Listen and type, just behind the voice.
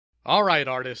Alright,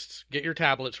 artists, get your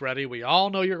tablets ready. We all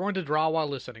know you're going to draw while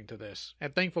listening to this.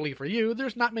 And thankfully for you,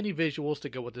 there's not many visuals to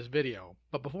go with this video.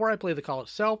 But before I play the call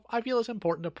itself, I feel it's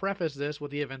important to preface this with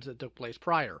the events that took place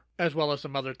prior, as well as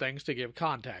some other things to give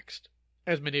context.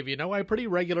 As many of you know, I pretty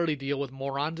regularly deal with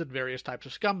morons and various types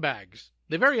of scumbags.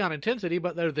 They vary on intensity,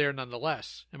 but they're there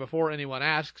nonetheless. And before anyone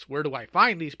asks, where do I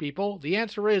find these people? The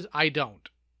answer is, I don't.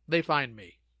 They find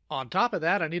me. On top of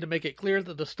that, I need to make it clear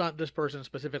that the stunt this person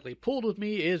specifically pulled with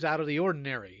me is out of the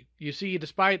ordinary. You see,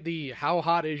 despite the how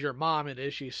hot is your mom and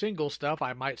is she single stuff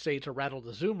I might say to rattle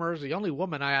the Zoomers, the only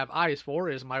woman I have eyes for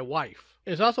is my wife.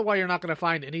 It's also why you're not going to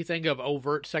find anything of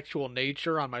overt sexual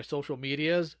nature on my social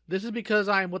medias. This is because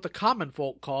I am what the common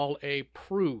folk call a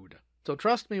prude. So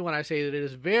trust me when I say that it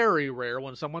is very rare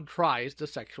when someone tries to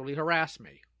sexually harass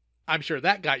me. I'm sure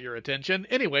that got your attention.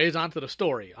 Anyways, on to the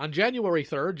story. On January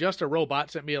 3rd, Just a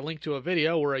Robot sent me a link to a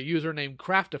video where a user named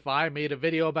Craftify made a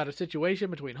video about a situation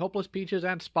between Hopeless Peaches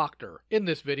and Spockter. In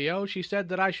this video, she said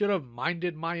that I should have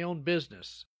minded my own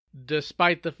business,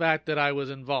 despite the fact that I was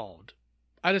involved.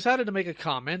 I decided to make a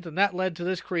comment, and that led to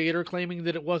this creator claiming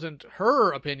that it wasn't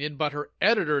her opinion, but her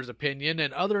editor's opinion,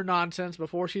 and other nonsense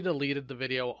before she deleted the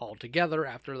video altogether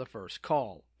after the first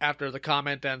call. After the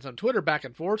comment and some Twitter back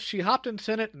and forth, she hopped and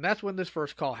sent it, and that's when this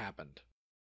first call happened.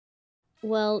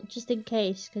 Well, just in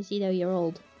case, because you know you're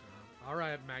old.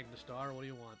 Alright, Magnastar, what do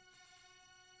you want?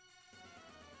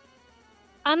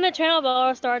 I'm the channel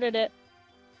that started it.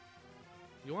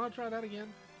 You want to try that again?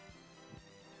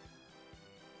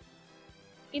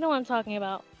 You know what I'm talking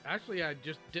about. Actually, I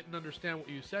just didn't understand what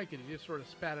you said, because you just sort of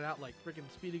spat it out like freaking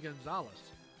Speedy Gonzales.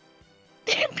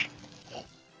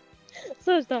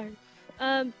 So sorry.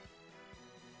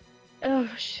 Oh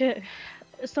shit.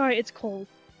 Sorry, it's cold.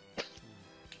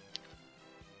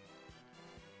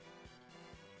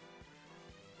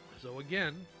 So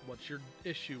again, what's your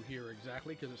issue here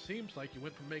exactly? Because it seems like you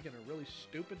went from making a really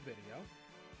stupid video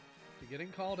to getting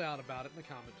called out about it in the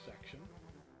comment section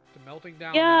to melting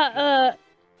down. Yeah,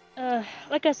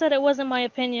 like I said, it wasn't my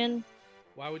opinion.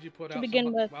 Why would you put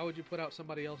why would you put out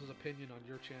somebody else's opinion on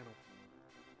your channel?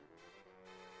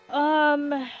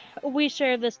 We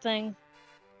share this thing.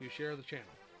 You share the channel.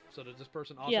 So does this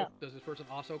person also does this person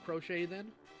also crochet then?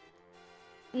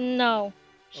 No,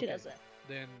 she doesn't.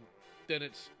 Then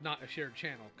it's not a shared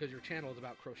channel because your channel is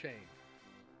about crocheting.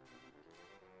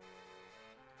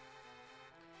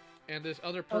 And this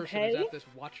other person, is that this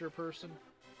watcher person?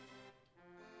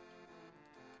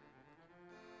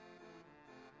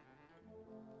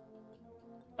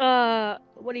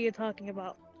 What are you talking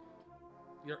about?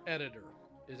 Your editor.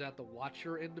 Is that the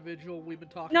watcher individual we've been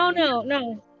talking about? No.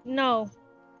 No,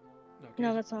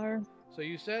 okay. That's not her. So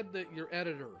you said that your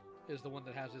editor is the one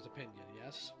that has his opinion,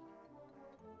 yes?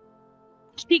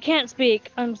 She can't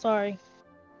speak. I'm sorry.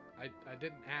 I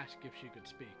didn't ask if she could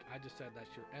speak. I just said that's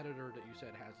your editor that you said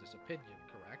has this opinion,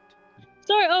 correct?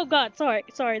 Sorry, oh god,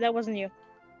 sorry, that wasn't you.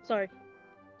 Sorry.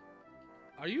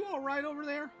 Are you alright over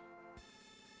there?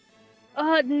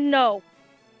 No.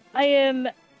 I am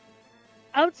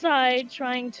outside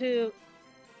trying to...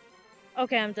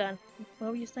 Okay, I'm done. What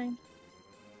were you saying?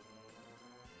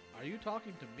 Are you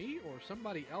talking to me or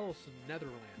somebody else in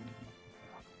Netherland?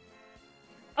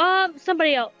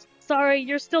 Somebody else. Sorry,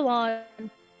 you're still on.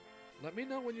 Let me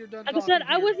know when you're done. Like I said,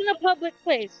 I was in a public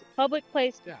place. Public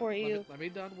place for you. Let me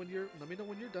know when you're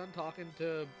done talking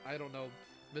to, I don't know,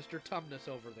 Mr. Tumnus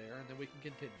over there, and then we can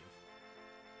continue.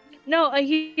 No,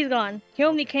 he's gone. He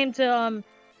only came to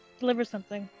deliver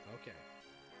something. Okay.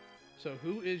 So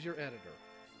who is your editor?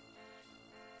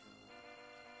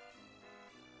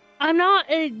 I'm not,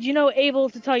 able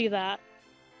to tell you that.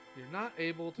 You're not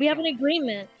able to. We have an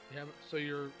agreement. So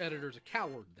your editor's a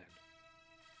coward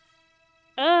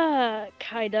then?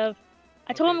 Kind of.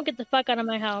 I told him to get the fuck out of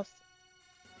my house.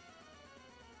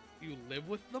 You live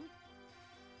with them?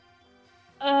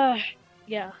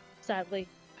 Yeah, sadly.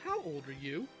 How old are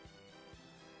you?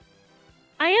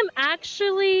 I am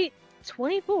actually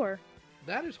 24.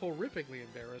 That is horrifically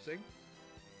embarrassing.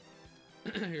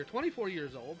 You're 24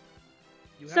 years old.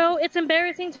 So it's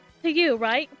embarrassing to you,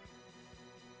 right?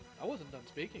 I wasn't done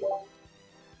speaking.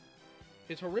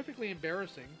 It's horrifically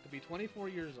embarrassing to be 24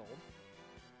 years old,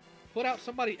 put out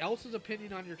somebody else's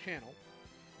opinion on your channel,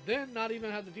 then not even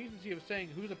have the decency of saying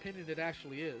whose opinion it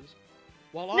actually is,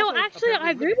 while also... No, actually, I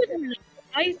agree with her.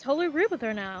 I totally agree with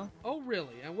her now. Oh,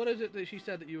 really? And what is it that she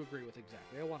said that you agree with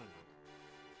exactly? I want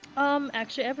to know.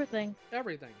 Actually, everything.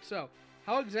 Everything. So,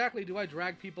 how exactly do I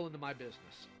drag people into my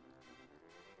business?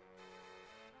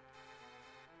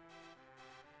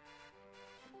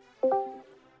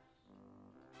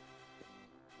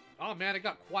 Oh man, it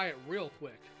got quiet real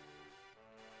quick.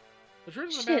 The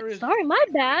truth of the matter Shit, is... sorry, my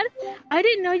bad. I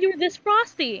didn't know you were this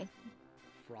frosty.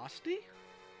 Frosty?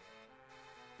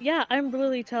 Yeah, I'm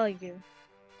really telling you.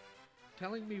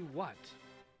 Telling me what?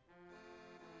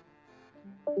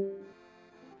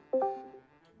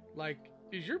 Like,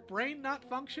 is your brain not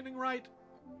functioning right?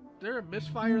 Is there a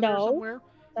misfire there No, somewhere?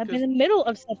 I'm in the middle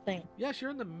of something. Yes, you're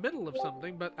in the middle of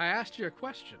something, but I asked you a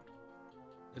question.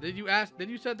 Did you ask? Then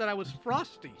you said that I was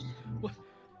Frosty. What?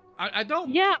 I don't.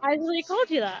 Yeah, I already called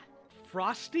you that.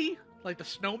 Frosty? Like the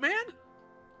snowman?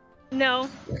 No.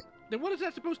 Then what is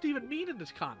that supposed to even mean in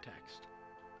this context?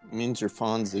 It means you're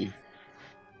Fonzie.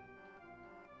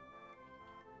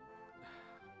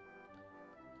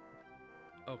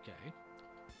 Okay.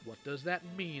 What does that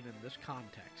mean in this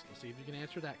context? Let's see if you can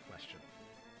answer that question.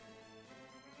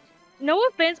 No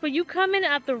offense, but you come in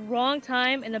at the wrong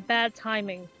time and a bad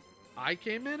timing. I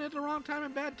came in at the wrong time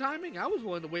and bad timing? I was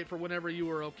willing to wait for whenever you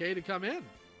were okay to come in.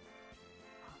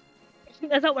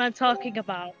 That's not what I'm talking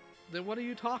about. Then what are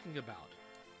you talking about?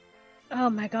 Oh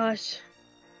my gosh.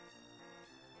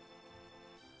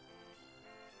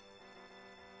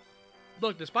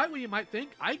 Look, despite what you might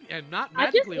think, I am not I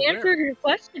just magically aware. answered your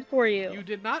question for you. You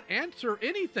did not answer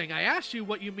anything. I asked you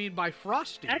what you mean by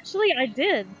Frosty. Actually, I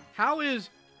did. How is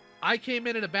I came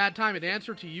in at a bad time an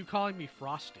answer to you calling me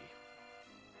Frosty?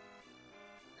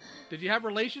 Did you have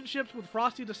relationships with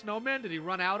Frosty the Snowman? Did he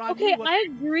run out on you? Okay, I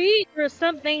agree. There are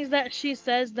some things that she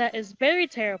says that is very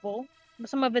terrible, but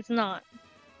some of it's not.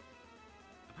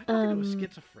 Am I talking to a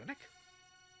schizophrenic?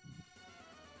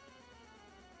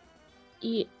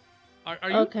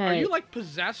 Are you like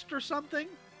possessed or something?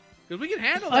 Because we can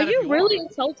handle that. Are if you really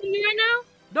want. insulting me right now?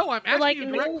 No, I'm asking you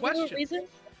direct questions. Reason?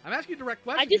 I'm asking you direct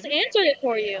questions. I just answered it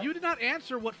for you. You did not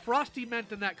answer what Frosty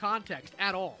meant in that context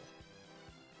at all.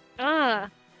 Ah.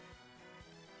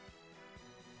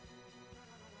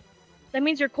 That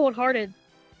means you're cold-hearted.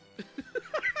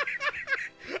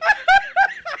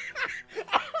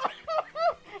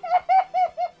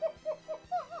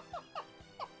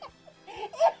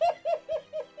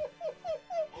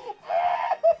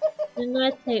 Didn't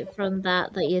I take from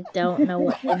that you don't know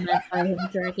what they meant by him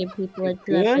dragging people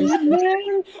into their business? I wish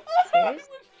James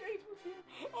was here.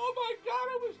 Oh my god,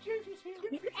 I wish James was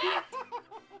here.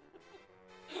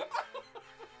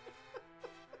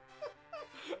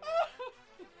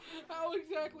 How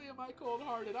exactly am I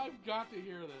cold-hearted? I've got to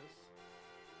hear this.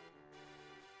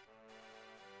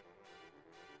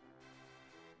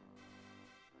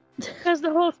 Because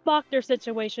the whole Spockter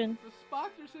situation. The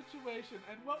Spockter situation.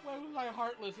 And what way was I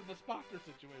heartless in the Spockter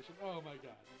situation? Oh my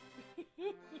god.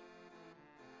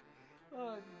 Oh,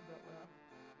 I need that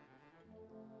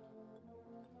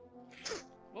laugh.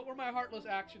 What were my heartless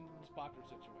actions in the Spockter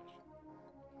situation?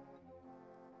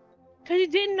 Because you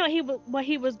didn't know what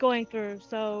he was going through,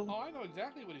 so... Oh, I know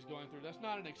exactly what he's going through. That's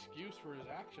not an excuse for his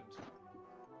actions.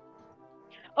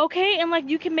 Okay, and like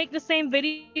you can make the same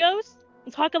videos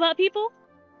and talk about people?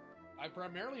 I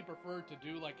primarily prefer to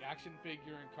do like action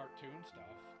figure and cartoon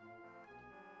stuff.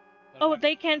 Oh,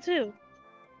 they can too.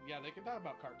 Yeah, they can talk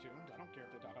about cartoons. I don't care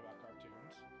if they talk about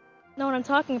cartoons. Know what I'm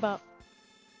talking about.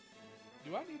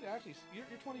 Do I need to actually... You're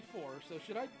 24, so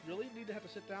should I really need to have to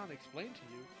sit down and explain to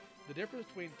you the difference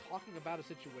between talking about a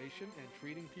situation and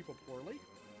treating people poorly?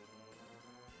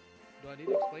 Do I need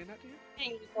to explain that to you?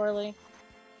 Treating poorly. Okay.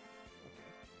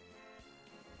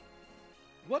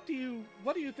 What do you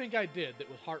think I did that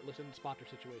was heartless in the Spotter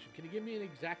situation? Can you give me an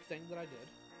exact thing that I did?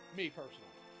 Me, personally.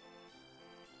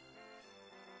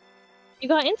 You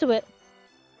got into it.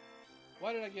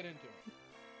 Why did I get into it?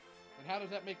 And how does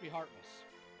that make me heartless?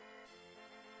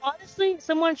 Honestly,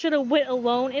 someone should have went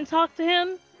alone and talked to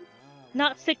him,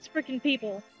 not 6 freaking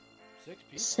people. 6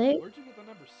 people? 6? Where'd you get the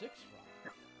number 6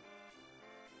 from?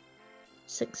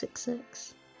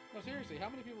 666. No, seriously, how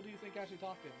many people do you think actually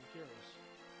talked to him? I'm curious.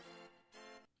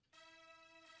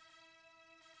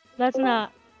 That's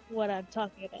not what I'm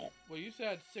talking about. Well, you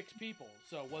said 6 people,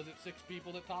 so was it 6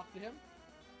 people that talked to him?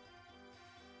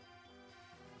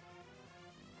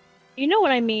 You know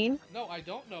what I mean. No, I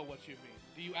don't know what you mean.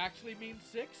 Do you actually mean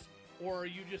 6, or are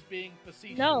you just being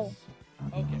facetious? No.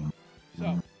 Okay,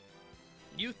 so,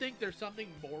 you think there's something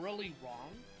morally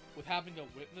wrong with having a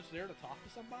witness there to talk to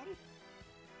somebody?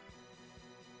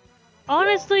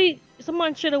 Honestly,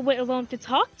 someone should have went alone to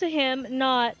talk to him,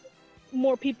 not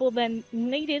more people than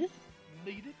needed.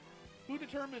 Needed? Who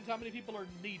determines how many people are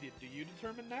needed? Do you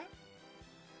determine that?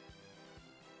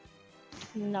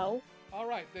 No.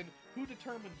 Alright, then who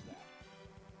determines that?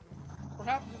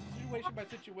 Perhaps it's situation by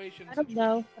situation. I don't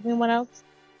know. Anyone else?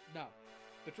 No.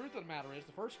 The truth of the matter is,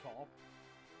 the first call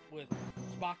with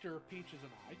Spockter, Peaches,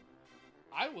 and I,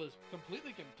 I was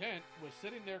completely content with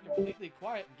sitting there completely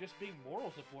quiet and just being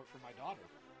moral support for my daughter.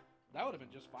 That would have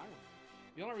been just fine with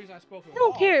me. The only reason I spoke at I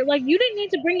don't all... care. Like, you didn't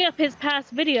need to bring up his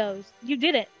past videos. You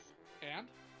didn't. And?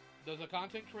 Does a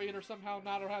content creator somehow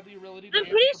not have the ability to I'm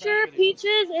answer pretty for past sure videos?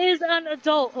 Peaches is an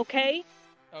adult, okay?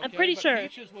 Okay, I'm pretty but sure.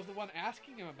 Peaches was the one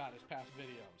asking him about his past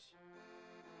videos.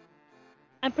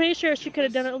 I'm pretty sure she could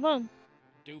have done it alone.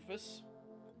 Doofus.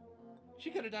 She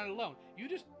could have done it alone. You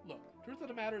just... Look, truth of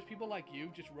the matter is people like you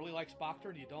just really like Spockter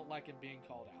and you don't like him being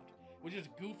called out. Which is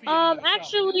goofy.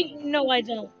 Actually, no, I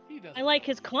don't. He doesn't. I like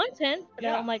his content, but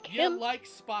I don't like him. You like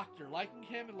Spockter. Liking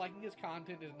him and liking his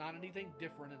content is not anything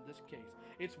different in this case.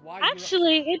 It's why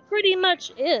Actually, it pretty much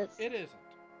is. It isn't.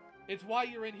 It's why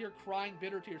you're in here crying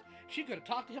bitter tears. She could have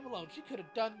talked to him alone. She could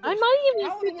have done this. I'm not even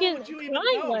How in the world would you even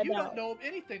crying know? right You now. don't know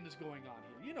anything that's going on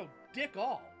here. You know dick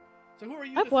all. So who are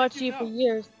you? I've watched you for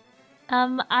years.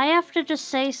 I have to just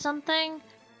say something.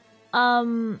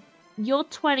 You're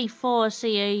 24, so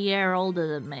you're a year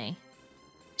older than me.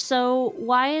 So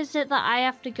why is it that I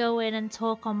have to go in and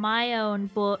talk on my own,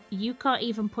 but you can't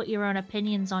even put your own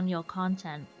opinions on your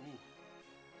content?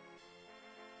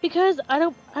 Because I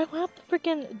don't have to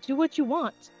freaking do what you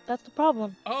want. That's the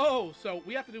problem. Oh, so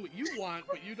we have to do what you want,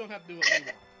 but you don't have to do what we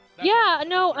want. Yeah,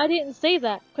 no, I didn't say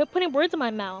that. Quit putting words in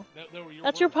my mouth.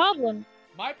 That's your problem.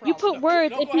 My problem. You put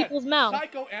words in people's mouths.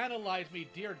 Psychoanalyze me,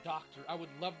 dear doctor. I would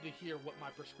love to hear what my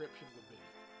prescription would be.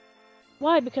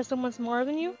 Why? Because someone's smarter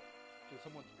than you? Because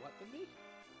someone's what than me?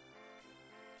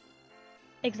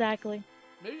 Exactly.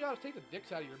 Maybe you ought to take the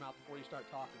dicks out of your mouth before you start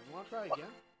talking. You want to try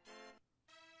again?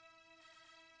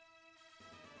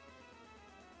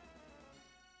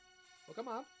 Well, come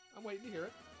on. I'm waiting to hear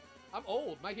it. I'm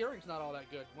old. My hearing's not all that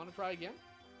good. Want to try again?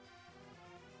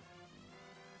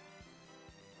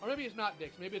 Or maybe it's not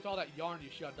dicks. Maybe it's all that yarn you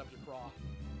shoved up your craw.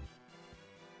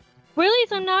 Really?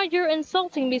 So now you're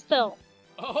insulting me still.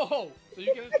 Oh, so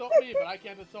you can insult me, but I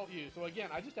can't insult you. So again,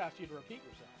 I just asked you to repeat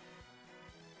yourself.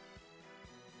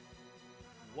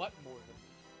 What more than me?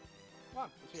 Come on,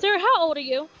 let's hear Sir, it. how old are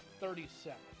you?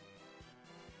 37.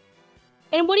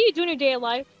 And what do you do in your day of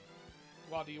life?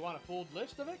 Well, do you want a full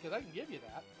list of it? Because I can give you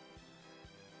that.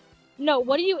 No,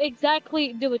 what do you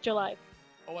exactly do with your life?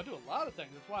 Oh, I do a lot of things.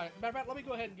 That's why. Matter of fact, let me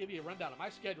go ahead and give you a rundown of my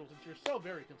schedule since you're so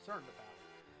very concerned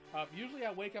about it. Usually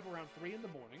I wake up around 3 in the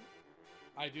morning.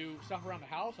 I do stuff around the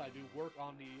house. I do work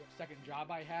on the second job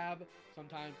I have.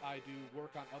 Sometimes I do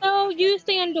work on other So aspects you of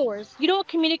stay things. indoors. You don't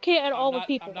communicate at all with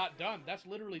people. I'm not done. That's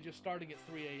literally just starting at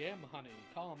 3 a.m., honey.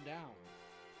 Calm down.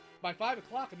 By 5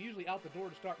 o'clock, I'm usually out the door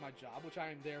to start my job, which I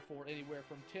am there for anywhere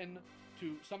from 10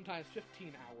 to sometimes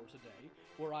 15 hours a day,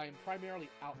 where I am primarily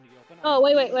out in the open. Oh,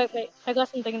 wait. I got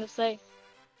something to say.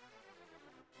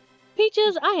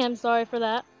 Peaches, I am sorry for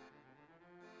that.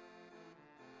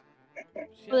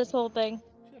 For this whole thing.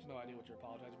 She has no idea what you're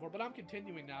apologizing for, but I'm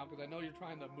continuing now because I know you're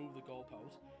trying to move the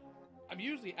goalpost. I'm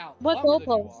usually out What longer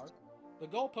than you goalpost? are. The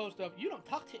goalpost of, you don't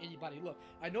talk to anybody. Look,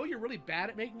 I know you're really bad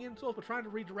at making insults, but trying to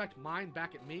redirect mine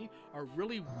back at me are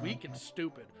really weak and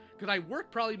stupid. Because I work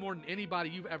probably more than anybody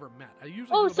you've ever met. I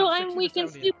usually do So about I'm 60 weak to and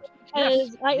 70 stupid hours.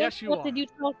 because I Yes, you are. interrupted you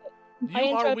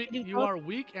talking. You are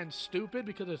weak and stupid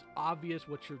because it's obvious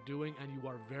what you're doing, and you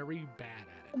are very bad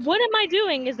at it. What am I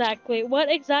doing exactly?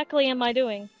 What exactly am I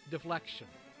doing? Deflection.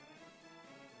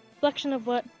 Deflection of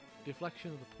what?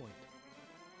 Deflection of the point.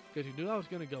 Because you knew I was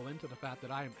going to go into the fact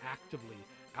that I am actively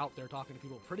out there talking to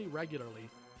people pretty regularly,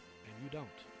 and you don't.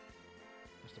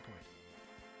 That's the point.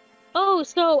 Oh,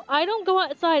 so I don't go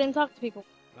outside and talk to people.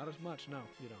 Not as much, no,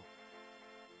 you don't.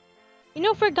 You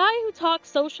know, for a guy who talks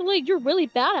socially, you're really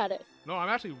bad at it. No, I'm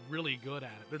actually really good at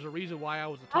it. There's a reason why I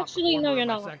was the top Actually, performer no, you're in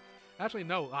my not. Actually,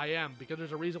 no, I am, because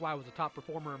there's a reason why I was the top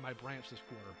performer in my branch this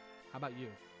quarter. How about you?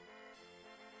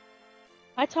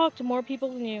 I talk to more people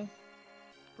than you.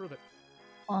 Prove it.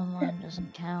 Online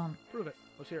doesn't count. Prove it.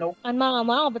 Let's hear Nope. I'm not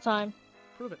online all the time.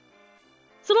 it. Prove it.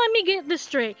 So let me get this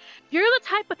straight. You're the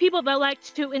type of people that like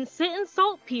to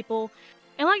insult people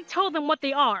and like tell them what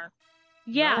they are.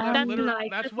 Yeah, No, that's literally- nice.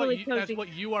 That's what really you. cozy. That's what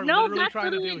you are No, literally that's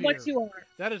trying to do literally here. what you are.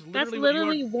 That is That's literally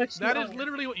literally what you That are. is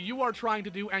literally what you are trying to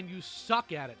do, and you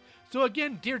suck at it. So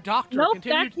again, dear doctor, Nope,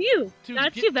 continue that's you. to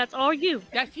That's get- you. That's all you.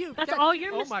 That's you. That's all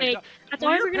your oh my mistake. God. That's Were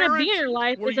all your you're gonna be in parents- your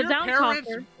life were is a your down parents-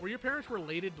 talker. Were your parents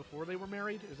related before they were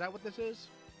married? Is that what this is?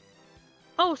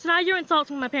 Oh, so now you're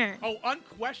insulting my parents. Oh,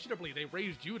 unquestionably, they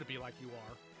raised you to be like you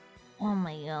are. Oh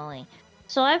my golly.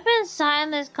 So I've been sat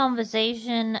in this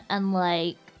conversation and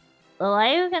like, well,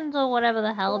 you can do whatever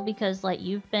the hell because like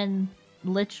you've been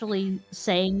literally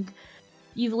saying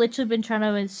you've literally been trying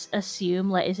to assume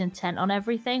like his intent on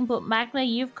everything. But Magna,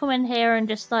 you've come in here and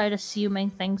just started assuming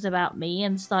things about me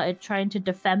and started trying to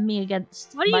defend me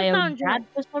against Why do you my own sound dad drunk?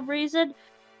 for some reason.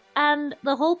 And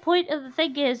the whole point of the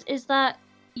thing is that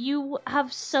you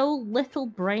have so little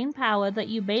brain power that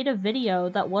you made a video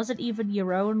that wasn't even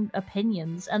your own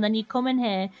opinions, and then you come in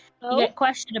here, you Oh? get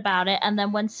questioned about it, and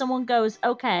then when someone goes,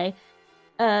 okay,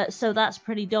 so that's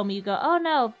pretty dumb, you go, oh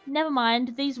no, never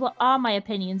mind, these are my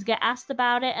opinions, get asked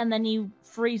about it, and then you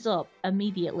freeze up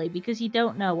immediately because you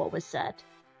don't know what was said.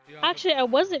 Actually, I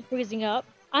wasn't freezing up.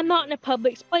 I'm not in a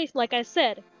public place, like I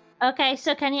said. Okay,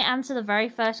 so can you answer the very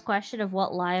first question of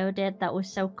what Lio did that was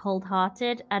so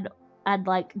cold-hearted, and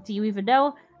like, do you even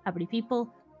know how many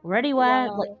people were anywhere?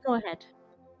 Wow. Like, go ahead.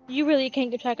 You really can't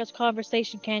get track of this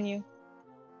conversation, can you?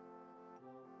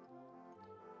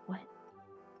 What?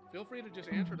 Feel free to just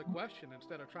answer the question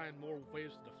instead of trying more ways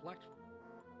to deflect.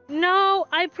 No,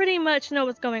 I pretty much know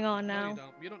what's going on No, now. you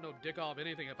don't. You don't know dick off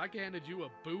anything. If I handed you a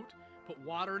boot, put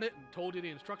water in it, and told you the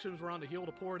instructions were on the heel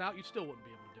to pour it out, you still wouldn't be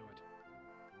able to do it.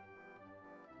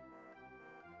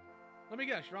 Let me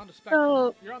guess, you're on the spectrum.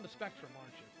 So- You're on the spectrum,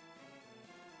 aren't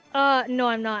you? No,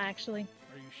 I'm not actually.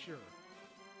 Are you sure?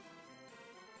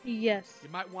 Yes. You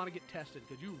might want to get tested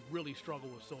because you really struggle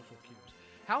with social cues.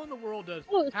 How in the world does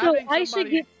Oh, so having I should somebody...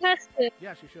 get tested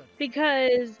Yes, you should.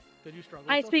 because Because you struggle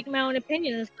with I social speak cues. my own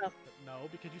opinion and stuff. No,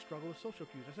 because you struggle with social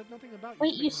cues. I said nothing about you.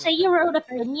 Wait, you speaking say with your people. own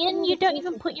opinion? You don't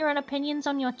even put your own opinions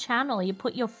on your channel. You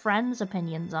put your friends'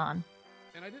 opinions on.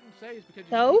 And I didn't say it's because you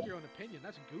So? speak your own opinion.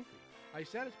 That's goofy. I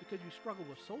said it's because you struggle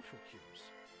with social cues.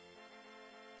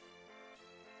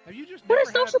 Have you just What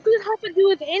never does social had... cues have to do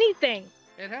with anything?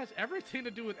 It has everything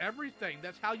to do with everything.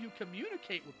 That's how you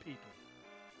communicate with people.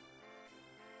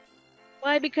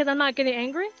 Why? Because I'm not getting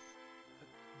angry?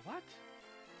 What?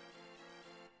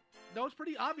 No, it's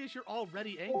pretty obvious you're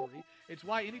already angry. It's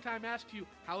why anytime I ask you,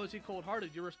 how is he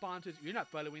cold-hearted, your response is, you're not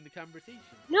following the conversation.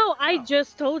 No, I No.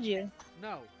 just told you.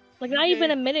 No. Like, You not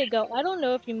even a gave- minute ago. I don't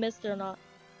know if you missed it or not.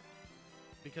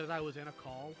 Because I was in a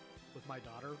call with my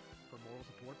daughter for moral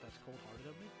support, that's cold-hearted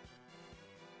of me?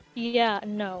 Yeah,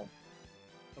 no.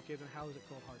 Okay, then how is it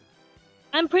cold-hearted?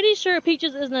 I'm pretty sure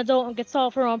Peaches is an adult and can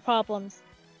solve her own problems.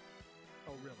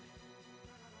 Oh,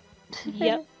 really?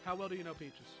 Yep. How well do you know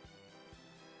Peaches?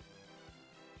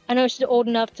 I know she's old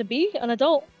enough to be an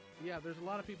adult. Yeah, there's a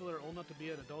lot of people that are old enough to be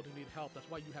an adult who need help. That's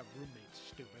why you have roommates,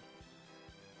 stupid.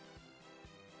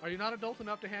 Are you not adult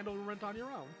enough to handle rent on your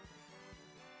own?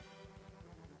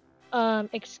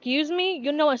 Excuse me?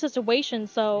 You know a situation,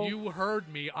 so... You heard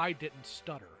me. I didn't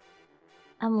stutter.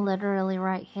 I'm literally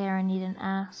right here and you didn't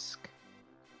ask.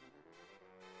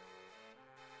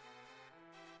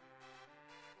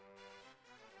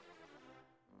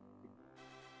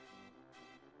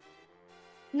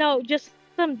 No, just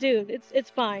some dude. It's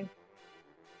fine.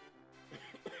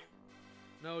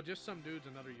 No, just some dude's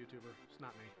another YouTuber. It's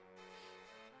not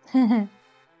me.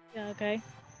 Yeah, okay.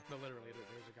 No, literally,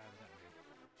 there's a guy with that name.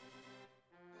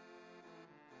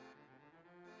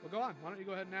 Well, go on. Why don't you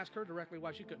go ahead and ask her directly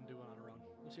why she couldn't do it on her own?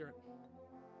 Let's hear it.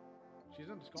 She's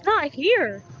in the It's skull. not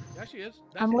here. Yeah, she is.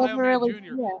 That's I'm Lio Man literally Jr.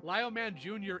 here. Lio Man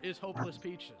Jr. is Hopeless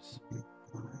Peaches.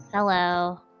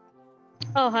 Hello.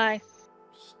 Oh, hi.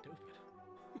 Stupid.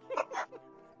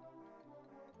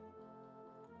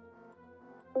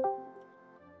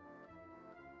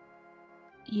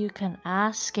 You can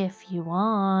ask if you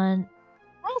want.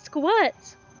 Ask what?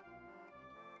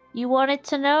 You wanted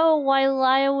to know why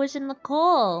Lio was in the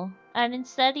call, and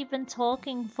instead you've been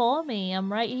talking for me.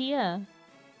 I'm right here.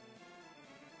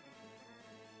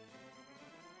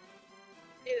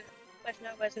 Dude, let's know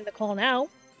what's in the call now.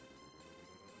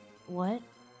 What?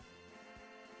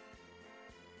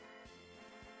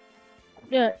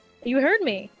 Yeah, you heard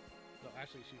me. No,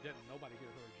 actually, she didn't. Nobody here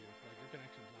heard you. Like, your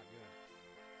connection's not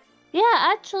good.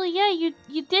 Yeah, actually, yeah,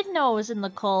 you did know I was in the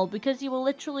call because you were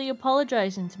literally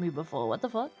apologizing to me before. What the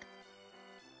fuck?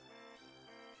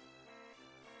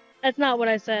 That's not what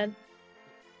I said.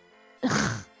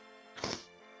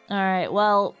 Alright,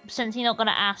 well, since you're not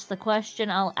gonna ask the question,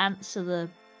 I'll answer the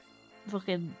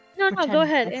fucking... No, go pretend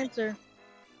ahead, question. answer.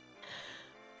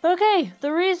 Okay,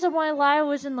 the reason why Lio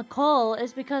was in the call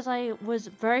is because I was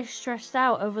very stressed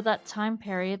out over that time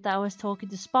period that I was talking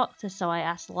to Spoctor, so I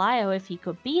asked Lio if he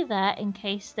could be there in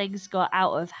case things got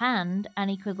out of hand, and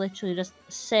he could literally just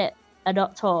sit and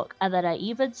not talk. And then I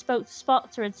even spoke to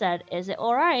Spoctor and said, is it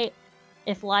alright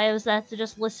if Lio's there to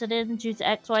just listen in due to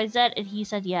XYZ? And he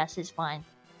said, yes, it's fine.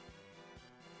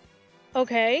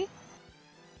 Okay.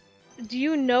 Do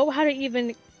you know how to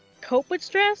even cope with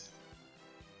stress?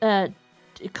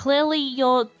 Clearly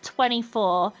you're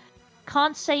 24,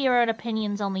 can't say your own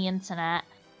opinions on the internet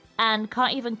and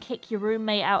can't even kick your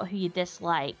roommate out who you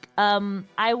dislike,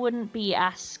 I wouldn't be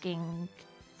asking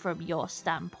from your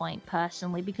standpoint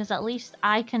personally, because at least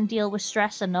I can deal with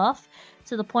stress enough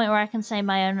to the point where I can say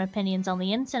my own opinions on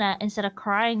the internet instead of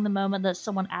crying the moment that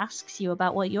someone asks you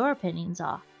about what your opinions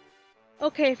are.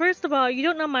 Okay, first of all, you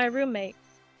don't know my roommate.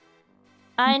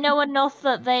 I know enough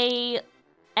that they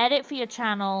edit for your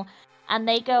channel and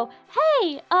they go,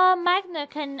 hey, Magna,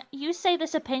 can you say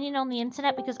this opinion on the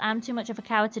internet because I'm too much of a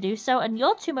coward to do so, and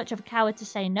you're too much of a coward to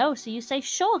say no, so you say,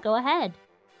 sure, go ahead.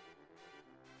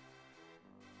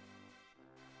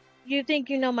 You think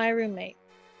you know my roommate?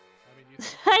 I mean, you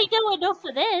I know enough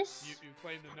for this. you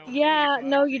claim to know Yeah, me. So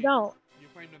no, you don't. You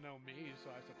claim to know me, so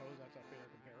I suppose that's a fair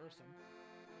comparison.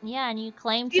 Yeah, and you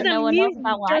claim He's to a know enough mutant,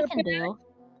 about what I can dirtbag. do.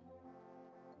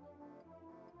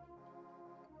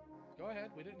 Go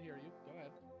ahead. We didn't hear you. Go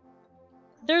ahead.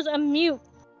 There's a mute.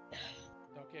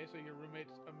 Okay, so your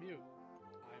roommate's a mute.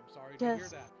 I am sorry to hear Yes.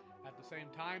 that. At the same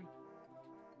time,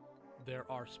 there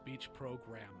are speech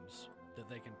programs that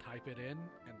they can type it in, and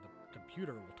the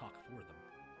computer will talk for them.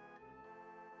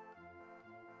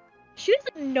 She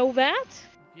doesn't know that.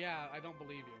 Yeah, I don't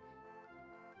believe you.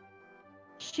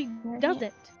 She Right.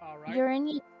 doesn't. All right. You're in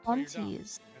your So you're dumb,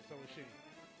 20s. and so is she.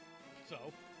 So,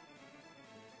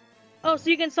 Oh,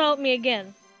 so you can insult me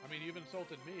again. I mean, you've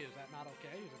insulted me. Is that not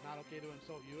okay? Is it not okay to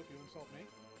insult you if you insult me?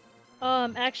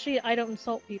 Actually, I don't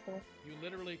insult people. You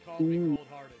literally called me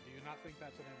cold-hearted. Do you not think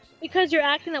that's an insult? Because you're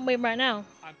acting that way right now.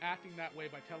 I'm acting that way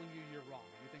by telling you you're wrong.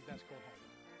 You think that's cold-hearted?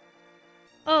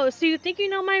 Oh, so you think you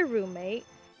know my roommate,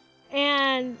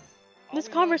 and All this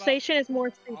we know about- conversation is more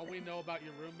stupid. All we know about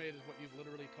your roommate is what you've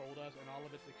literally told us, and all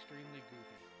of it's extremely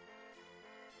goofy.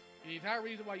 The entire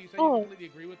reason why you say Oh. you completely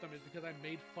agree with them is because I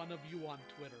made fun of you on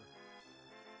Twitter.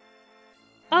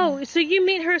 Oh, so you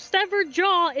mean her severed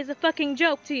jaw is a fucking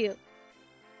joke to you?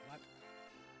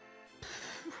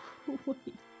 What?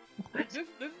 This is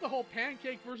the whole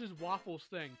pancake versus waffles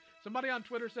thing. Somebody on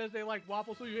Twitter says they like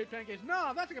waffles, so you hate pancakes.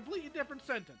 No, that's a completely different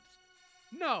sentence.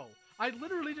 No, I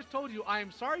literally just told you I am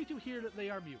sorry to hear that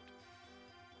they are mute.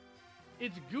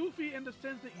 It's goofy in the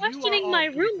sense that you are Questioning all my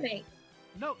goofy. roommate.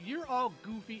 No, you're all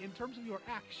goofy in terms of your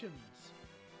actions.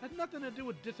 Has nothing to do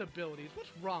with disabilities. What's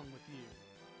wrong with you?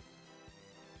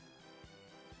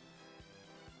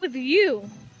 With you.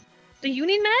 Do you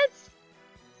need meds?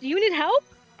 Do you need help?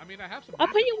 I mean, I have some. I'll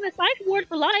put you in a psych ward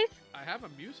for life. I have a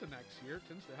Mucinex here. It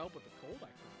tends to help with the cold I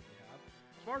currently have.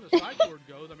 As far as the psych ward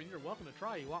goes, I mean, you're welcome to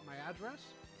try. You want my address?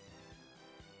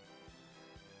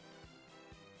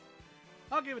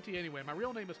 I'll give it to you anyway. My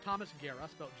real name is Thomas Guerra,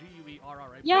 spelled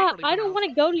G-U-E-R-R-A. Yeah, I don't want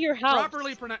to go to your house.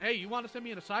 Properly pronounced. Hey, you want to send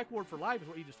me in a psych ward for life is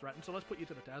what you just threatened, so let's put you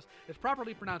to the test. It's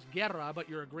properly pronounced Guerra, but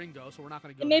you're a gringo, so we're not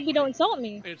going to go. Maybe that don't way. insult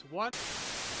me. It's one.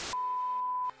 If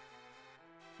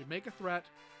you make a threat,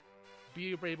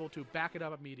 be able to back it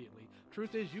up immediately.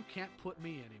 Truth is, you can't put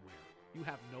me anywhere. You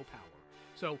have no power.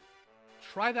 So,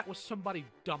 try that with somebody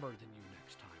dumber than you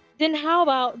next time. Then how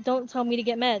about don't tell me to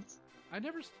get meds? I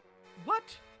never. What?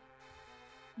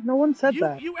 No one said You,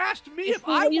 that. you asked me It's if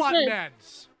not I what you want said.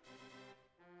 meds.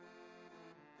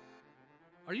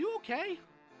 Are you okay?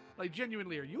 Like,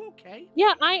 genuinely, are you okay?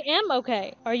 Yeah, I am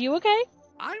okay. Are you okay?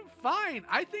 I'm fine.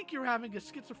 I think you're having a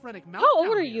schizophrenic meltdown. How old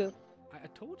are here. you? I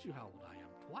told you how old I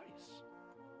am twice.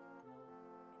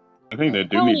 I think they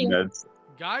do How old need are you? meds.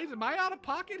 Guys, am I out of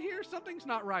pocket here? Something's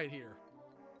not right here.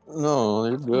 No,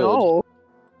 you're good. No.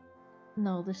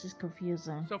 No, this is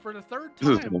confusing. So for the third This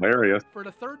is time, hilarious.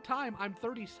 I'm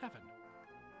 37.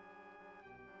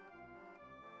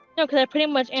 No, because I pretty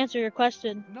much answered your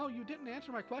question. No, you didn't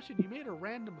answer my question. You made a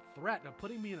random threat of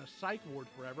putting me in a psych ward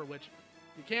forever, which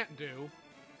you can't do,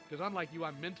 because unlike you,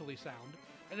 I'm mentally sound.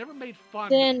 I never made fun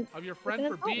Then of your friend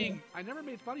fucking for insult me. being. I never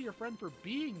made fun of your friend for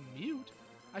being mute.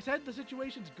 I said the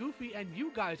situation's goofy, and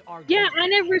you guys are. Yeah, goofy. I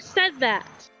never said that.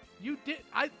 You did.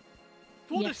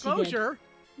 Full Yes, you did. disclosure.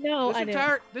 No, I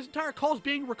didn't. This entire call is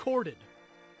being recorded.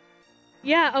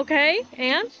 Yeah, okay,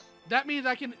 and? That means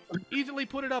I can easily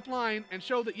put it upline and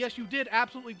show that, yes, you did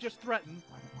absolutely just threaten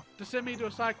to send me to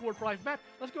a psych ward for life. Matt,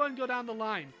 let's go ahead and go down the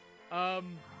line. 3P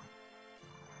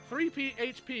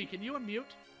HP, can you unmute?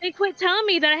 They quit telling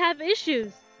me that I have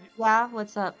issues. Yeah,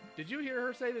 what's up? Did you hear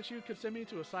her say that she could send me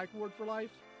to a psych ward for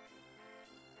life?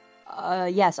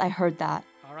 Yes, I heard that.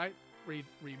 All right, remute,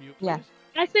 please. Yeah.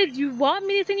 I said, you want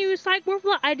me to send you to psych ward for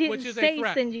life? I didn't Which is a say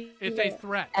threat. send you. It's there. a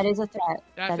threat. That is a threat.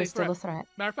 That's That a is still a threat.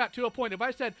 Matter of fact, to a point, if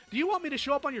I said, do you want me to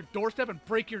show up on your doorstep and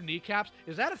break your kneecaps?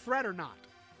 Is that a threat or not?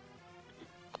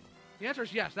 The answer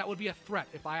is yes, that would be a threat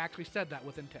if I actually said that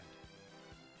with intent.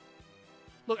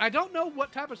 Look, I don't know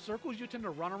what type of circles you tend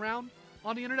to run around,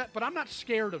 on the internet, but I'm not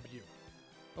scared of you.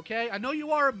 Okay? I know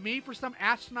you are of me for some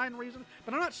asinine reason,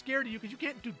 but I'm not scared of you because you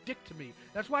can't do dick to me.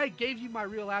 That's why I gave you my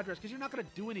real address, because you're not going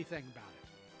to do anything about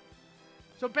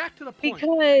it. So back to the point.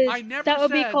 Because I never that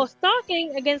would be said- called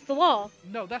stalking against the law.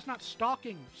 No, that's not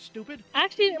stalking, stupid.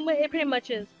 Actually, it pretty much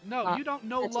is. No, you don't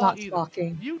know That's law not either.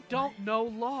 stalking. You don't know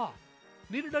law.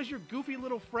 Neither does your goofy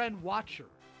little friend Watcher.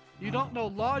 You don't know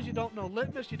laws, you don't know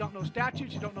litmus, you don't know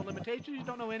statutes, you don't know limitations, you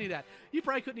don't know any of that. You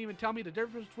probably couldn't even tell me the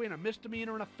difference between a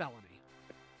misdemeanor and a felony.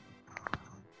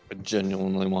 I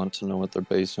genuinely want to know what they're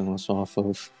basing this off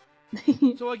of.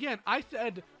 So again, I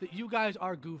said that you guys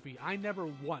are goofy. I never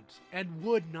once, and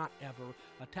would not ever,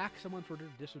 attack someone for their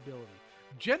disability.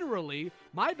 Generally,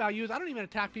 my value is I don't even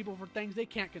attack people for things they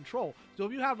can't control. So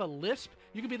if you have a lisp,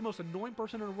 you can be the most annoying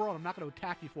person in the world. I'm not going to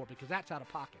attack you for it because that's out of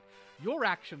pocket. Your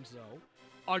actions, though,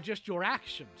 are just your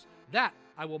actions. That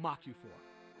I will mock you for.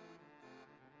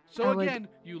 So again,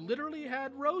 you literally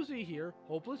had Rosie here,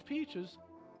 Hopeless Peaches,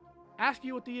 ask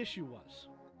you what the issue was.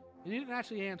 And you didn't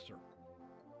actually answer.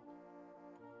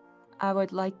 I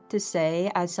would like to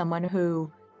say, as someone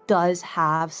who does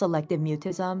have selective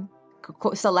mutism,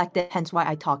 selective, hence why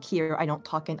I talk here, I don't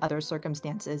talk in other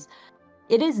circumstances.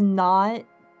 It is not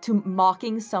to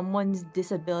mocking someone's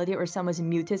disability or someone's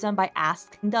mutism by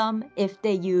asking them if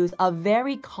they use a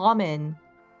very common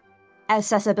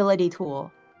accessibility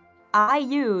tool. I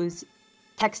use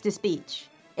text-to-speech.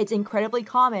 It's incredibly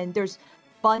common. There's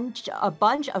a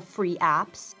bunch of free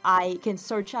apps. I can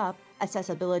search up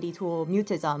accessibility tool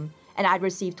mutism, and I'd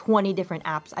receive 20 different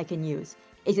apps I can use.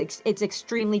 It's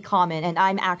extremely common, and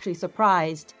I'm actually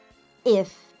surprised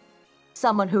if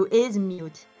someone who is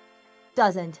mute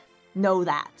doesn't know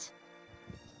that,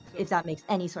 So, if that makes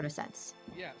any sort of sense.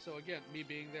 Yeah, so again, me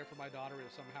being there for my daughter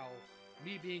is somehow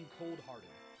me being cold-hearted.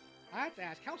 I have to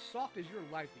ask, how soft is your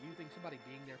life that you think somebody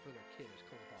being there for their kid is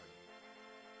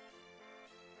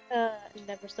cold-hearted?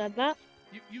 Never said that.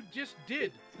 You just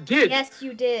did. Yes,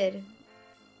 you did.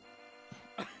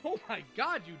 Oh my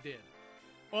god, you did.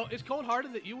 Well, it's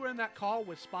cold-hearted that you were in that call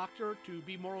with Spoctor to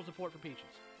be moral support for Peaches.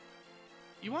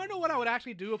 You want to know what I would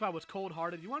actually do if I was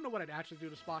cold-hearted? You want to know what I'd actually do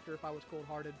to Spoctor if I was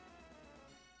cold-hearted?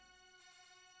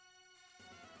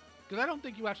 Because I don't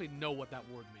think you actually know what that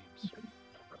word means.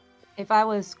 If I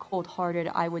was cold-hearted,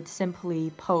 I would simply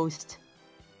post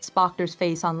Spoctor's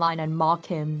face online and mock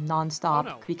him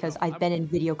nonstop because I've been in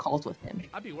video calls with him.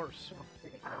 I'd be worse.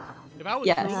 If I was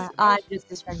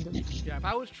if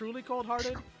I was truly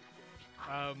cold-hearted,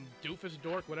 doofus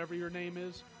dork, whatever your name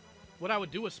is, what I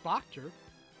would do with Spoctor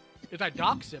is I'd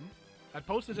dox him. I'd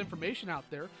post his information out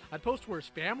there. I'd post where his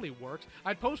family works.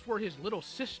 I'd post where his little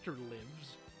sister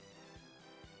lives.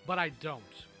 But I don't,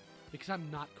 because I'm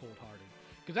not cold-hearted.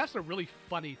 Because that's the really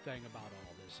funny thing about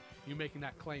all this, you making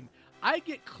that claim. I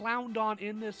get clowned on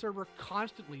in this server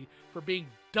constantly for being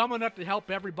dumb enough to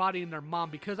help everybody and their mom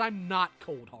because I'm not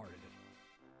cold-hearted.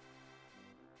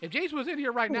 If Jason was in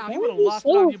here right now, he would have lost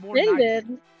on you more than I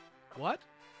did. What?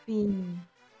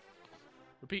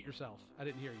 Repeat yourself. I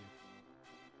didn't hear you.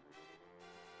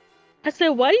 I said,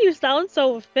 why do you sound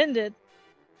so offended?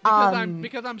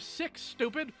 Because I'm sick,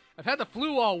 stupid. I've had the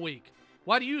flu all week.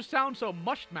 Why do you sound so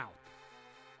mush-mouthed?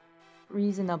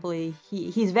 Reasonably,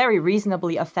 he's very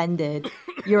reasonably offended.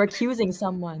 You're accusing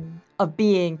someone of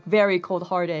being very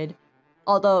cold-hearted,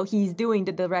 although he's doing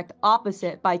the direct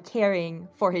opposite by caring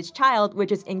for his child,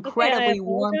 which is incredibly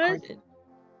warm-hearted.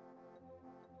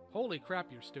 Holy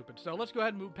crap, you're stupid. So let's go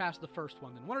ahead and move past the first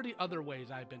one then. What are the other ways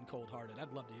I've been cold-hearted?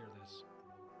 I'd love to hear this.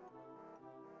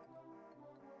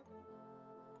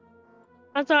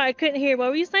 I'm sorry, I couldn't hear. What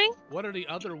were you saying? What are the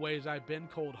other ways I've been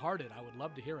cold-hearted? I would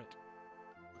love to hear it.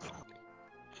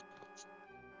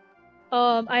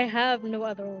 I have no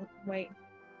other way.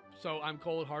 So I'm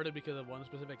cold-hearted because of one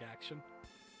specific action?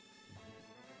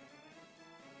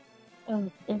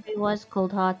 If he was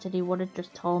cold-hearted, he would have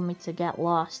just told me to get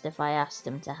lost if I asked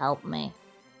him to help me.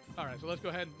 All right, so let's go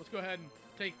ahead and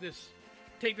take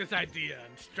this idea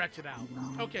and stretch it out.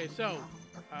 Okay, so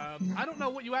I don't know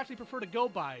what you actually prefer to go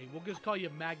by. We'll just call you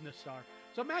Magnastar.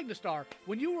 So Magnastar,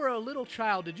 when you were a little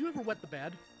child, did you ever wet the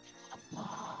bed?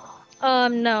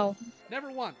 No. Never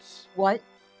once. What?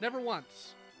 Never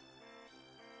once.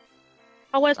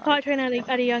 I was potty trained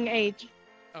at a young age.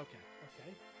 Okay.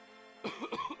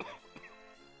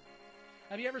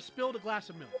 Have you ever spilled a glass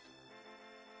of milk?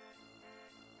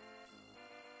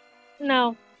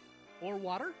 No. Or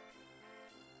water?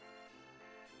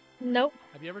 Nope.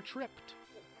 Have you ever tripped?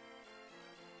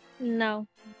 No.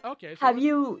 Okay. So Have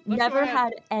you never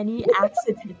had any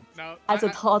accident as a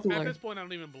toddler? At this point, I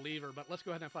don't even believe her, but let's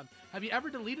go ahead and have fun. Have you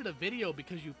ever deleted a video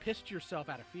because you pissed yourself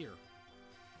out of fear?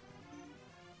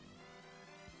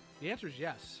 The answer is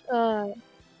yes. I'm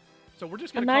So we're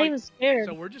just gonna not call even scared.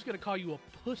 So we're just gonna call you a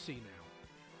pussy now.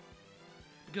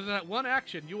 Because of that one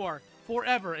action, you are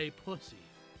forever a pussy.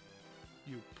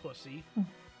 You pussy.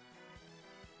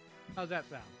 How's that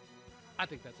sound? I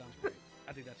think that sounds great.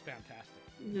 I think that's fantastic.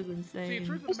 This is insane. See, the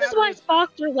truth of This the is matter why is,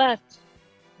 Spoctor left.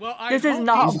 well, I This is hope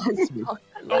not he's- what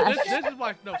Oh, this is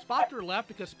why no Spoctor left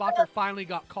because Spoctor finally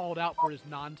got called out for his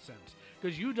nonsense.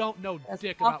 Because you don't know Yes,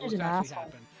 dick about Spoctor's what's an actually asshole.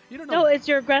 happened. You don't know. No, it's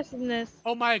your aggressiveness.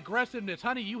 Oh, my aggressiveness,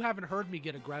 honey. You haven't heard me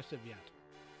get aggressive yet.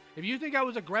 If you think I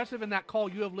was aggressive in that call,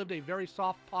 you have lived a very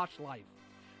soft, posh life.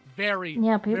 Very,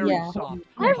 Yeah, people- very Yeah. soft.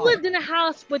 I've posh lived in a life.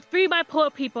 house with 3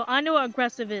 bipolar people. I know what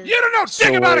aggressive is. You don't know So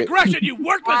dick about wait. aggression, you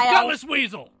worthless, Kyle. gutless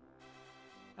weasel.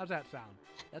 How's that sound?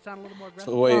 That sound a little more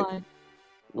aggressive? So wait, God.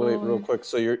 real God. quick.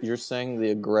 So you're saying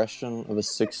the aggression of a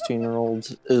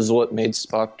 16-year-old is what made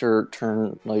Spoctor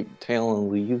turn like tail and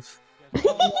leave? Yes,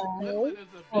 Lindland is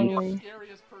the Totally. biggest,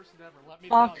 scariest person ever. Let me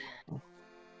Fuck. tell you.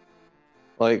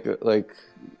 Like,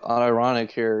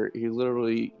 ironic here. He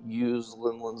literally used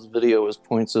Linland's video as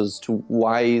points as to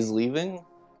why he's leaving.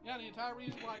 Yeah, the entire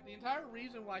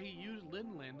reason why he used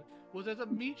Lindland was as a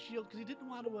meat shield because he didn't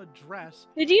want to address.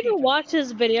 Did you even Peter. watch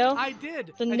his video? I did.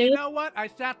 The And new- you know what? I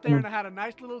sat there and I had a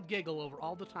nice little giggle over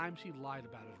all the times he lied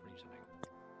about his reasoning.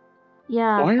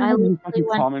 Yeah, Why I are you literally fucking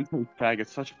went. commenting faggots?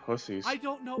 Such pussies. I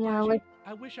don't know. Yeah, actually, like-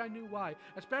 I wish I knew why.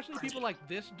 Especially people like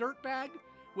this dirtbag,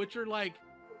 which are like,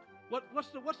 what's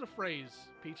the phrase,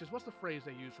 Peaches? What's the phrase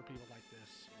they use for people like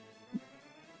this?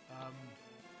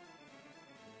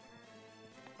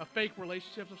 A fake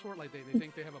relationship of sort. Like they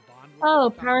think they have a bond. With Oh,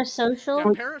 them. parasocial.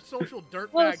 Yeah, parasocial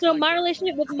dirtbags. Well, so like my this.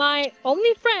 relationship with my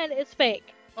only friend is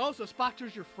fake. Oh, so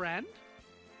Spoctor's your friend?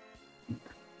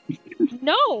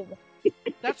 No.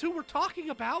 That's who we're talking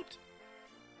about.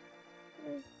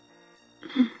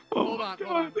 Oh Hold my on.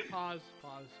 God. Pause.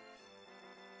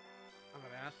 I'm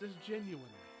gonna ask this genuinely.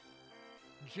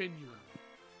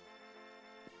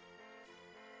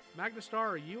 Magna Star,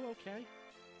 are you okay?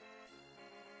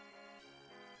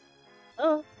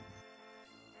 Oh.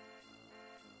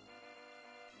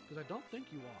 Because I don't think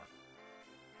you are.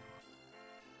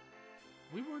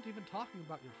 We weren't even talking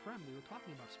about your friend. We were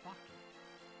talking about Spoctor.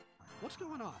 What's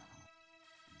going on?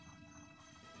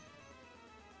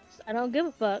 I don't give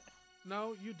a fuck.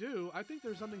 No, you do. I think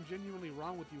there's something genuinely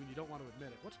wrong with you and you don't want to admit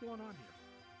it. What's going on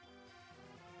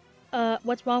here?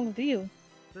 What's wrong with you?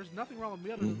 There's nothing wrong with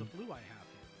me other than the flu I have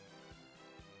here.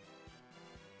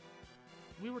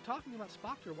 We were talking about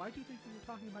Spoctor. Why do you think we were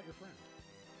talking about your friend?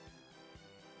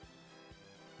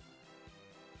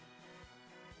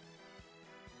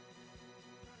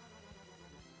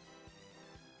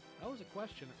 That was a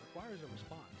question. It requires a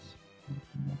response.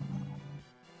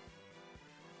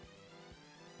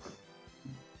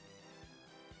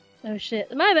 Oh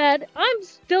shit. My bad. I'm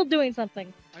still doing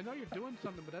something. I know you're doing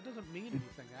something, but that doesn't mean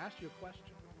anything. I asked you a question.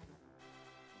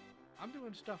 I'm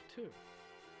doing stuff too.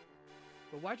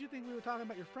 But why do you think we were talking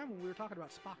about your friend when we were talking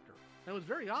about Spoctor? That was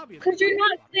very obvious. Because you're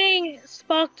not saying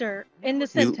Spoctor in the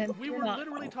sentence. We You're were not.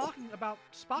 literally talking about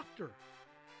Spoctor.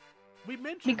 We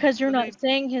mentioned Because you're the not name-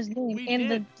 saying his name We in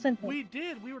did. the sentence. We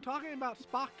did. We were talking about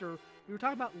Spoctor. We were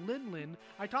talking about Lin.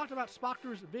 I talked about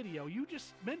Spoctor's video. You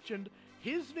just mentioned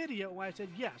his video, and I said,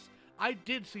 yes, I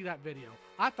did see that video.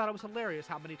 I thought it was hilarious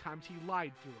how many times he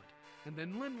lied through it. And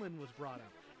then Lin was brought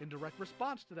up. In direct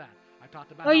response to that, I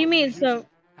talked about Oh, how you he mean was so using-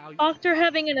 how Spoctor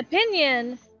having an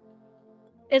opinion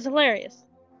is hilarious.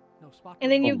 no, Spoctor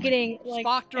And then you Oh my getting, like,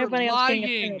 Spoctor everybody else getting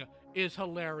lying offended. is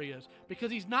hilarious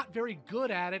because he's not very good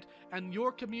at it, and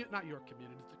your community, not your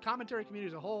community, the commentary community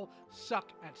as a whole suck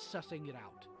at sussing it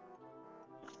out.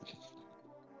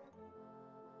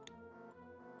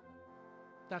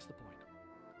 That's the point.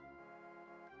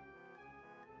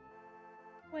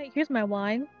 Wait, here's my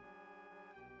wine.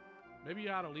 Maybe you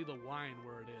ought to leave the wine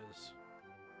where it is.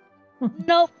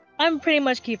 Nope, I'm pretty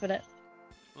much keeping it.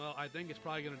 Well, I think it's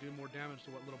probably going to do more damage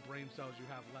to what little brain cells you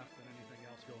have left than anything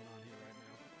else going on here right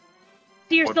now.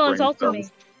 See, you're What still brain insulting me.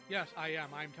 cells? Yes, I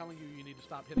am. I'm telling you, you need to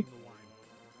stop hitting the wine.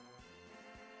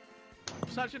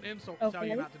 Such an insult to tell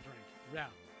you Okay. not to drink. Yeah,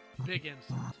 big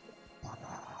insult.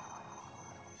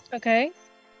 Okay.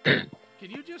 Can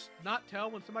you just not tell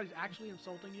when somebody's actually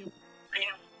insulting you?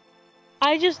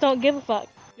 I just don't give a fuck.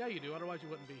 Yeah, you do. Otherwise, you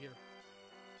wouldn't be here.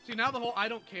 See, now the whole I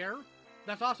don't care,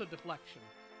 that's also deflection.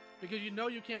 Because you know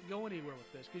you can't go anywhere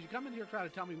with this. Because you come in here trying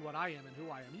to tell me what I am and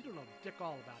who I am. You don't know dick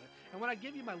all about it. And when I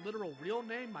give you my literal real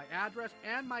name, my address,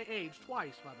 and my age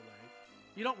twice, by the way,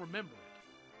 you don't remember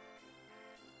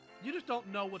it. You just don't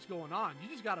know what's going on. You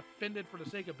just got offended for the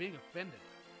sake of being offended.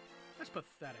 That's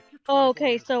pathetic. You're 24 Okay,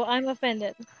 years so old. I'm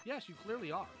offended. Yes, you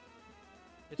clearly are.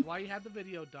 It's why you had the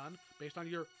video done based on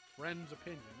your friend's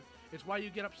opinion. It's why you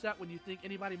get upset when you think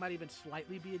anybody might even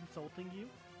slightly be insulting you.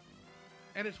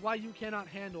 And it's why you cannot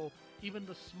handle even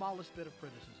the smallest bit of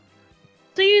criticism here.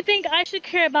 So you think I should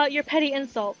care about your petty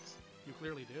insults? You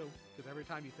clearly do, because every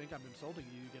time you think I'm insulting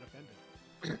you, you get offended.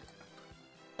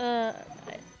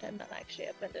 I'm not actually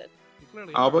offended. You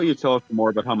clearly How are. about you tell us more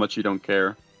about how much you don't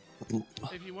care?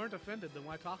 If you weren't offended, then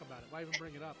why talk about it? Why even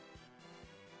bring it up?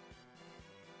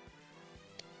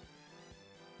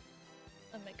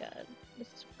 Oh my god,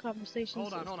 this conversation.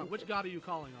 Hold on. Which god are you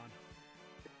calling on?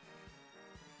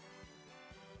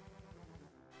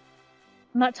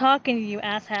 I'm not talking to you,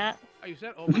 asshat. Oh, you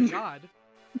said, oh my god.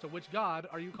 So which god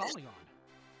are you calling on?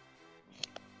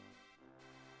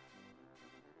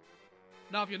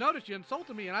 Now, if you notice, you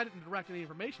insulted me, and I didn't direct any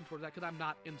information towards that because I'm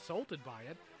not insulted by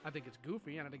it. I think it's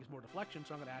goofy, and I think it's more deflection,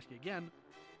 so I'm going to ask you again,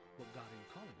 what god are you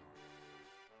calling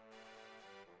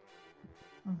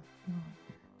on?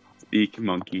 Speak,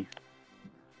 monkey.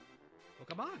 Well,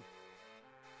 come on.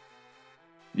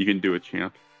 You can do it,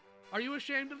 champ. Are you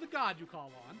ashamed of the god you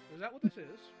call on? Is that what this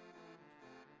is?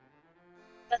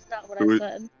 That's not what Who I is-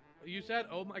 said. You said,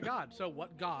 oh my god, so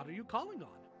what god are you calling on?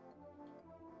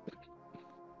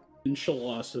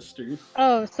 Inshallah, sister.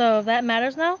 Oh, so that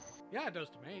matters now? Yeah, it does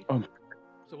to me. Oh.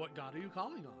 So what god are you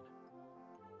calling on?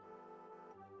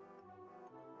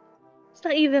 It's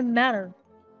not even matter.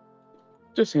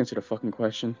 Just answer the fucking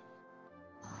question.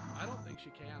 I don't think she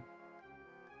can.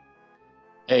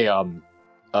 Hey,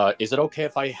 is it okay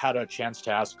if I had a chance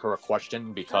to ask her a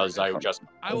question because Sure. I just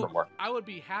I from work? would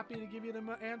be happy to give you the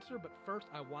answer, but first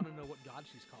I want to know what god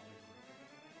she's calling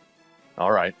on.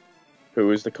 All right. Who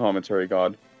is the commentary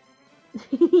god?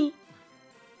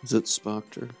 Is it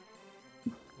Spoctor?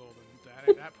 Well,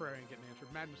 then that prayer ain't getting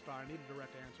answered. Magnus Star, I need a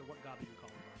direct answer. What god are you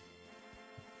calling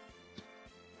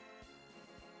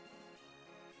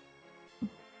on?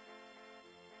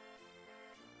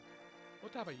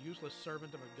 What type of useless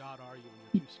servant of a god are you when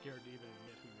you're too scared to even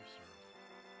admit who you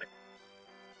serve?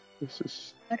 This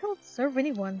is... I don't serve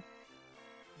anyone.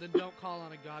 Then don't call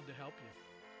on a god to help you.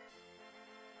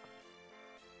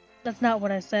 That's not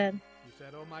what I said. You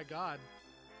said, oh my god.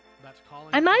 That's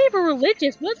calling. I'm not even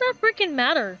religious. What does that freaking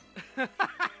matter? God,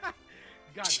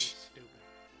 you're stupid.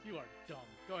 You are dumb.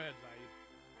 Go ahead, Zaid.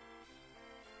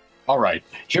 All right.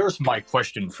 Here's my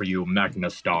question for you,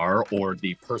 Magnastar, or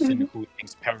the person who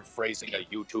thinks paraphrasing a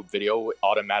YouTube video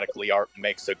automatically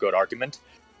makes a good argument.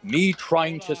 Me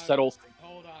trying to settle.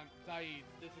 Hold on, Zaid.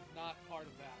 This is not part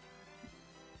of that.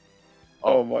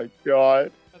 Oh my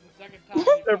god. That's the second time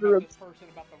you've come at this person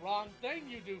about the wrong thing,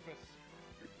 you doofus.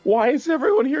 Why is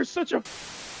everyone here such a...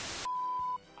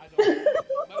 I don't know.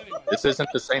 But anyway. This isn't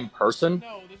the same person?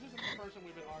 No, this isn't the person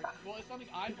we've been arguing. Well, it's something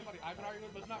I've been arguing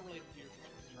with, but it's not related to your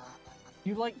situation.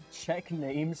 You like check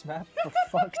names, Matt? For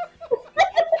fuck's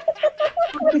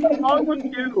What's wrong with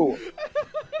you?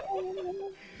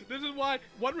 This is why,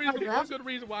 one good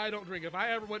reason why I don't drink. If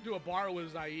I ever went to a bar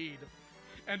with Zaid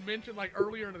and mentioned, like,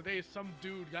 earlier in the day, some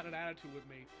dude got an attitude with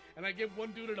me, and I give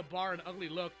one dude at a bar an ugly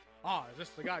look, is this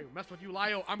the guy who messed with you,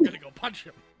 Lio? I'm gonna go punch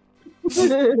him.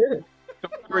 Don't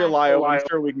worry, Lio. I'm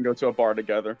sure we can go to a bar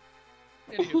together.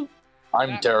 Anywho,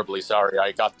 I'm terribly sorry.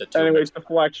 I got the two. Anyways,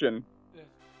 deflection.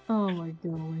 Oh my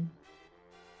god.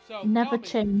 so Never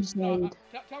tell me, change, Zaid.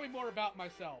 tell me more about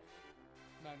myself,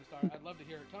 Magnustar. I'd love to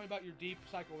hear it. Tell me about your deep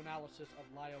psychoanalysis of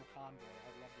LioConvoy.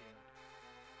 I'd love to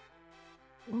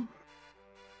hear it.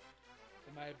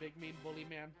 Am I a big, mean bully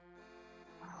man?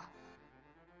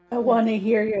 I want to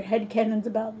hear your headcanons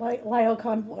about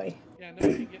LioConvoy. Yeah, now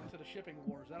we can get into the shipping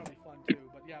wars. That'll be fun too.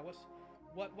 But yeah,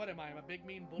 what am I? I'm a big,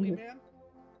 mean bully man?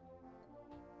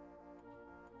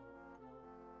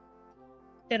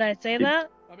 Did I say that?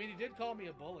 I mean, he did call me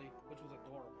a bully, which was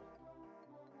adorable.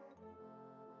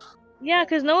 Yeah,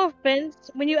 because no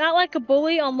offense, when you act like a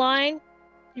bully online,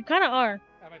 you kind of are.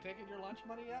 Have I taken your lunch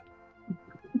money yet?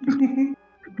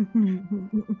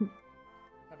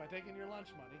 Have I taken your lunch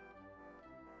money?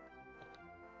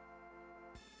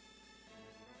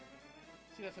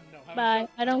 See, that's a no. Have Bye.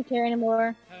 I don't care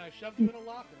anymore. I shoved you in a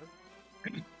locker?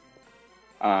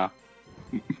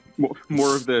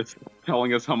 More of this.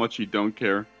 Telling us how much you don't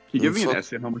care. Can you give me an Fuck.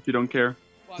 essay on how much you don't care?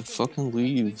 Well, I think Fucking I think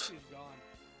leave. she's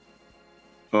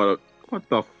gone. What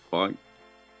the fuck?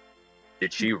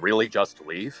 Did she really just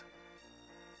leave?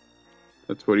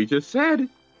 That's what he just said.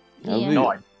 Yeah.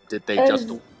 No, did they just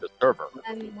leave the server?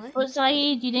 I mean, what? But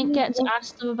Zaid, you didn't get to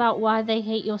ask them about why they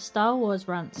hate your Star Wars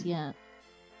rants yet.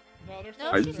 No, they're still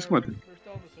No. on I the just server. want to... They're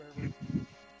still on the server.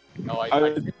 No, I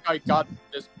think I got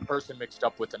this person mixed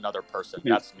up with another person.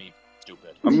 That's me,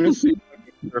 stupid. I'm gonna see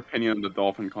your opinion on the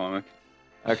Dolphin comic.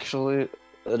 Actually,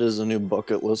 That is a new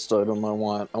bucket list item I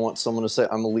want. I want someone to say,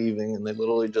 I'm leaving, and they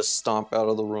literally just stomp out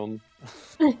of the room.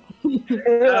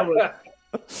 That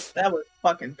was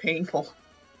fucking painful.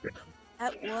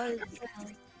 That was.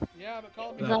 Yeah, but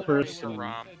call me That person.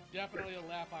 definitely a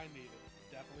laugh I needed.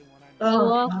 Definitely one I needed.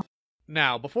 Oh,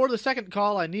 Now, before the second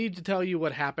call, I need to tell you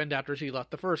what happened after she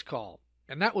left the first call.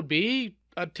 And that would be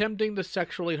attempting to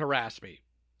sexually harass me,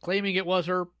 claiming it was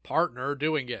her partner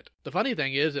doing it. The funny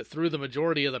thing is that through the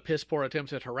majority of the piss-poor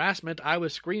attempts at harassment, I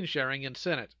was screen sharing and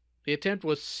sent it. The attempt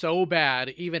was so bad,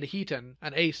 even Heaton,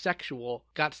 an asexual,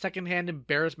 got secondhand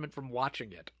embarrassment from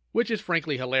watching it. Which is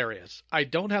frankly hilarious. I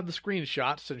don't have the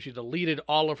screenshots since she deleted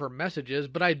all of her messages,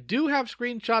 but I do have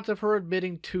screenshots of her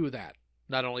admitting to that.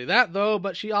 Not only that, though,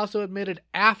 but she also admitted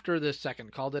after this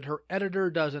second call that her editor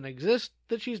doesn't exist,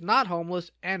 that she's not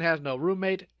homeless and has no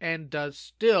roommate, and does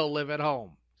still live at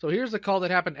home. So here's the call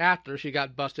that happened after she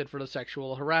got busted for the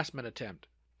sexual harassment attempt.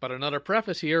 But another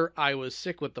preface here, I was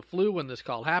sick with the flu when this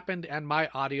call happened, and my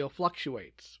audio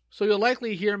fluctuates. So you'll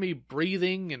likely hear me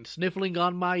breathing and sniffling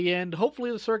on my end.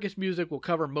 Hopefully the circus music will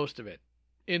cover most of it.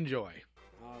 Enjoy.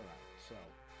 Alright, so,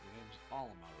 your name's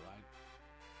Alma, right?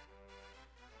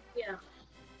 Yeah.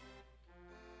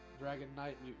 Dragon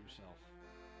Knight, mute yourself.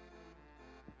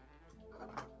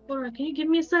 Laura, can you give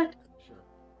me a sec? Sure.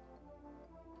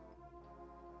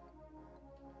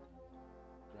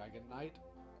 Dragon Knight,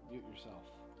 mute yourself.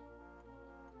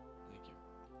 Thank you.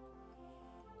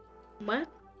 What?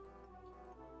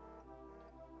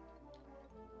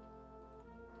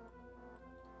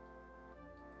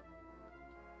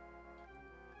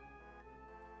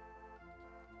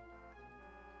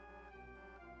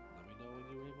 Let me know when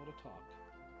you're able to talk.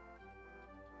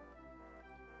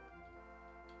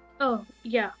 Oh,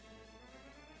 yeah.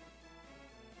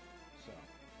 So,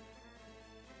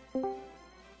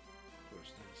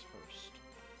 first things first.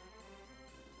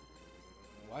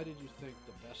 Why did you think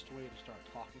the best way to start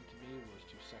talking to me was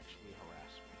to sexually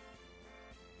harass me?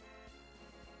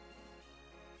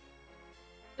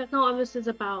 That's not what this is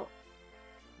about.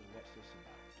 Then what's this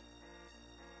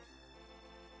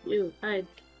about? Dude, I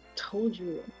told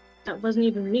you. That wasn't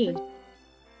even me.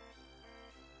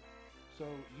 So,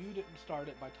 you didn't start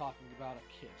it by talking about a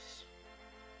kiss.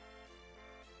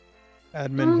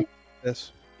 Admin,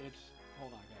 this. It's,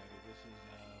 hold on guys, this is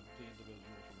the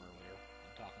individual from earlier.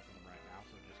 I'm talking to them right now,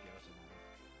 so just give us a moment.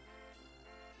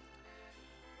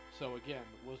 So again,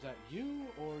 was that you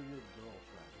or your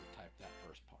girlfriend who typed that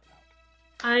first part out?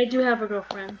 I do have a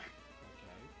girlfriend.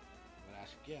 Okay, I'm gonna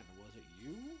ask again, was it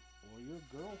you or your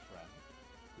girlfriend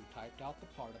who typed out the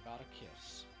part about a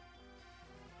kiss?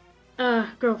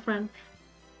 Girlfriend.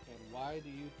 And why do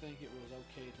you think it was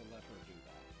okay to let her do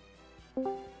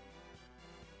that?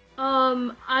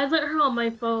 I let her on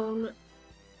my phone.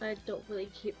 I don't really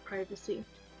keep privacy.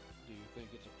 Do you think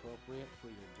it's appropriate for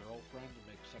your girlfriend to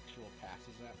make sexual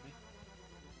passes at me?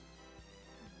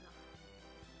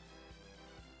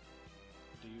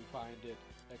 Do you find it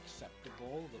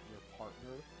acceptable that your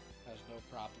partner has no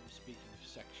problem speaking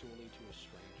sexually to a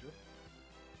stranger?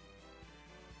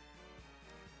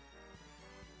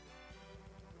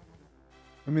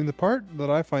 I mean, the part that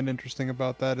I find interesting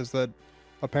about that is that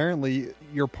apparently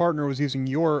your partner was using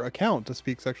your account to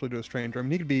speak sexually to a stranger. I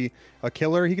mean, he could be a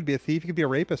killer, he could be a thief, he could be a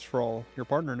rapist for all your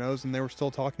partner knows, and they were still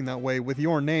talking that way with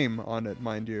your name on it,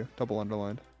 mind you, double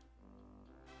underlined.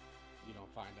 You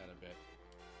don't find that a bit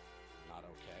not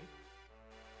okay?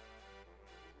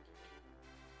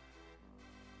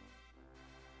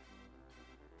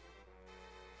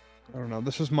 I don't know.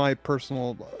 This is my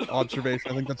personal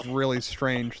observation. I think that's really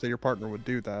strange that your partner would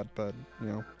do that, but, you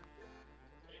know.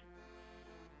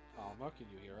 Alma, can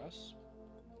you hear us?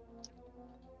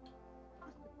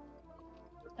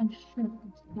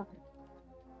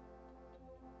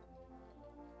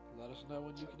 Let us know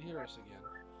when you can hear us again.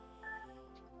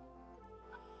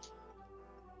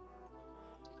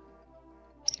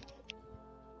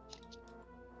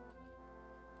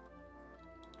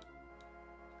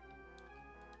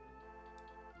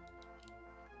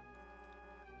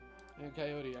 And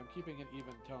Coyote, I'm keeping an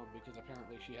even tone because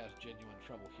apparently she has genuine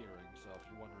trouble hearing, so if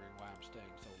you're wondering why I'm staying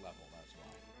so level, that's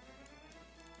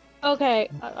why. Okay,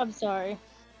 I'm sorry. Okay.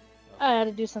 I had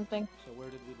to do something. So where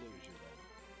did we lose you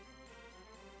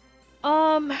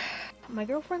then? My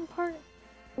girlfriend part?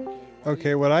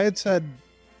 Okay, what I had said,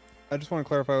 I just want to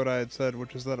clarify what I had said,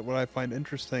 which is that what I find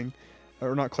interesting,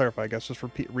 or not clarify, I guess, just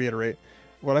reiterate,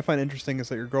 what I find interesting is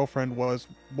that your girlfriend was,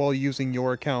 while using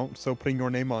your account, so putting your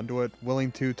name onto it,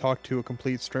 willing to talk to a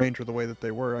complete stranger the way that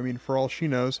they were. I mean, for all she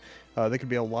knows, they could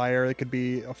be a liar, they could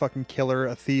be a fucking killer,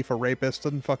 a thief, a rapist.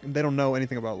 They don't know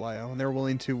anything about Lio, and they're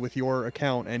willing to, with your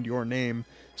account and your name,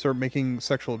 start making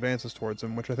sexual advances towards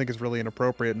him, which I think is really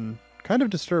inappropriate and kind of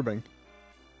disturbing.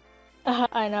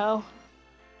 I know.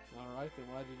 Alright, then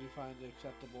why did you find it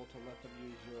acceptable to let them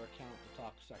use your account to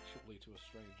talk sexually to a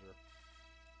stranger?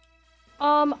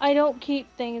 I don't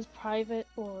keep things private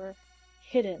or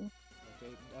hidden.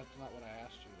 Okay, that's not what I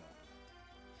asked you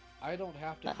though. I don't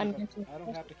have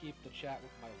to keep the chat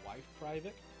with my wife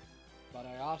private, but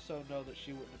I also know that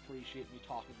she wouldn't appreciate me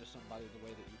talking to somebody the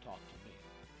way that you talk to me.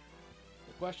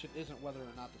 The question isn't whether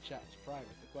or not the chat is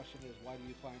private. The question is, why do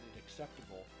you find it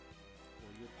acceptable for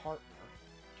your partner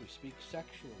to speak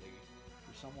sexually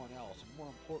to someone else, and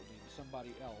more importantly, to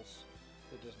somebody else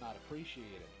that does not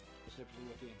appreciate it, specifically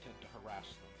with the intent to harass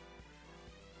them?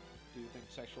 Do you think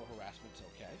sexual harassment's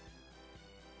okay?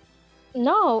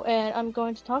 No, and I'm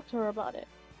going to talk to her about it.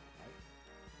 Right.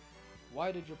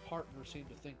 Why did your partner seem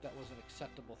to think that was an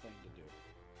acceptable thing to do?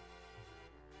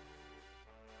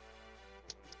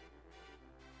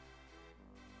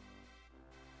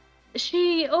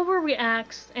 She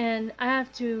overreacts, and I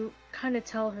have to kind of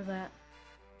tell her that.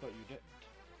 But you didn't.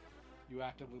 You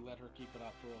actively let her keep it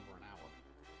up for over an hour.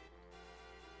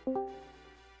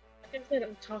 Like I said,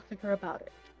 I'm talking to her about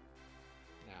it.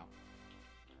 Now,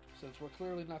 since we're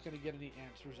clearly not going to get any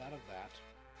answers out of that,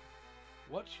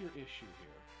 what's your issue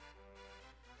here?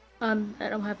 I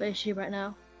don't have an issue right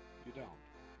now. You don't.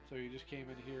 So you just came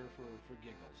in here for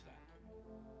giggles then?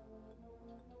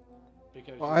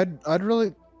 Because I'd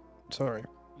really... Sorry.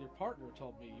 Your partner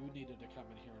told me you needed to come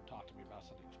in here and talk to me about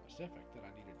something specific that I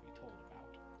needed to be told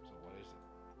about. So what is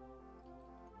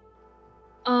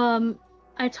it?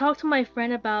 I talked to my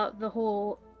friend about the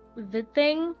whole vid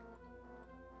thing,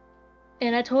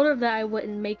 and I told her that I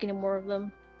wouldn't make any more of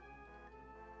them.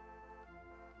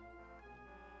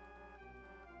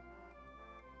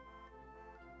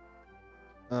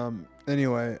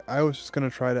 Anyway, I was just gonna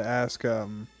try to ask,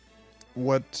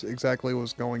 what exactly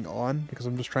was going on, because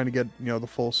I'm just trying to get, the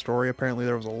full story. Apparently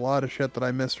there was a lot of shit that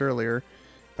I missed earlier,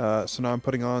 so now I'm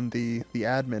putting on the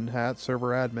admin hat, server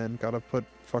admin. Gotta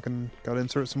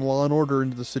insert some law and order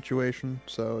into the situation,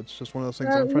 so it's just one of those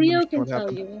things I'm trying to understand what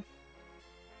happened. You.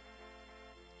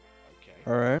 Okay.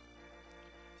 Alright.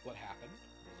 What happened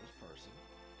was this person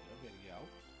did a video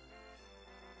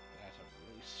that has a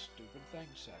really stupid thing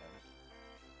said in it.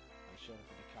 I showed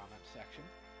up in the comment section,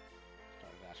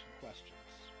 started asking questions.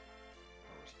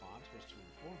 Her response was to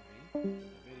inform me that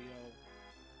the video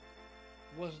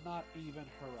was not even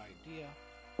her idea,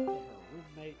 that her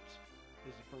roommate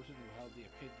is the person who held the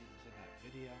opinions in that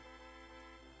video.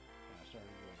 And I started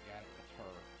going at it with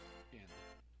her in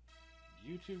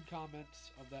YouTube comments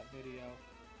of that video,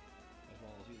 as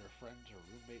well as either friends or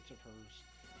roommates of hers,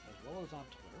 as well as on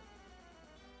Twitter.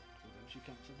 So then she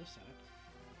comes to the Senate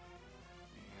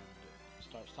and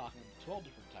starts talking 12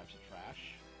 different types of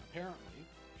trash. Apparently,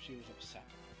 she was upset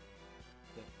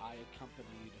that I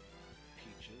accompanied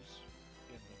Peaches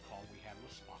in the call we had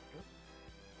with Spoctor.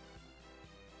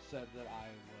 Said that I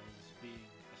was being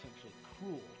essentially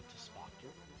cruel to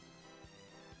Spoctor.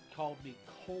 Called me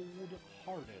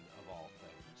cold-hearted of all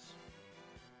things.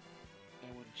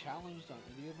 And when challenged on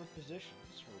any of her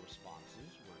positions, her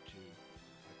responses were to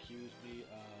accuse me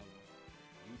of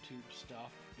YouTube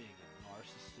stuff, being a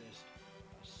narcissist,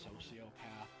 a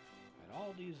sociopath, and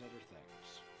all these other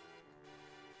things.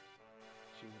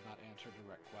 She would not answer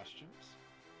direct questions.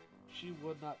 She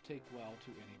would not take well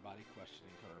to anybody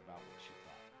questioning her about what she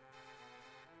thought.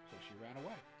 So she ran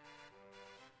away.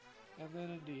 And then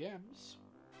in DMs,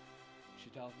 she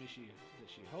tells me that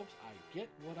she hopes I get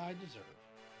what I deserve.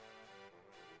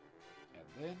 And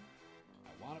then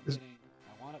I wound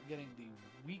up getting the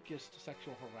weakest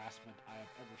sexual harassment I have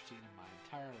ever seen in my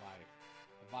entire life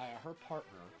via her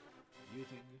partner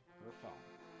using her phone.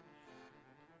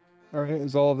 Alright,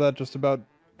 is all of that just about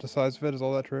the size of it? Is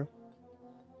all that true?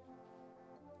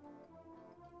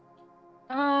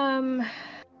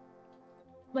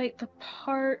 Like the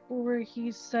part where he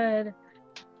said,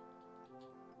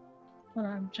 hold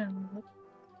on, I'm trying to look.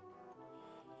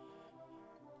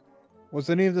 Was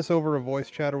any of this over a voice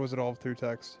chat, or was it all through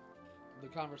text? The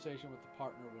conversation with the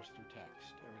partner was through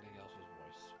text. Everything else was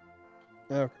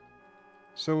voice. Okay.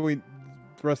 So the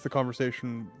rest of the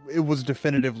conversation, it was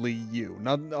definitively you.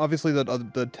 Not obviously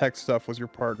the text stuff was your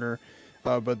partner,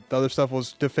 but the other stuff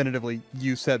was definitively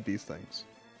you said these things.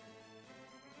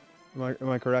 Am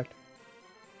I correct?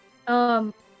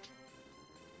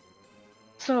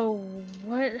 So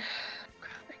what?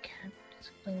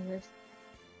 explain this.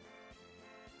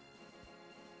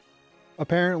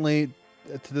 Apparently,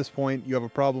 to this point, you have a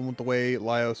problem with the way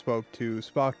Lio spoke to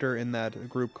Spocter in that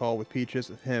group call with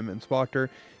Peaches, him and Spocter.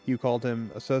 You called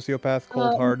him a sociopath,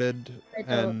 cold-hearted, I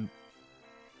don't. and...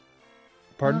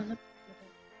 Pardon?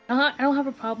 I don't have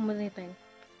a problem with anything.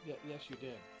 Yeah, yes, you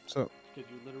did. So... Because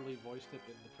you literally voiced it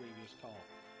in the previous call.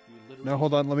 You literally No,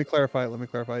 hold on. Let me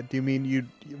clarify. Do you mean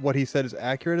what he said is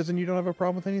accurate, as in you don't have a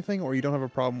problem with anything, or you don't have a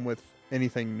problem with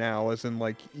anything now, as in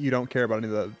like you don't care about any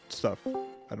of the stuff?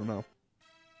 I don't know.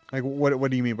 Like, what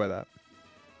do you mean by that?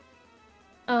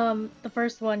 The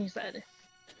first one you said.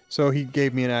 So he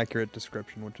gave me an accurate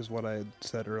description, which is what I had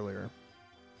said earlier.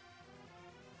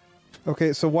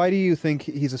 Okay, so why do you think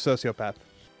he's a sociopath?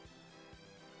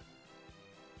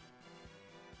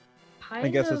 I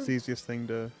guess it's the easiest thing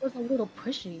to... Was a little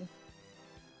pushy.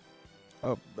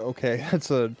 Oh, okay.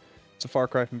 It's a far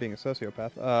cry from being a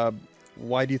sociopath.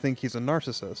 Why do you think he's a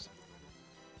narcissist?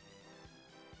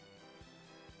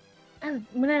 And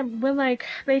when like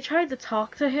they tried to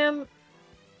talk to him,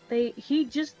 he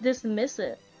just dismissed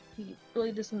it. He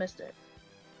really dismissed it.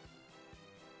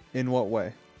 In what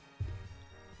way?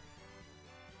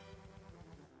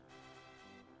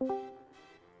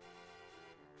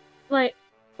 Like,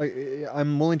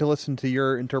 I'm willing to listen to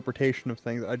your interpretation of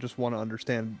things. I just want to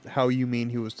understand how you mean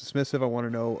he was dismissive. I want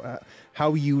to know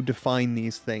how you define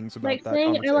these things about like that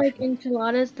saying conversation. I like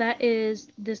enchiladas, that is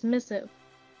dismissive.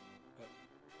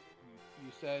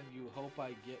 You said you hope I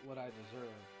get what I deserve,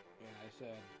 and I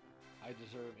said I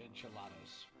deserve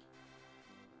enchiladas.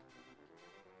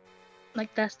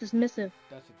 Like, that's dismissive.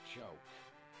 That's a joke.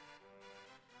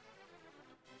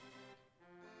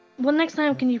 Well, next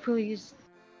time, can you please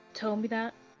tell me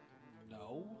that?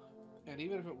 No. And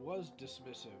even if it was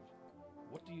dismissive,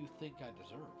 what do you think I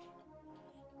deserve?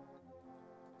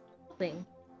 Thing.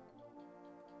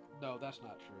 No, that's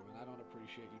not true, and I don't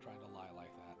appreciate you trying to lie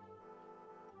like that.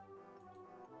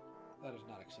 That is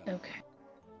not acceptable. Okay.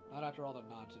 Not after all the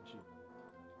nonsense you...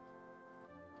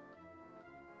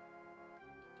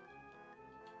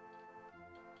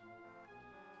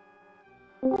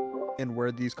 And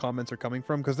where these comments are coming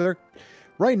from, because they're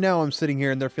right now I'm sitting here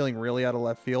and they're feeling really out of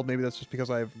left field. Maybe that's just because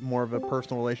I have more of a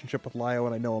personal relationship with Lio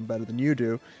and I know him better than you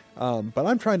do. But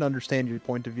I'm trying to understand your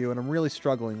point of view and I'm really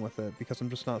struggling with it because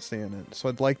I'm just not seeing it. So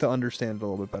I'd like to understand it a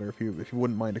little bit better if you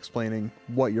wouldn't mind explaining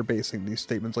what you're basing these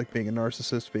statements, like being a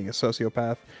narcissist, being a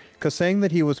sociopath. Because saying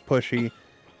that he was pushy,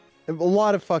 a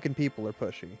lot of fucking people are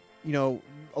pushy. You know,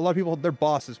 a lot of people, their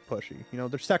boss is pushy. You know,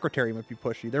 their secretary might be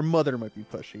pushy. Their mother might be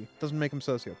pushy. Doesn't make them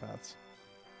sociopaths.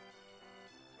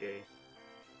 Gay.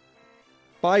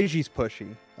 Baiji's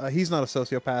pushy. He's not a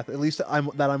sociopath, at least I'm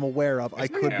aware of. I Yes,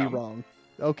 I could be am. wrong.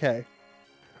 Okay.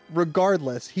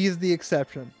 Regardless, he's the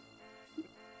exception.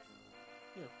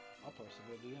 Here, I'll post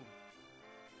it with DM.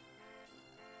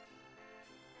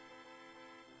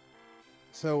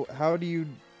 So how do you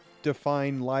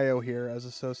define Lio here as a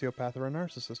sociopath or a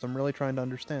narcissist? I'm really trying to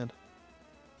understand.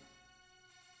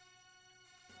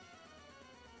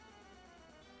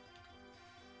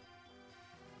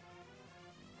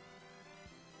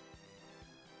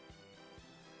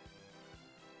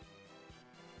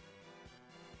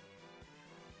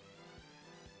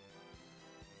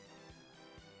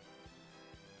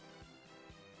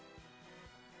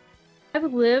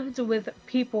 I've lived with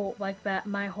people like that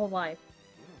my whole life.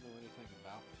 You don't know anything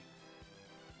about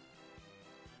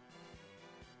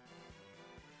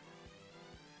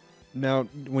me. Now,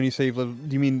 when you say you've lived,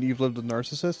 do you mean you've lived with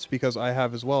narcissists? Because I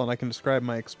have as well, and I can describe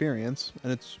my experience,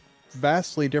 and it's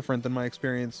vastly different than my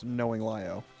experience knowing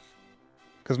Lio.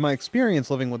 Because my experience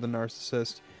living with a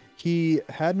narcissist, he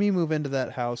had me move into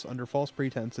that house under false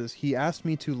pretenses. He asked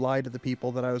me to lie to the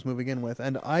people that I was moving in with,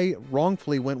 and I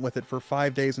wrongfully went with it for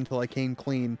 5 days until I came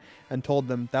clean and told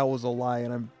them that was a lie,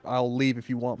 and I'll leave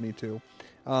if you want me to.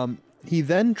 He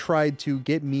then tried to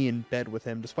get me in bed with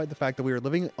him, despite the fact that we were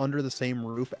living under the same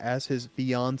roof as his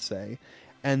fiance.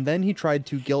 And then he tried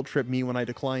to guilt trip me when I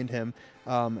declined him,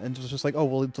 and was just like, "Oh,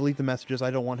 well, delete the messages. I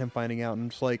don't want him finding out." And I'm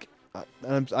just like,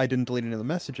 I didn't delete any of the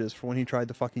messages for when he tried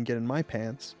to fucking get in my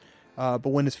pants. But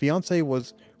when his fiance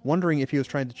was wondering if he was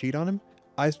trying to cheat on him,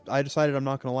 I decided I'm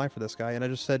not going to lie for this guy, and I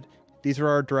just said, "These are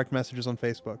our direct messages on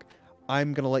Facebook.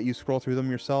 I'm going to let you scroll through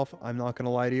them yourself. I'm not going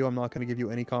to lie to you. I'm not going to give you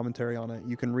any commentary on it.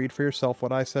 You can read for yourself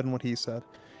what I said and what he said."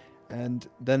 And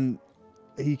then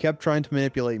he kept trying to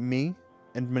manipulate me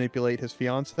and manipulate his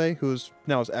fiance, who's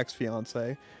now his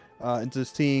ex-fiance,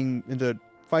 into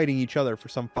fighting each other for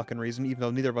some fucking reason, even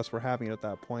though neither of us were having it at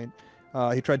that point.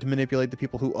 He tried to manipulate the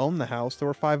people who own the house. There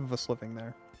were 5 of us living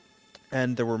there.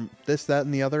 And there were this, that,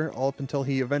 and the other, all up until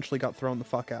he eventually got thrown the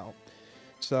fuck out.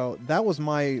 So that was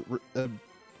my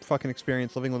fucking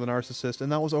experience living with a narcissist,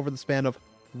 and that was over the span of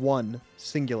one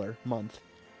singular month.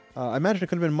 I imagine it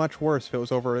could have been much worse if it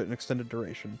was over an extended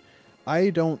duration. I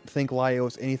don't think Lio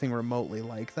is anything remotely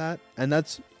like that, and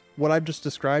that's what I've just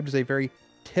described as a very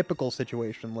typical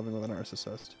situation living with a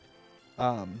narcissist.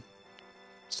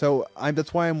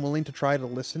 That's why I'm willing to try to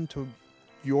listen to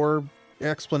your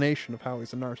explanation of how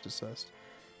he's a narcissist.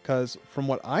 Because from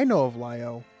what I know of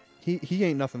Lio, he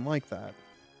ain't nothing like that.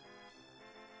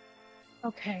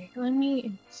 Okay, let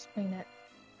me explain it.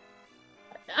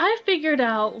 I figured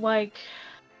out, like,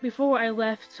 before I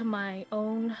left my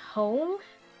own home,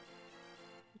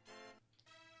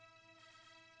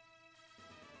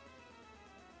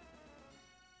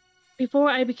 before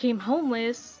I became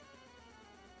homeless,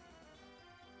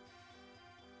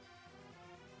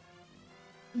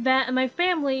 that my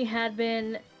family had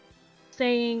been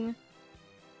saying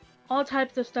all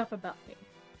types of stuff about me,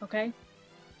 okay?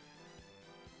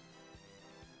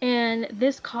 And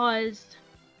this caused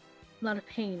a lot of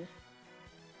pain.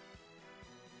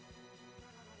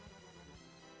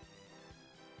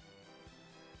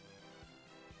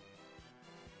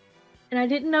 And I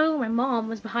didn't know my mom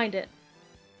was behind it.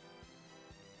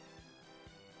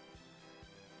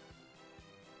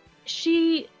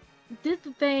 She did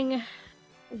the thing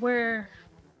where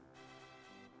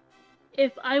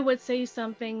if I would say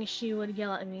something, she would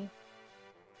yell at me.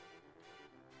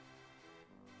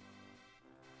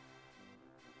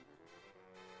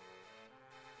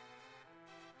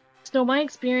 So my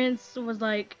experience was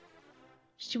like,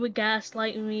 she would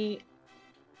gaslight me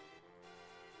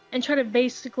and try to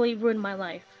basically ruin my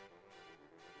life.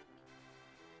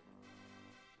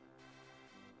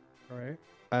 Alright.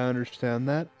 I understand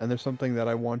that, and there's something that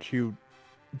I want you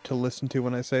to listen to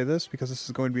when I say this, because this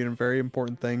is going to be a very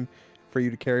important thing for you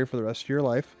to carry for the rest of your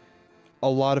life. A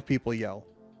lot of people yell.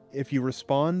 If you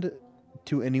respond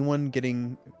to anyone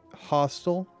getting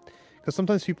hostile, because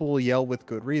sometimes people will yell with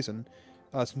good reason.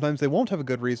 Sometimes they won't have a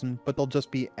good reason, but they'll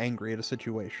just be angry at a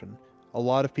situation. A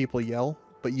lot of people yell,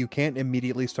 but you can't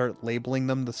immediately start labeling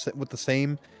them with the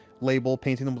same label,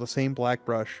 painting them with the same black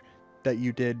brush that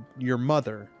you did your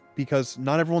mother, because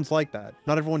not everyone's like that.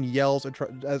 Not everyone yells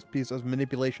as a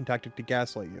manipulation tactic to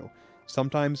gaslight you.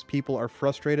 Sometimes people are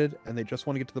frustrated and they just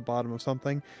want to get to the bottom of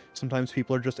something. Sometimes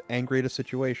people are just angry at a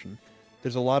situation.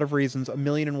 There's a lot of reasons,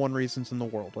 1,000,001 reasons in the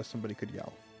world why somebody could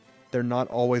yell. They're not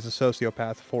always a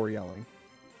sociopath for yelling.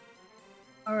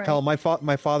 All right. Hell, my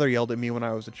father yelled at me when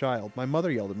I was a child. My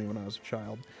mother yelled at me when I was a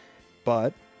child.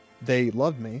 But they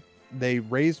loved me. They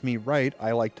raised me right,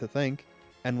 I like to think.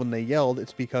 And when they yelled,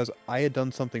 it's because I had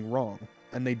done something wrong.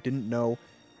 And they didn't know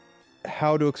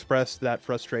how to express that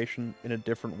frustration in a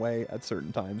different way at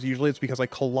certain times. Usually it's because I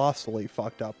colossally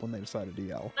fucked up when they decided to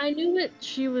yell. I knew what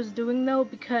she was doing though,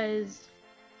 because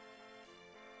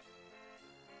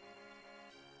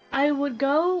I would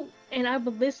go and I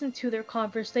would listen to their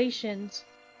conversations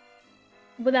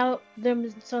without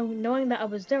them knowing that I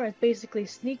was there. I was basically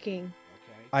sneaking.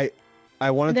 I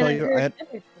want to tell you,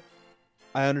 everything.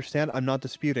 I understand. I'm not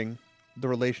disputing the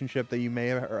relationship that you may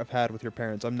have had with your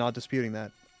parents. I'm not disputing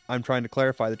that. I'm trying to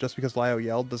clarify that just because Lio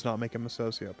yelled does not make him a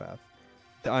sociopath.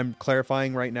 I'm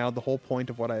clarifying right now the whole point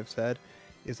of what I've said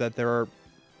is that there are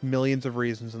millions of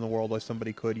reasons in the world why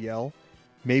somebody could yell.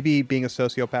 Maybe being a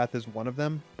sociopath is one of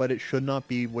them, but it should not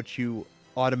be what you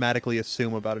automatically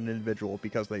assume about an individual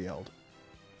because they yelled.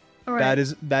 All right.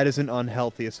 That is an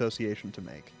unhealthy association to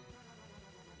make.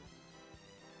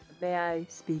 May I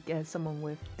speak as someone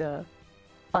with the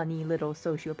funny little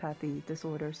sociopathy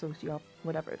disorder,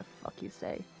 whatever the fuck you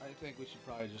say? I think we should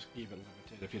probably just keep it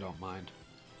limited if you don't mind.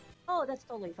 Oh, that's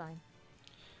totally fine.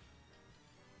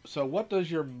 So what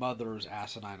does your mother's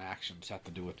asinine actions have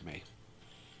to do with me?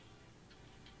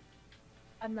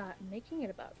 I'm not making it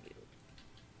about you.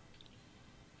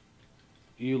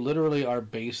 You literally are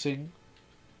basing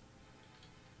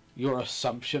your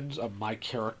assumptions of my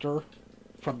character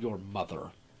from your mother.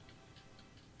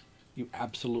 You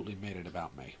absolutely made it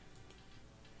about me.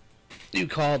 You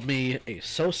called me a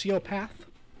sociopath.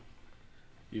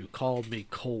 You called me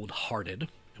cold-hearted.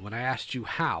 And when I asked you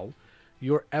how,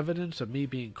 your evidence of me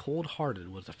being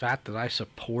cold-hearted was the fact that I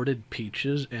supported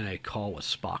Peaches in a call with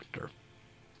Spoctor.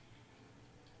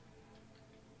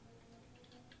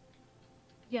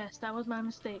 Yes, that was my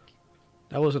mistake.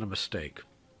 That wasn't a mistake.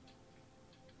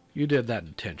 You did that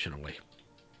intentionally.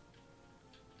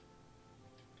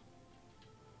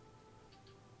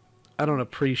 I don't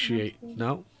appreciate...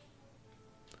 No.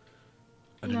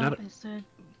 I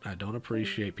don't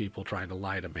appreciate people trying to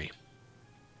lie to me.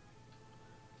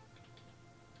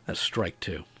 That's strike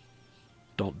 2.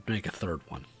 Don't make a third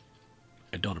one.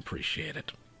 I don't appreciate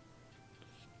it.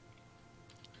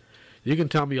 You can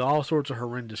tell me all sorts of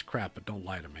horrendous crap, but don't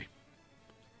lie to me.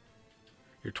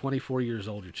 You're 24 years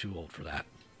old. You're too old for that.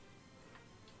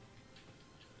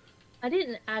 I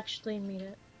didn't actually mean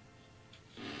it.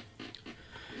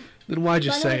 Then why'd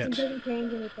you say It it? doesn't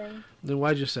change anything. Then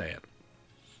why'd you say it?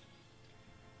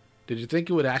 Did you think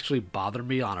it would actually bother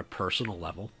me on a personal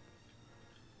level?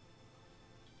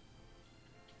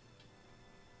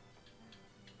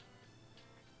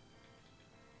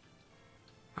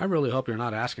 I really hope you're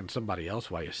not asking somebody else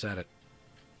why you said it.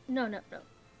 No.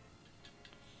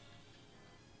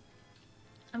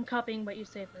 I'm copying what you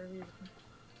say for a reason.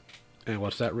 And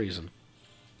what's that reason?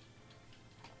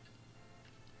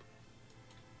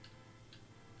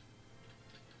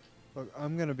 Look,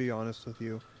 I'm gonna be honest with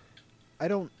you.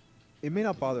 It may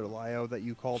not bother Lio that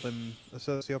you called him a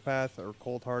sociopath or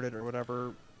cold-hearted or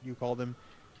whatever you called him.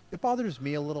 It bothers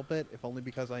me a little bit, if only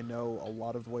because I know a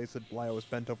lot of the ways that Lio was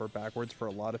bent over backwards for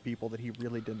a lot of people that he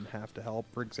really didn't have to help.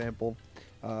 For example,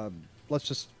 let's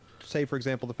just say, for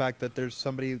example, the fact that there's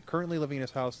somebody currently living in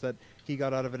his house that he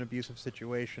got out of an abusive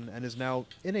situation and is now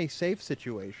in a safe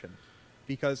situation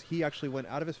because he actually went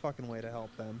out of his fucking way to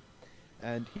help them,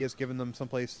 and he has given them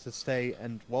someplace to stay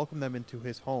and welcome them into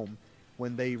his home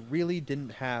when they really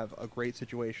didn't have a great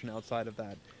situation outside of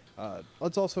that.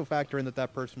 Let's also factor in that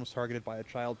that person was targeted by a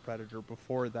child predator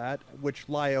before that, which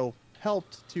Lio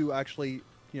helped to actually,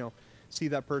 see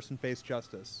that person face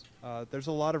justice. There's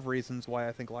a lot of reasons why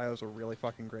I think Lio's a really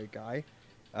fucking great guy.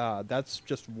 That's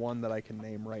just one that I can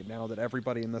name right now that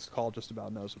everybody in this call just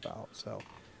about knows about. So,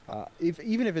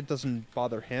 even if it doesn't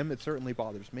bother him, it certainly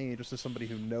bothers me, just as somebody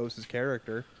who knows his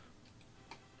character.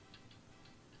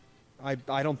 I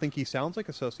don't think he sounds like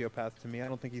a sociopath to me. I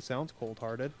don't think he sounds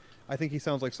cold-hearted. I think he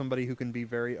sounds like somebody who can be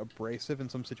very abrasive in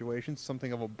some situations,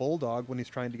 something of a bulldog when he's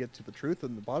trying to get to the truth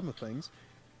and the bottom of things.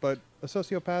 But a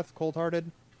sociopath,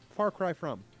 cold-hearted, far cry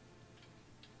from.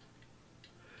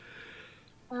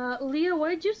 Leo, what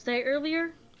did you say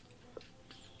earlier?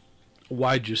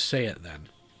 Why'd you say it then?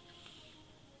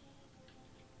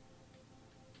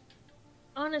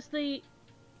 Honestly,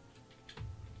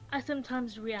 I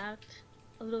sometimes react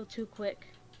a little too quick.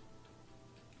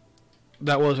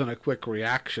 That wasn't a quick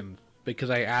reaction because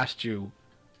I asked you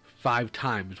 5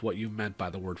 times what you meant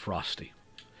by the word frosty.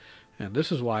 And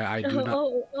this is why I do not...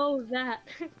 Oh, that.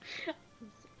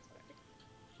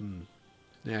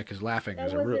 Yeah, because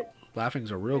laughing's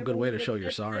a real good way to show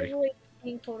you're sorry. I'm really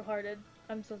being cold-hearted.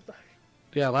 I'm so sorry.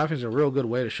 Yeah, laughing's a real good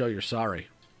way to show you're sorry.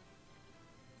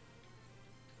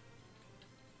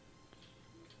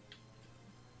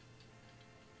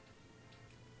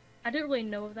 I didn't really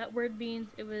know what that word means.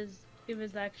 It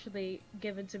was actually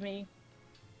given to me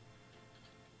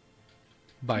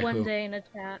By one who? day in a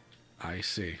chat. I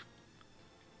see.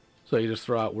 So you just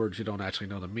throw out words you don't actually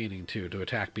know the meaning to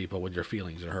attack people when your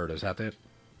feelings are hurt. Is that it?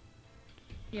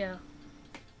 Yeah.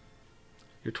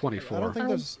 You're 24. I don't think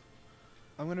there's...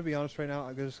 I'm going to be honest right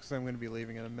now, just because I'm going to be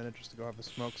leaving in a minute just to go have a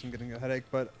smoke, so I'm getting a headache,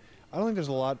 but I don't think there's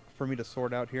a lot for me to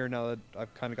sort out here now that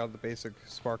I've kind of got the basic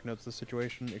spark notes of the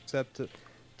situation, except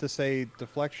to say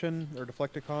deflection or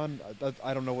deflecticon.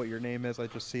 I don't know what your name is. I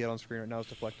just see it on screen right now as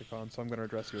deflecticon, so I'm going to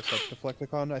address you as such.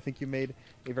 Deflecticon, I think you made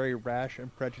a very rash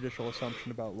and prejudicial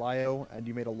assumption about Lio, and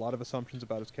you made a lot of assumptions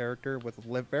about his character with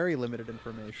very limited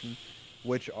information,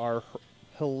 which are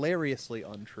hilariously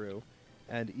untrue.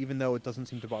 And even though it doesn't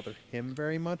seem to bother him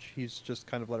very much, he's just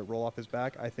kind of let it roll off his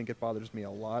back. I think it bothers me a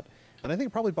lot. And I think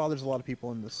it probably bothers a lot of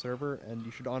people in this server, and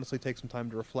you should honestly take some time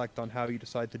to reflect on how you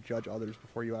decide to judge others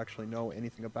before you actually know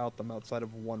anything about them outside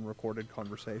of one recorded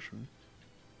conversation.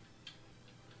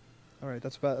 Alright,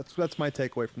 that's my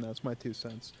takeaway from that. That's my 2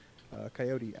 cents.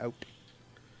 Coyote, out.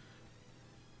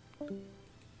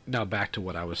 Now back to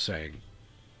what I was saying.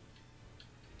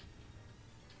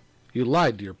 You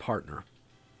lied to your partner.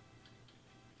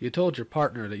 You told your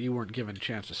partner that you weren't given a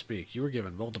chance to speak. You were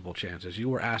given multiple chances. You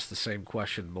were asked the same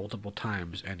question multiple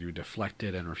times, and you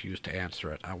deflected and refused to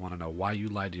answer it. I want to know why you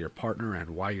lied to your partner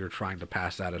and why you're trying to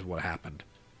pass that as what happened.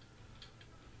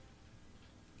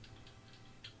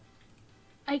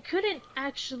 I couldn't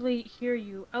actually hear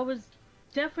you. I was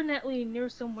definitely near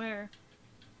somewhere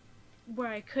where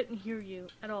I couldn't hear you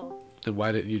at all. Then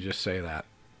why didn't you just say that?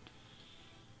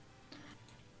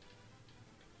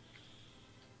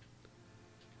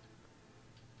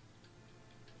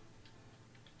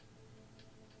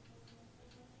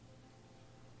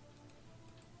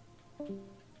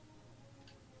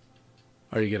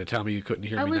 Are you going to tell me you couldn't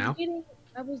hear me now?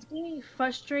 I was getting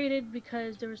frustrated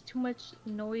because there was too much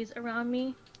noise around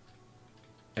me.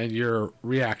 And your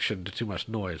reaction to too much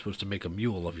noise was to make a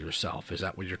mule of yourself. Is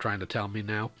that what you're trying to tell me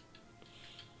now?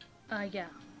 Yeah.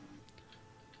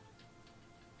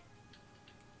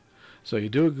 So you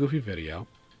do a goofy video.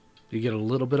 You get a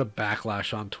little bit of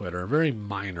backlash on Twitter, very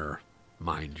minor,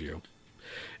 mind you.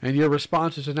 And your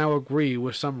response is to now agree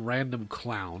with some random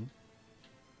clown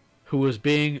who was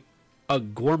being a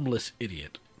gormless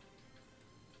idiot.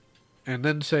 And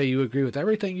then say you agree with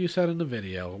everything you said in the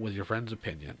video with your friend's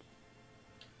opinion.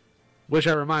 Which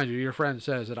I remind you, your friend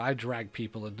says that I drag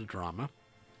people into drama,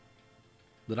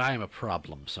 that I am a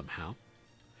problem somehow,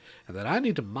 and that I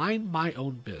need to mind my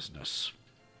own business.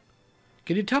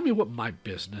 Can you tell me what my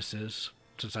business is,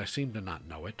 since I seem to not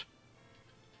know it?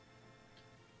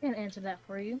 I can answer that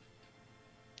for you.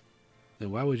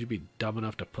 Then why would you be dumb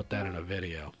enough to put that in a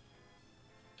video?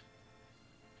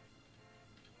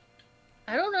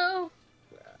 I don't know.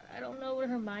 I don't know what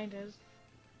her mind is.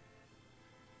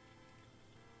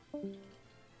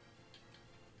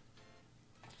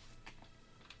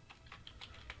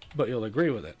 But you'll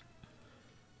agree with it.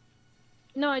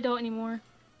 No, I don't anymore.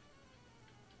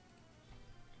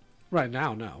 Right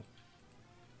now, no.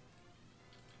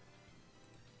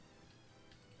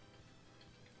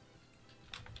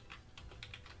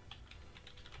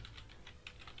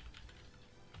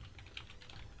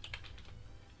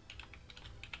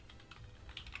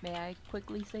 May I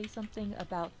quickly say something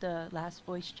about the last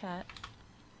voice chat?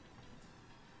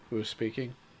 Who is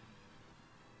speaking?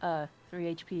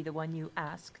 3HP, the one you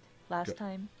asked last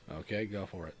time. Okay, go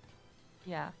for it.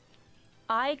 Yeah.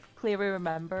 I clearly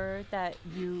remember that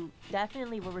you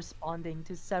definitely were responding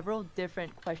to several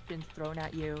different questions thrown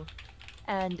at you,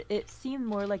 and it seemed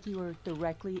more like you were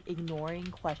directly ignoring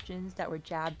questions that were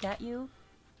jabbed at you,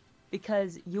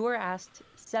 because you were asked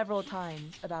several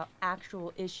times about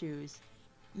actual issues,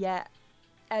 yet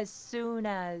as soon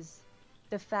as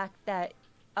the fact that,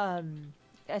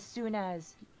 as soon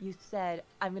as you said,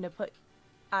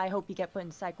 I hope you get put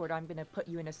in psych ward, I'm gonna put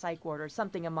you in a psych ward, or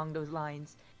something among those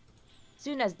lines,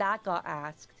 soon as that got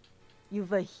asked, you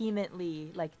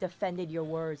vehemently defended your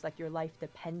words like your life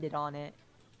depended on it,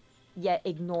 yet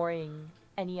ignoring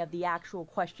any of the actual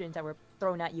questions that were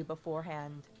thrown at you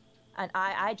beforehand. And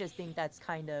I just think that's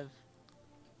kind of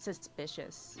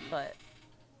suspicious, but...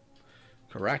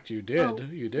 Correct, you did.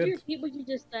 You did. Can you repeat what you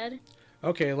just said?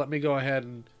 Okay, let me go ahead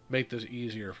and make this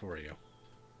easier for you.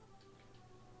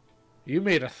 You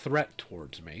made a threat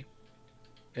towards me,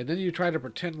 and then you tried to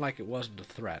pretend like it wasn't a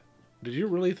threat. Did you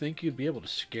really think you'd be able to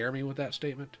scare me with that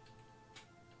statement?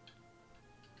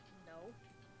 No.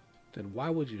 Then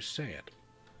why would you say it?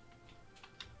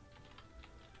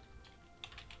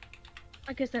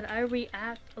 Like I said, I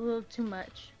react a little too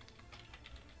much.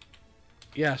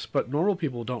 Yes, but normal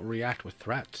people don't react with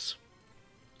threats.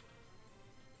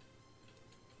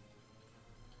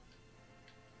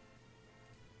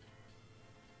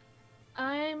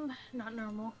 I'm not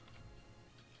normal.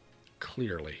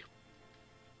 Clearly.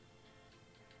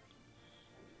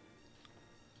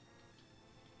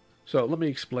 So let me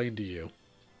explain to you,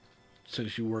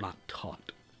 since you were not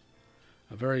taught,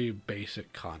 a very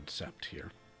basic concept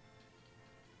here.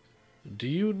 Do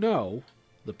you know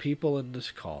the people in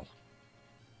this call?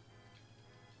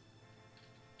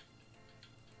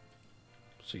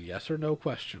 It's a yes or no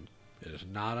question. It is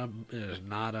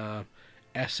not a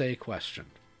essay question.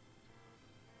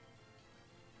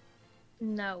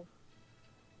 No.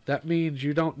 That means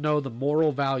you don't know the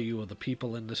moral value of the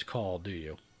people in this call, do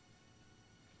you?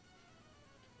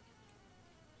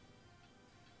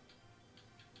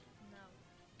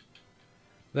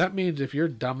 That means if you're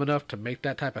dumb enough to make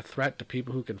that type of threat to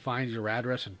people who can find your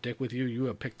address and dick with you, you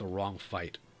have picked the wrong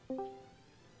fight.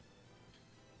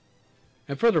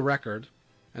 And for the record,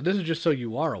 and this is just so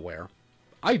you are aware,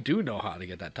 I do know how to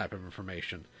get that type of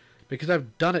information, because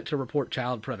I've done it to report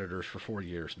child predators for 4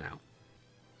 years now.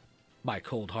 My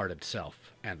cold-hearted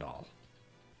self and all.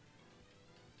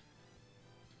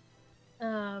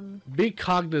 Be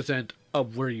cognizant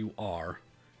of where you are,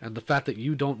 and the fact that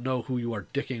you don't know who you are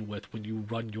dicking with when you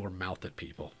run your mouth at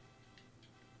people.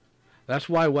 That's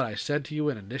why what I said to you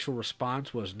in initial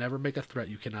response was never make a threat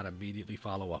you cannot immediately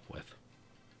follow up with.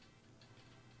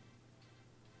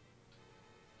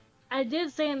 I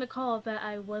did say in the call that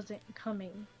I wasn't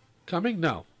coming. Coming?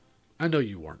 No. I know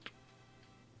you weren't.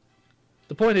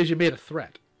 The point is you made a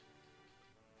threat.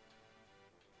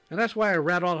 And that's why I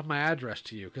rattled off my address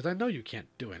to you, because I know you can't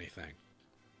do anything.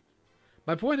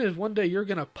 My point is, one day you're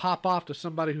going to pop off to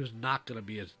somebody who's not going to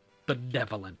be as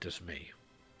benevolent as me.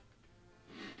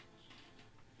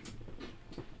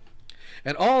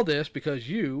 And all this because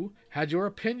you had your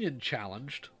opinion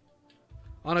challenged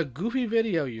on a goofy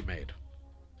video you made.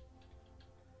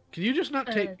 Can you just not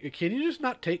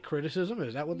take criticism?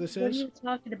 Is that what this What are is? you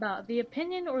talking about? The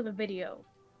opinion or the video?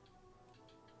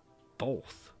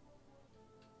 both.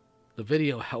 The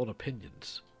video held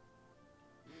opinions.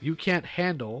 You can't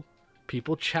handle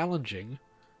people challenging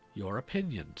your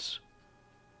opinions.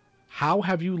 How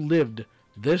have you lived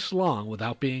this long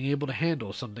without being able to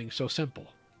handle something so simple?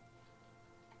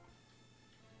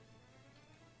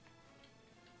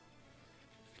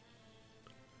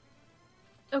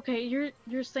 Okay,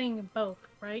 you're saying both,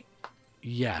 right?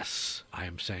 Yes, I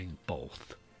am saying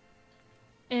both.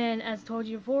 And as I told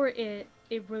you before, it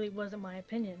really wasn't my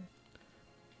opinion.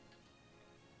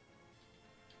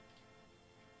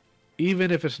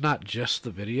 Even if it's not just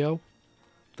the video,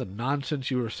 the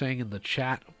nonsense you were saying in the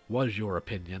chat was your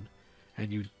opinion,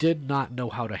 and you did not know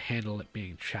how to handle it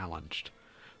being challenged.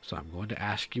 So I'm going to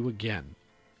ask you again,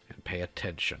 and pay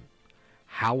attention.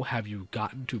 How have you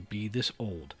gotten to be this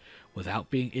old without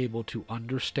being able to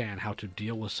understand how to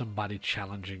deal with somebody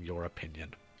challenging your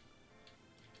opinion?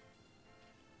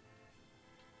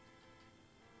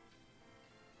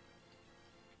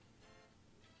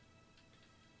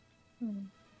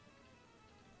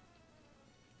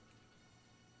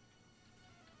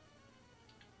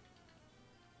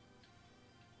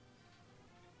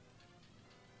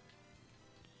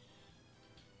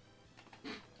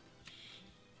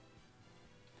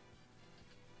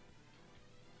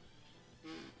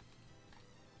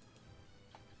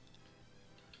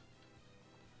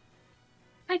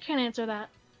 I can't answer that.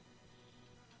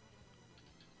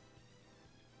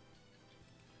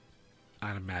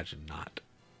 I'd imagine not.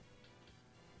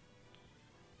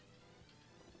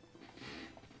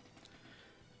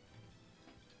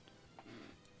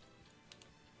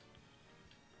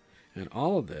 And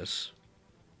all of this,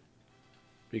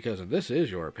 because if this is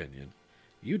your opinion,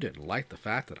 you didn't like the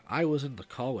fact that I was in the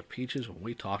call with Peaches when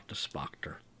we talked to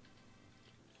Spoctor.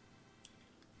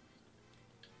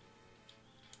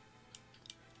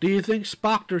 Do you think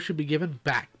Spoctor should be given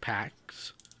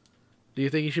backpacks? Do you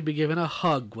think he should be given a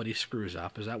hug when he screws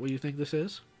up? Is that what you think this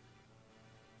is?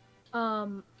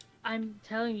 I'm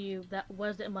telling you that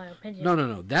wasn't my opinion.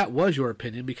 No. That was your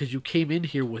opinion because you came in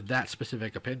here with that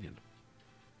specific opinion.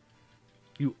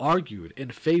 You argued in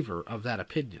favor of that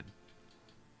opinion.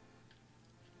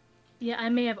 Yeah, I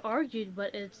may have argued,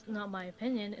 but it's not my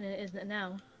opinion, and it isn't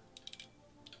now.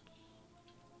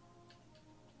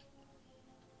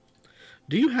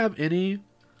 Do you have any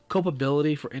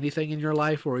culpability for anything in your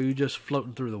life, or are you just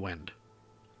floating through the wind?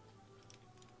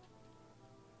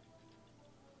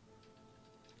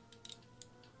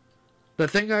 The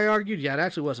thing I argued, yeah, it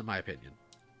actually wasn't my opinion.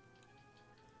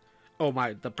 Oh,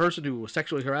 the person who was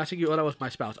sexually harassing you, oh, that was my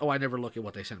spouse. Oh, I never look at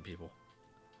what they send people.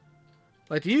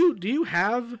 Like, do you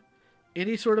have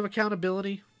any sort of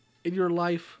accountability in your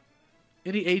life?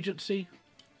 Any agency?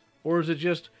 Or is it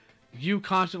just you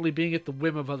constantly being at the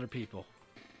whim of other people?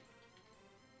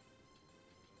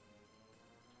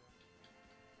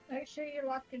 Make sure you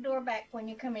lock the door back when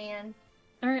you come in.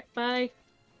 Alright, bye.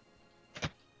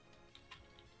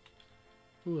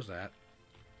 Who was that?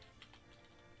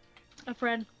 A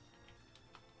friend.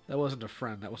 That wasn't a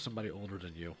friend. That was somebody older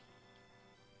than you.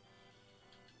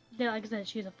 Yeah, like I said,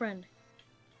 she's a friend.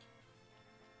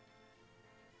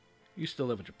 You still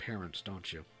live with your parents,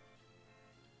 don't you?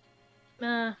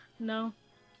 No.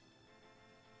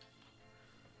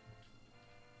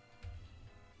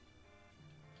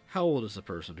 How old is the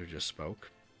person who just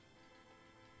spoke?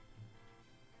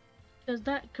 Does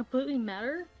that completely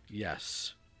matter?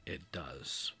 Yes, it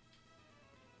does.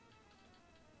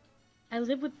 I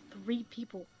live with 3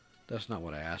 people. That's not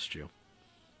what I asked you.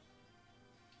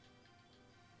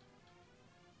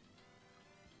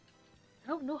 I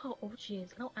don't know how old she is.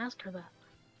 I don't ask her that.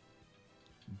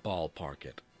 Ballpark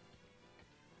it.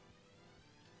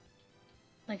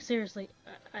 Like, seriously,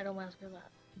 I don't ask her that.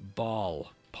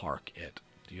 Ballpark it.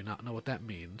 Do you not know what that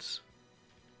means?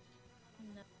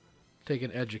 No. Take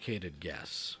an educated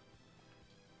guess.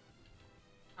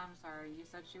 I'm sorry, you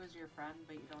said she was your friend,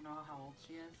 but you don't know how old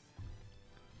she is?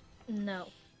 No.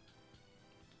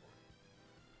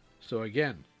 So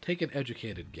again, take an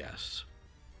educated guess.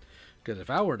 Because if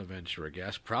I were to venture a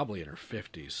guess, probably in her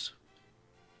 50s.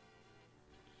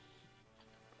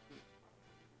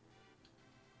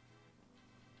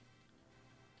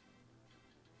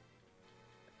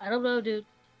 I don't know, dude.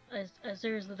 I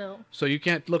seriously don't. So you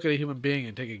can't look at a human being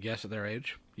and take a guess at their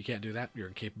age? You can't do that? You're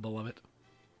incapable of it?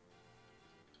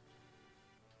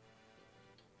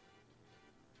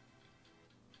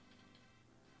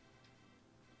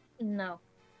 No.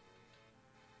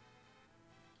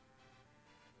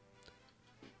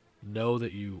 Know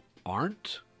that you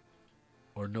aren't?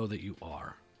 Or know that you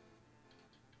are?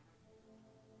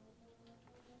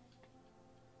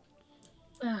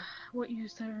 What you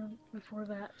said before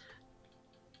that.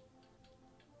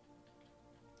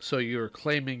 So you're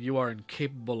claiming you are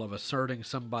incapable of asserting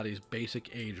somebody's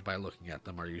basic age by looking at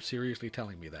them. Are you seriously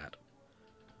telling me that?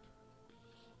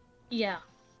 Yeah.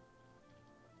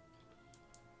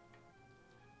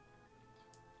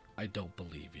 I don't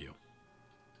believe you.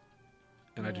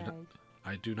 And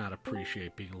I do not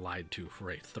appreciate being lied to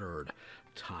for a third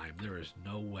time. There is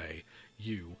no way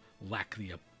you lack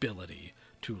the ability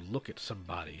to look at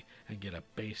somebody and get a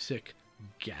basic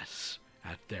guess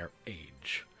at their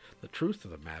age. The truth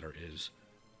of the matter is,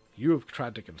 you have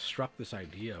tried to construct this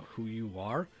idea of who you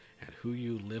are and who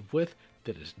you live with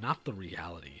that is not the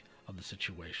reality of the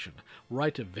situation. Were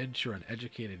I to venture an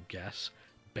educated guess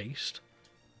based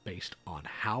on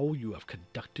how you have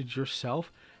conducted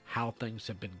yourself, how things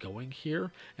have been going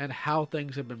here, and how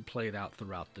things have been played out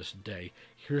throughout this day,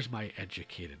 here's my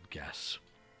educated guess.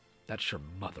 That's your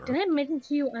mother. Did I mention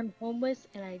to you I'm homeless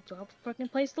and I dropped a fucking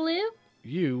place to live?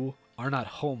 You are not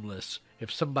homeless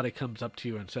if somebody comes up to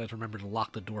you and says, remember to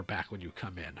lock the door back when you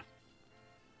come in.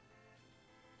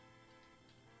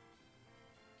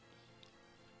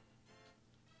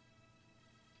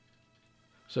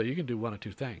 So you can do one of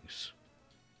two things.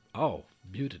 Oh,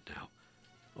 muted now.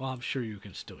 Well, I'm sure you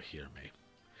can still hear me.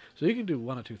 So you can do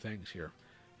one of two things here.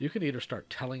 You can either start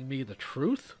telling me the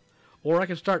truth, or I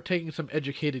can start taking some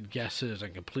educated guesses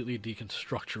and completely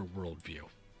deconstruct your worldview.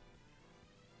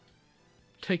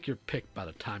 Take your pick by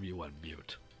the time you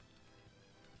unmute.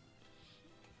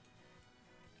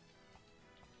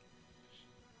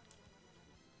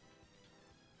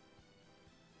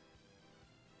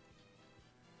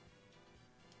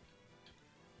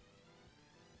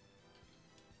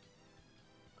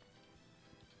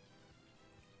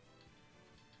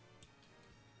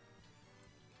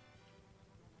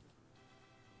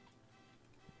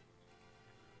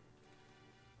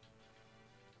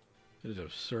 It is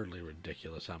absurdly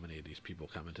ridiculous how many of these people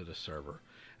come into the server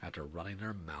after running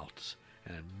their mouths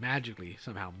and then magically,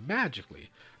 somehow magically,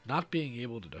 not being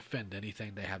able to defend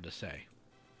anything they have to say.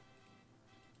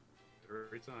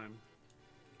 Every time.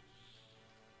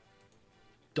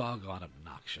 Doggone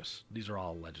obnoxious. These are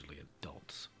all allegedly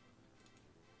adults.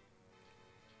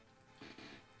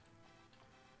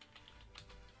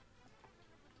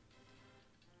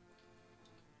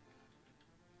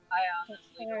 I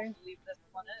honestly don't believe this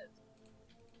one is.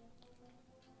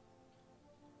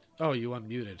 Oh, you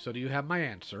unmuted. So do you have my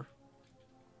answer?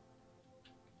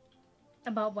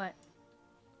 About what?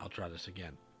 I'll try this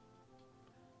again.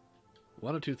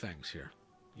 One of two things here.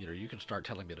 Either you can start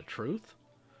telling me the truth,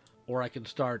 or I can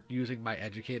start using my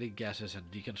educated guesses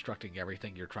and deconstructing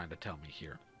everything you're trying to tell me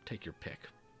here. Take your pick.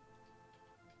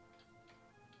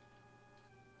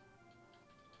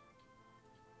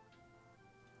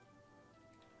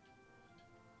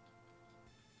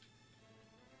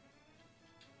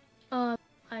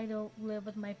 I don't live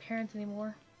with my parents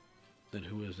anymore. Then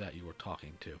who is that you were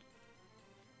talking to?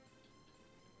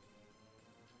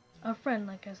 A friend,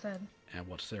 like I said. And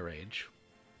what's their age?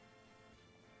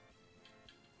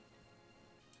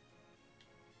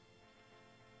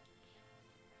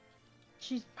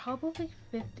 She's probably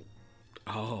 50.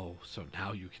 Oh, so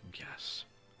now you can guess.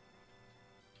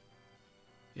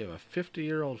 You have a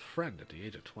 50-year-old friend at the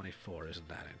age of 24. Isn't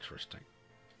that interesting?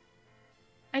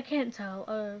 I can't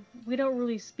tell. We don't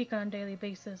really speak on a daily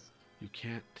basis. You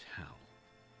can't tell.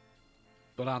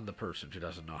 But I'm the person who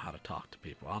doesn't know how to talk to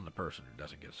people. I'm the person who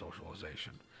doesn't get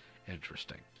socialization.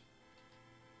 Interesting.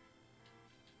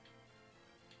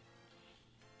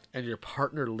 And your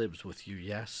partner lives with you,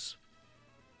 yes?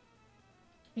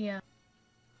 Yeah.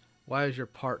 Why is your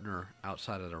partner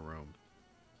outside of the room?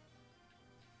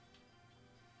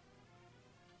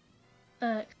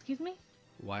 Excuse me?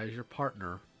 Why is your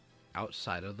partner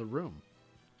outside of the room?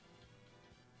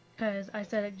 Because I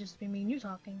said it'd just be me and you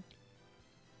talking.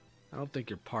 I don't think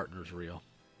your partner's real.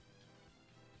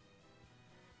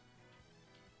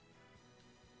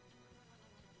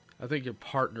 I think your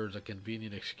partner's a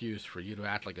convenient excuse for you to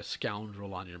act like a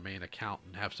scoundrel on your main account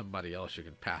and have somebody else you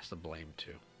can pass the blame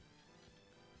to.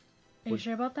 Are you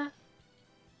sure about that?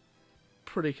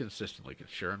 Pretty consistently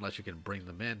sure, unless you can bring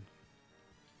them in.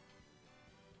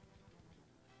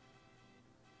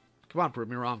 Come on, prove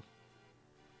me wrong.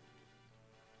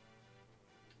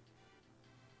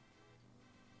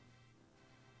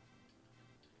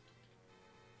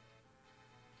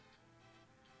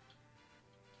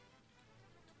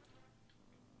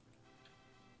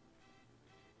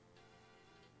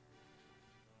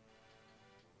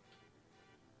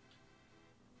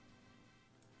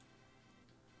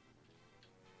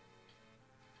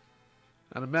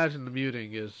 And imagine the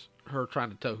muting is her trying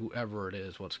to tell whoever it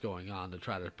is what's going on to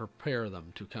try to prepare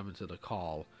them to come into the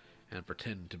call and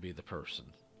pretend to be the person.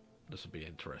 This will be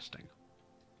interesting.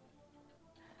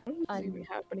 I don't see it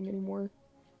happening anymore.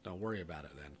 Don't worry about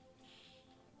it then.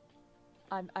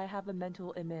 I have a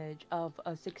mental image of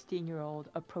a 16-year-old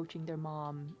approaching their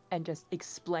mom and just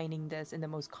explaining this in the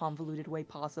most convoluted way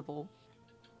possible.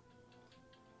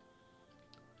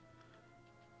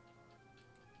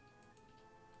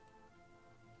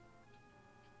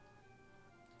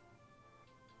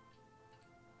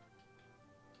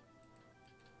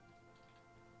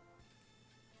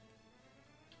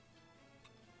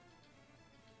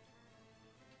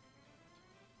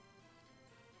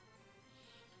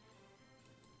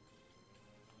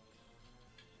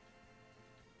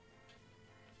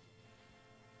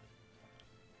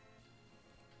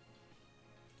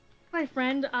 My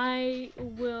friend, I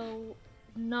will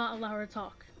not allow her to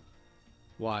talk.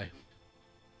 Why?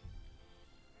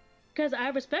 Because I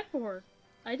have respect for her.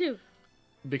 I do.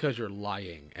 Because you're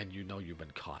lying and you know you've been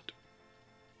caught.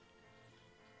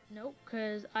 Nope,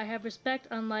 because I have respect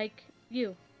unlike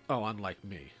you. Oh, unlike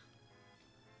me.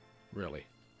 Really?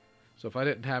 So if I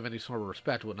didn't have any sort of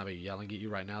respect, wouldn't I be yelling at you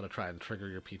right now to try and trigger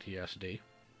your PTSD?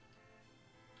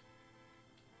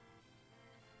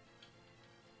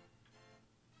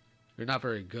 You're not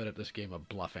very good at this game of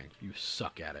bluffing. You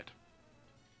suck at it.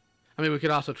 I mean, we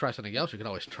could also try something else. You could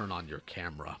always turn on your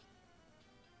camera.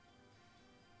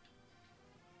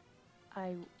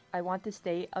 I want to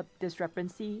state a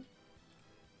discrepancy.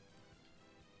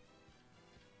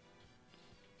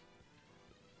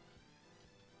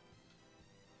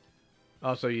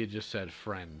 Also, you just said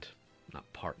friend, not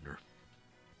partner.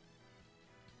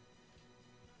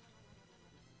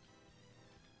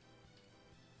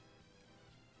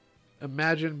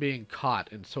 Imagine being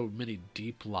caught in so many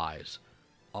deep lies,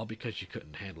 all because you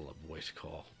couldn't handle a voice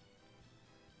call.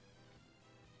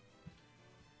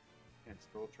 And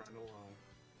still trying to lie.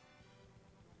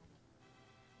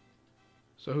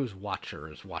 So who's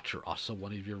Watcher? Is Watcher also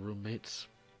one of your roommates?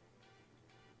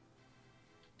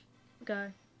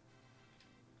 Guy.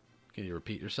 Can you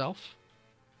repeat yourself?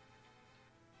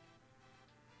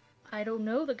 I don't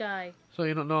know the guy. So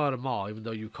you don't know him all, even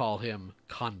though you call him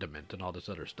Condiment and all this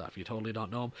other stuff. You totally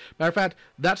don't know him. Matter of fact,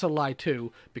 that's a lie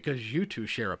too, because you two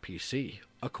share a PC.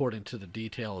 According to the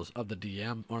details of the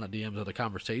DM, or not DMs of the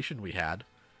conversation we had,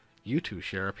 you two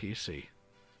share a PC.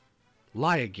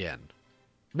 Lie again.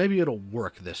 Maybe it'll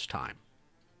work this time.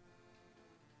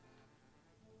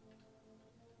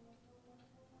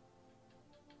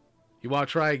 You want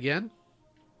to try again?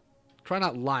 Try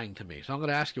not lying to me. So I'm going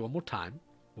to ask you one more time.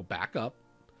 We'll back up.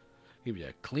 Give you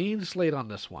a clean slate on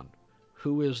this one.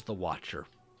 Who is the Watcher?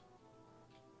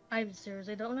 I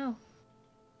seriously don't know.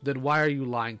 Then why are you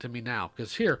lying to me now?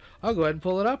 Because here, I'll go ahead and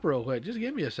pull it up real quick. Just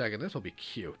give me a second. This will be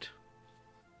cute.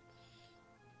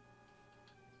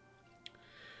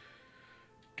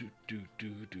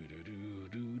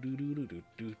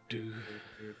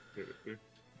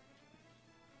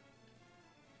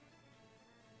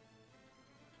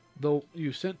 Though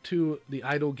you sent to the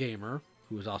idle gamer,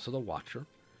 who is also the Watcher.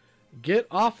 Get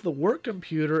off the work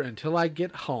computer until I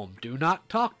get home. Do not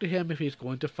talk to him if he's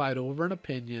going to fight over an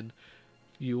opinion.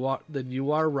 Then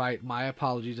you are right. My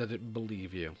apologies, I didn't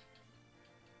believe you.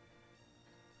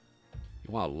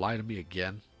 You want to lie to me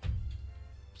again?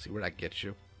 See where that gets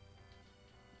you.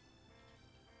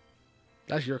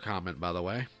 That's your comment, by the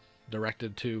way.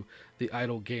 Directed to the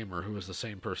idle gamer, who is the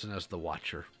same person as the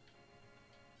Watcher.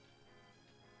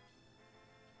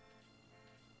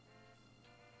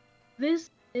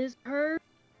 This is her.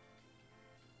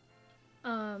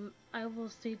 I will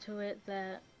see to it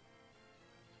that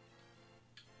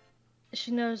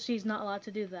she knows she's not allowed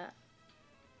to do that.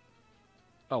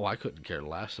 Oh, I couldn't care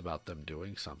less about them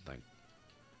doing something.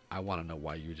 I want to know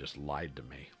why you just lied to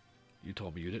me. You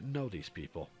told me you didn't know these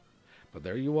people. But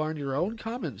there you are in your own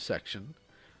comment section,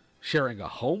 sharing a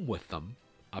home with them,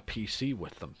 a PC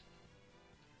with them.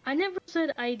 I never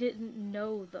said I didn't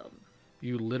know them.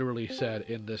 You literally said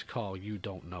in this call you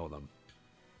don't know them.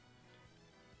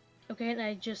 Okay, and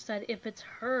I just said if it's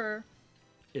her,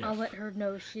 I'll let her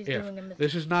know she's doing a mistake.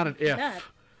 This is not an if. That.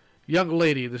 Young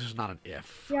lady, this is not an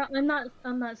if. Yeah,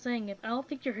 I'm not saying if. I don't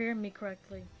think you're hearing me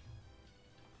correctly.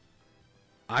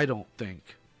 I don't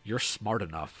think you're smart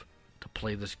enough to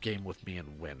play this game with me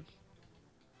and win.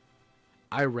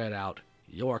 I read out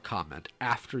your comment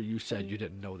after you said you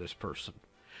didn't know this person.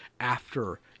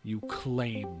 After you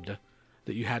claimed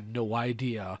that you had no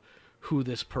idea who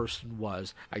this person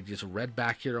was. I just read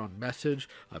back here on message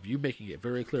of you making it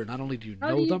very clear. Not only do you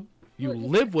know them, you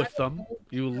live with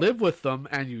them,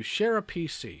 and you share a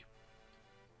PC.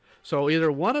 So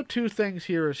either one of two things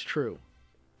here is true.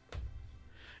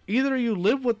 Either you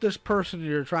live with this person and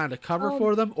you're trying to cover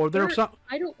for them, or there's some...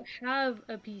 I don't have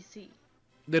a PC.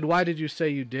 Then why did you say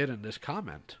you did in this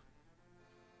comment?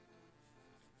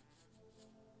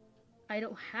 I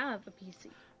don't have a PC.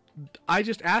 I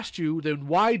just asked you, then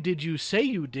why did you say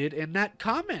you did in that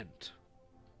comment?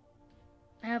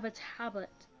 I have a tablet.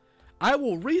 I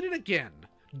will read it again,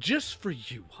 just for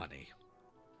you, honey.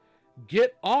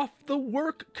 Get off the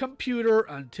work computer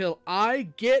until I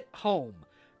get home.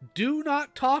 Do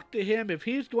not talk to him if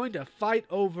he's going to fight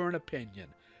over an opinion.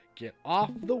 Get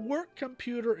off the work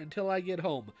computer until I get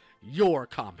home. Your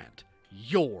comment.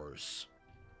 Yours.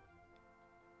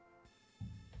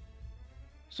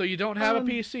 So you don't have a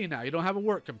PC now. You don't have a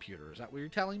work computer. Is that what you're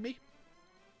telling me?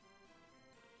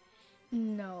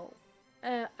 No.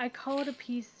 I call it a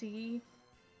PC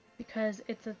because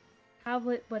it's a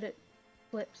tablet, but it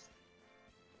flips.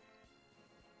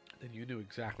 Then you knew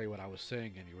exactly what I was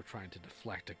saying and you were trying to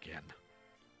deflect again.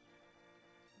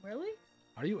 Really?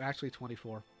 Are you actually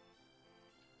 24?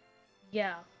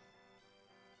 Yeah.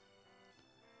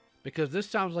 Because this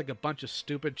sounds like a bunch of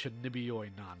stupid Chinibioi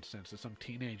nonsense that some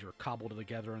teenager cobbled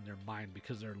together in their mind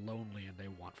because they're lonely and they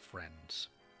want friends.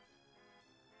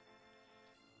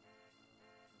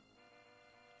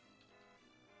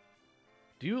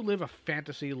 Do you live a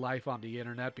fantasy life on the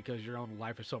internet because your own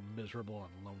life is so miserable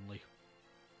and lonely?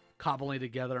 Cobbling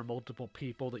together multiple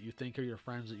people that you think are your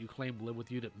friends that you claim live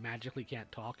with you that magically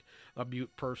can't talk. A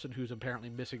mute person who's apparently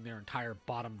missing their entire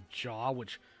bottom jaw,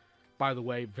 which, by the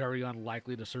way, very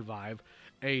unlikely to survive.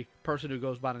 A person who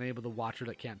goes by the name of the Watcher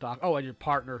that can't talk. Oh, and your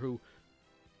partner who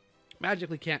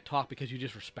magically can't talk because you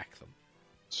just respect them.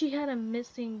 She had a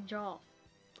missing jaw.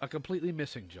 A completely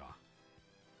missing jaw.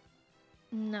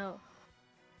 No.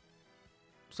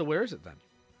 So where is it then?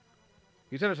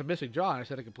 You said it's a missing jaw, and I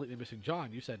said a completely missing jaw,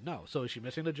 and you said no. So is she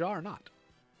missing the jaw or not?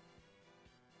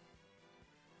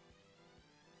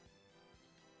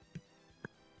 I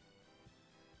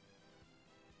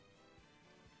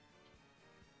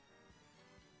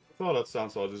thought that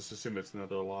sounds so I'll just assume it's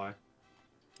another lie.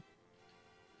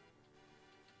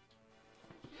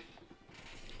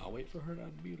 I'll wait for her to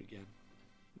unmute again.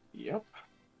 Yep.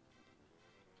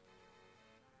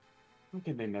 Why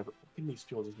can these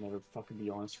people just never fucking be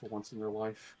honest for once in their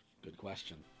life? Good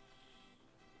question.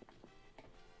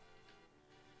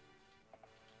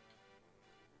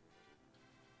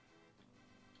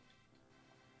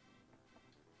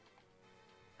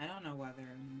 I don't know whether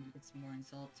it's more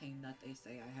insulting that they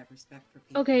say I have respect for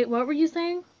people. Okay, what were you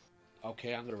saying?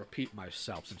 Okay, I'm going to repeat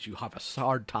myself since you have a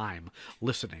hard time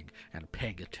listening and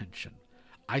paying attention.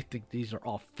 I think these are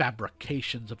all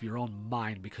fabrications of your own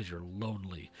mind because you're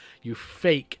lonely. You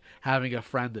fake having a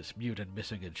friend that's mute and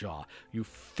missing a jaw. You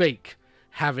fake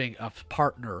having a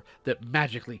partner that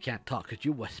magically can't talk because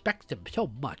you respect them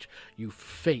so much. You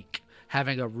fake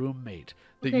having a roommate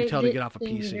that you tell to get off a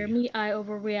PC. You hear me? I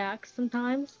overreact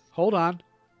sometimes. Hold on.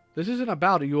 This isn't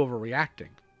about you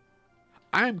overreacting.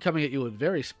 I am coming at you with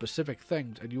very specific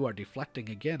things and you are deflecting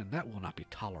again, and that will not be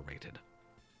tolerated.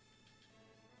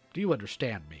 Do you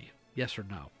understand me? Yes or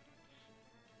no?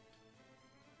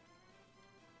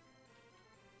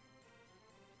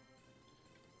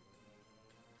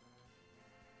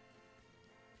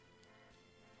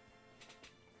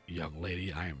 Young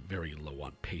lady, I am very low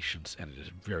on patience and it is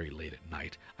very late at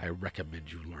night. I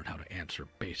recommend you learn how to answer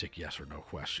basic yes or no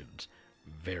questions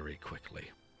very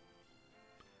quickly.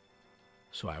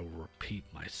 So I will repeat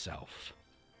myself.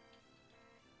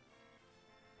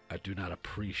 I do not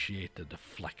appreciate the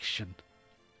deflection,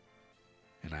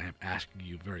 and I am asking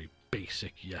you very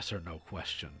basic yes or no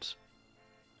questions.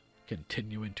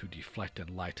 Continuing to deflect and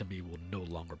lie to me will no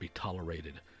longer be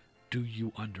tolerated. Do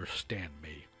you understand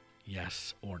me?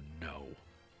 Yes or no?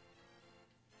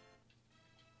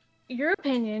 Your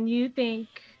opinion, you think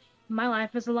my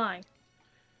life is a lie.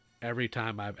 Every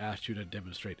time I've asked you to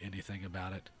demonstrate anything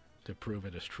about it, to prove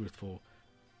it is truthful,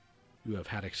 you have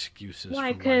had excuses.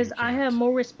 Why? Because I have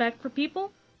more respect for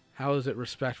people? How is it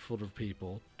respectful to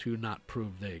people to not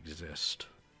prove they exist?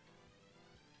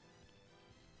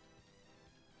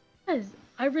 Because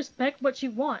I respect what she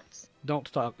wants.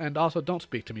 Don't talk, and also don't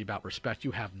speak to me about respect.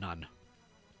 You have none.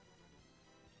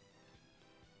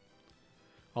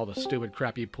 All the stupid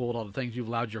crap you pulled, all the things you've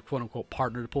allowed your quote-unquote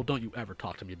partner to pull, don't you ever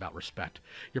talk to me about respect.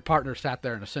 Your partner sat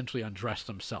there and essentially undressed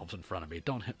themselves in front of me.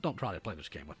 Don't try to play this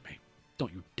game with me.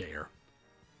 Don't you dare.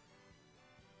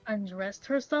 Undressed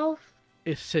herself?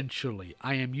 Essentially.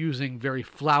 I am using very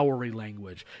flowery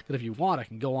language. That if you want, I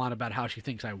can go on about how she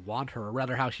thinks I want her, or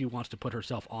rather how she wants to put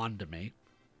herself onto me.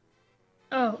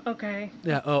 Oh, okay.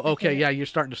 Yeah, oh, okay, yeah, you're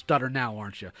starting to stutter now,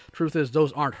 aren't you? Truth is,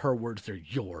 those aren't her words, they're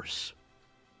yours.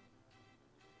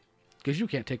 Because you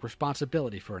can't take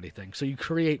responsibility for anything, so you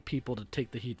create people to take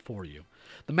the heat for you.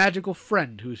 The magical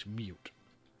friend who's mute.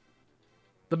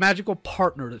 The magical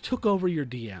partner that took over your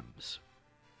DMs.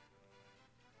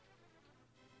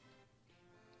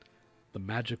 The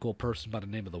magical person by the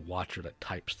name of the Watcher that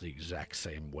types the exact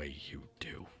same way you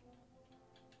do.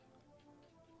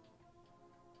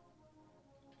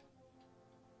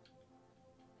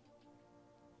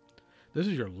 This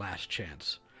is your last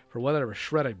chance for whatever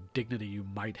shred of dignity you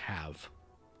might have,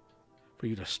 for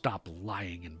you to stop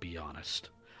lying and be honest.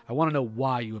 I want to know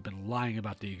why you have been lying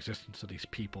about the existence of these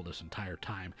people this entire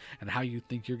time, and how you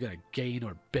think you're going to gain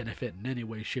or benefit in any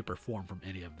way, shape, or form from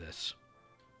any of this.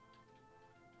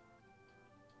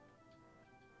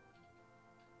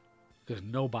 Because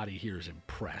nobody here is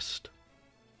impressed.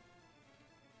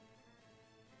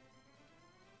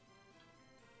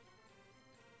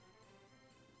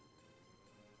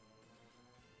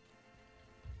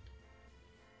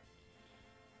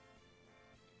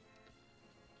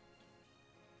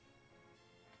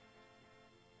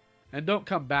 And don't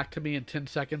come back to me in 10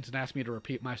 seconds and ask me to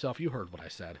repeat myself. You heard what I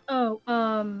said. Oh,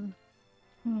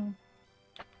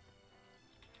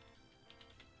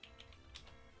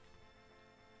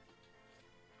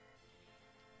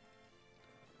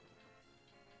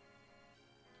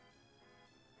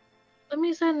 Let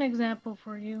me set an example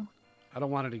for you. I don't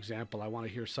want an example. I want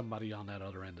to hear somebody on that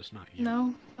other end that's not you.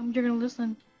 No, you're gonna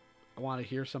listen. I want to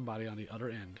hear somebody on the other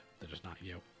end that is not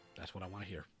you. That's what I want to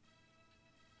hear.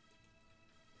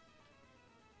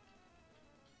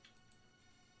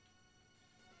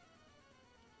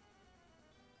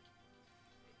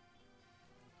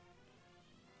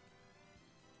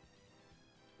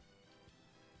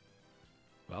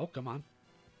 Well, come on.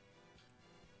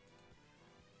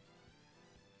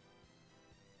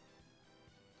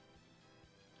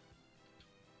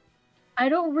 I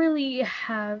don't really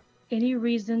have any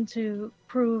reason to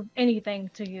prove anything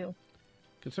to you.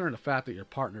 Considering the fact that your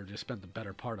partner just spent the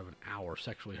better part of an hour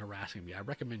sexually harassing me, I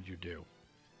recommend you do.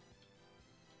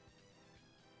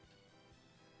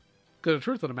 Because the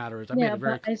truth of the matter is, I'm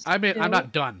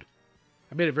not done.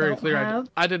 I made it very clear. I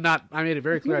made it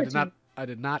very clear.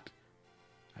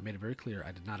 I made it very clear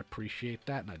I did not appreciate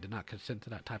that, and I did not consent to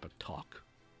that type of talk.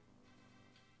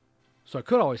 So I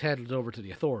could always hand it over to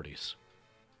the authorities.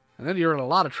 And then you're in a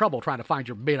lot of trouble trying to find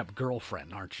your made-up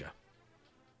girlfriend, aren't you?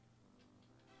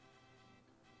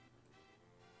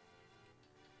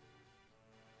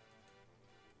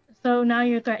 So now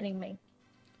you're threatening me.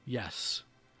 Yes.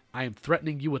 I am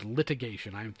threatening you with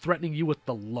litigation. I am threatening you with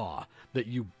the law that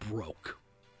you broke.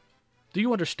 Do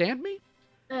you understand me?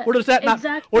 Or does that not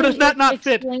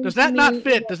fit? Does that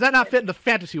not fit in the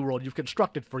fantasy world you've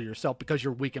constructed for yourself because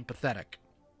you're weak and pathetic?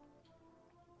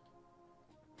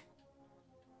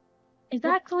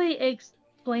 Exactly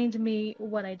explain to me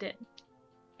what I did.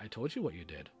 I told you what you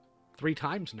did. 3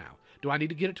 times now. Do I need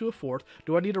to get it to a 4th?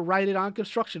 Do I need to write it on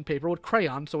construction paper with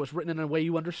crayon so it's written in a way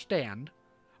you understand?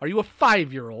 Are you a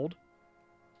 5-year-old?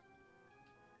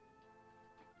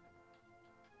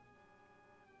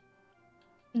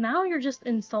 Now you're just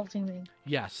insulting me.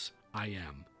 Yes, I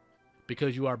am.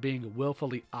 Because you are being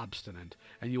willfully obstinate,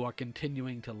 and you are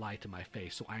continuing to lie to my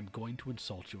face, so I'm going to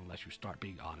insult you unless you start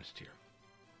being honest here.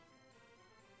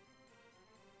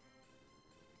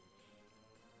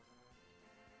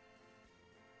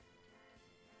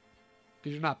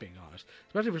 Because you're not being honest.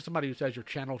 Especially for somebody who says your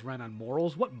channel's ran on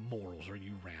morals. What morals are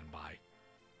you ran by?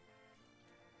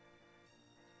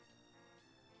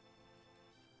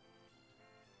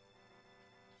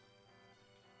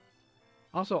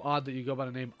 Also odd that you go by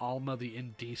the name Alma the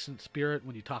Indecent Spirit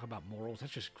when you talk about morals.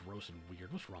 That's just gross and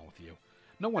weird. What's wrong with you?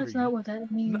 No wonder That's not what that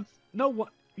means. No,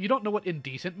 you don't know what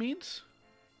indecent means?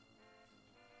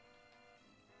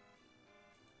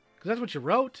 Because that's what you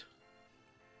wrote.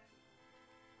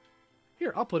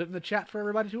 Here, I'll put it in the chat for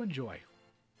everybody to enjoy.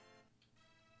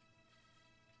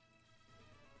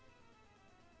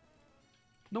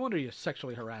 No wonder you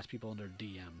sexually harass people in their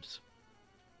DMs.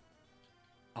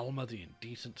 Alma the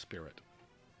Indecent Spirit.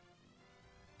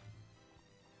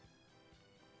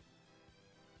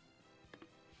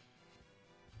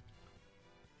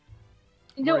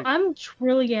 You know, I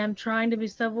really am trying to be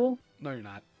civil. No, you're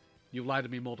not. You've lied to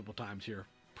me multiple times here,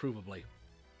 provably.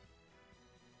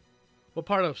 What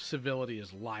part of civility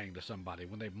is lying to somebody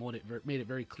when they've made it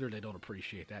very clear they don't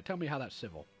appreciate that? Tell me how that's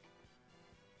civil.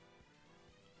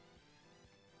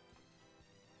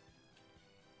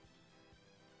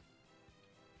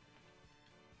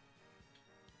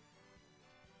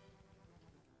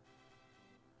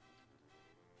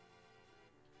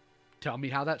 Tell me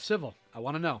how that's civil. I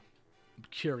want to know. I'm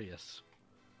curious.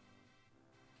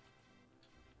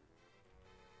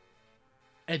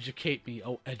 Educate me,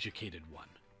 oh educated one.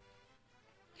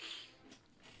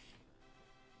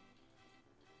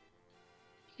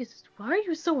 Jesus, why are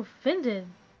you so offended?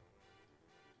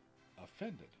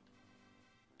 Offended?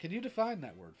 Can you define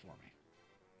that word for me?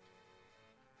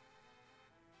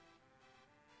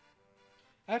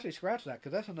 Actually, scratch that,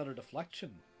 because that's another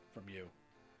deflection from you.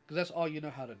 Because that's all you know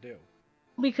how to do.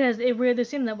 Because it really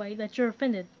seemed that way, that you're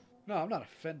offended. No, I'm not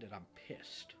offended. I'm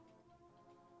pissed.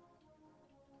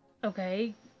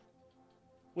 Okay.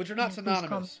 Which are not Can you please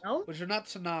calm synonymous. down? Which are not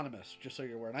synonymous, just so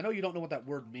you're aware. And I know you don't know what that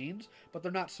word means, but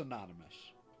they're not synonymous.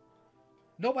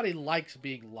 Nobody likes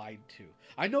being lied to.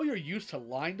 I know you're used to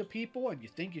lying to people and you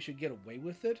think you should get away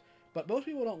with it, but most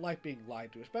people don't like being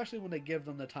lied to, especially when they give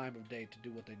them the time of day to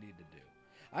do what they need to do.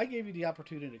 I gave you the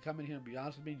opportunity to come in here and be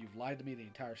honest with me, and you've lied to me the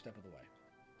entire step of the way.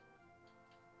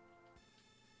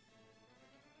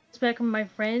 Respect from my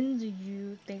friends,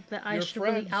 you think that I should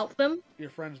really out them? Your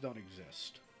friends don't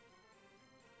exist.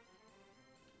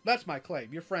 That's my claim.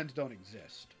 Your friends don't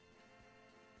exist.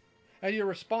 And your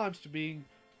response to being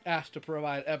asked to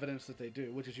provide evidence that they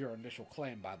do, which is your initial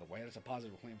claim, by the way, and it's a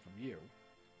positive claim from you,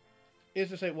 is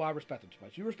to say, well, I respect them too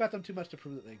much. You respect them too much to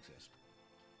prove that they exist.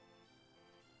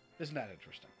 Isn't that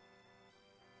interesting?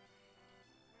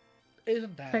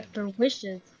 Isn't that Respect their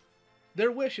wishes.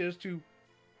 Their wishes to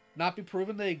not be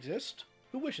proven they exist?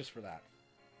 Who wishes for that?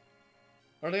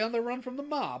 Are they on the run from the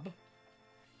mob?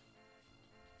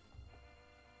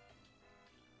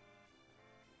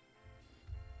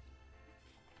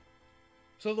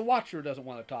 So the Watcher doesn't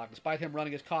want to talk, despite him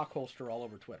running his cock holster all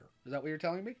over Twitter. Is that what you're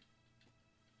telling me?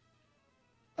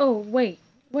 Oh, wait.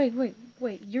 You're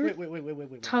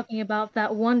Wait. talking about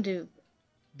that one dude.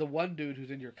 The one dude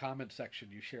who's in your comment section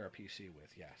you share a PC with,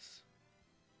 yes.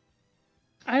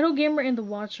 Idle Gamer and the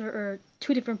Watcher are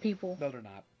two different people. No, they're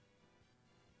not.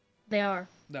 They are.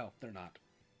 No, they're not.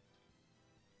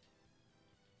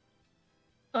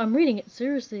 I'm reading it,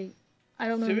 seriously. I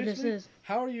don't know who this is.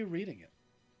 How are you reading it?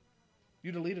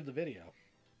 You deleted the video.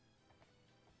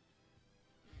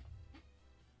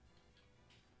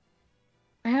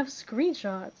 I have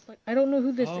screenshots. Like, I don't know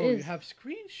who this is. Oh, you have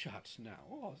screenshots now.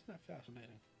 Oh, isn't that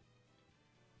fascinating?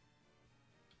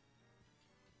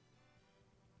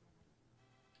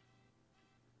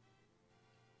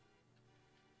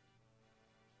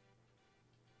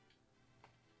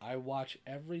 I watch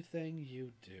everything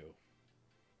you do.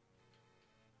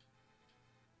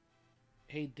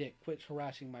 Hey, Dick, quit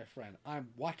harassing my friend. I'm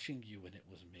watching you and it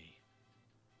was me.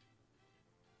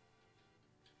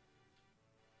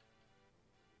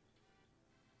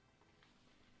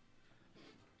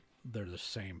 They're the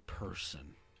same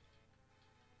person.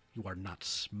 You are not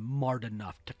smart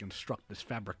enough to construct this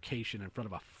fabrication in front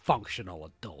of a functional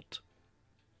adult.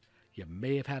 You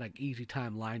may have had an easy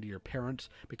time lying to your parents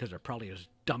because they're probably as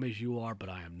dumb as you are, but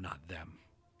I am not them.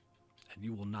 And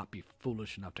you will not be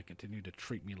foolish enough to continue to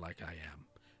treat me like I am.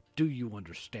 Do you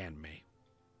understand me?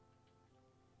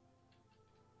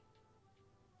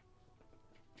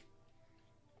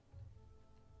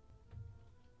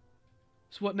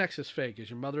 So what next is fake? Is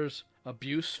your mother's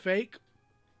abuse fake?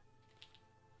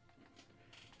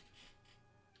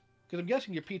 Because I'm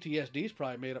guessing your PTSD is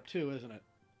probably made up too, isn't it?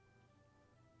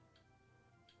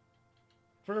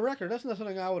 For the record, that's not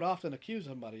something I would often accuse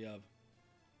somebody of.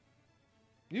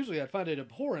 Usually I'd find it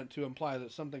abhorrent to imply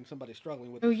that somebody's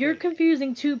struggling with. Oh, you're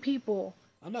confusing two people.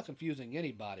 I'm not confusing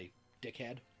anybody,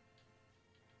 dickhead.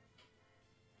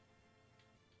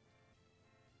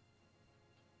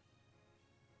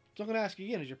 So I'm going to ask you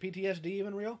again, is your PTSD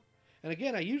even real? And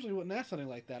again, I usually wouldn't ask something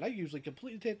like that. I usually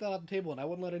completely take that off the table and I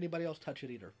wouldn't let anybody else touch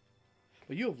it either.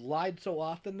 But you have lied so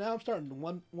often now, I'm starting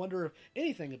to wonder if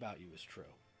anything about you is true.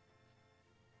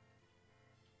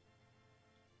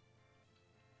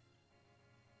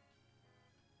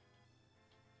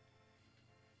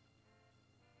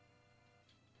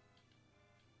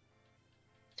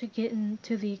 To get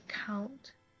into the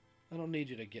account. I don't need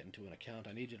you to get into an account.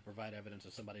 I need you to provide evidence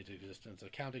of somebody's existence. An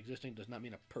account existing does not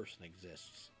mean a person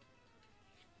exists.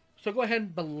 So go ahead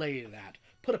and belay that.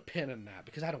 Put a pin in that,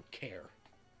 because I don't care.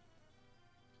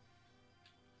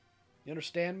 You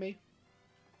understand me?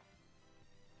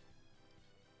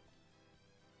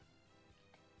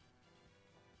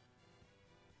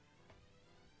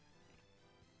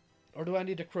 Or do I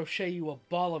need to crochet you a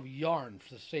ball of yarn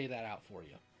to say that out for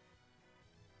you?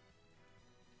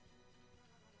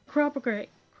 Propagate.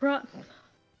 Trying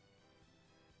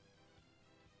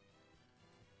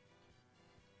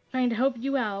to help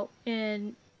you out,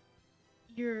 and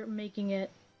you're making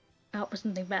it out for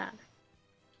something bad.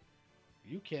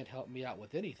 You can't help me out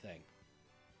with anything.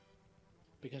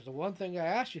 Because the one thing I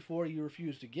asked you for, you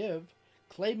refused to give.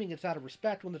 claiming it's out of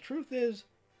respect when the truth is,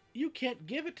 you can't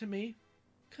give it to me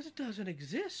because it doesn't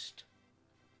exist.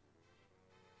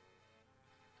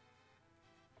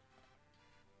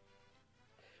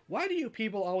 Why do you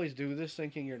people always do this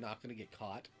thinking you're not going to get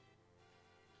caught?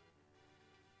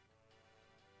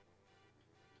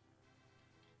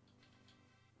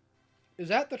 Is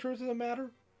that the truth of the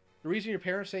matter? The reason your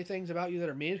parents say things about you that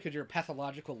are mean is because you're a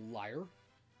pathological liar?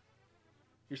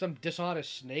 You're some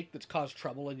dishonest snake that's caused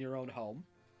trouble in your own home?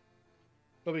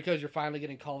 But because you're finally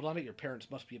getting called on it, your parents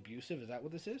must be abusive? Is that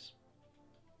what this is?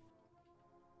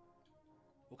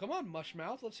 Well, come on,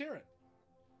 Mushmouth. Let's hear it.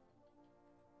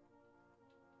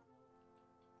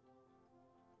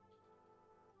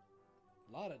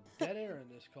 A lot of dead air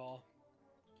in this call.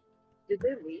 Did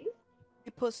they leave?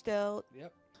 He pushed out.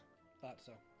 Yep. Thought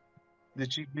so.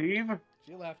 Did she leave?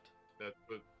 She left. That's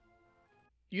what.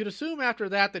 You'd assume after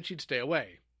that she'd stay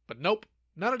away. But nope.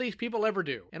 None of these people ever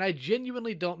do. And I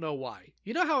genuinely don't know why.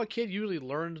 You know how a kid usually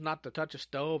learns not to touch a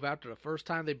stove after the first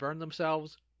time they burn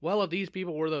themselves? Well, if these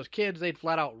people were those kids, they'd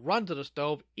flat out run to the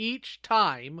stove each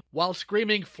time while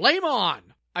screaming, "Flame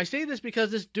on!" I say this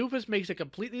because this doofus makes a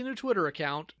completely new Twitter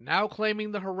account, now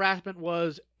claiming the harassment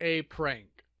was a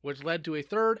prank, which led to a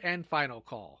third and final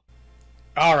call.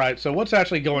 Alright, so what's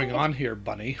actually going on here,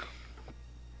 Bunny?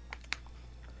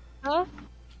 Huh?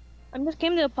 I just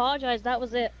came to apologize, that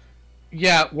was it.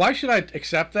 Yeah, why should I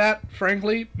accept that,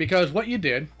 frankly? Because what you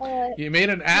did, you made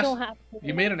an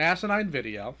asinine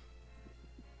video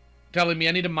telling me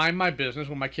I need to mind my business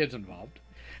when my kid's involved.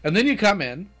 And then you come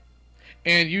in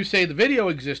and you say the video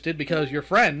existed because your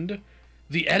friend,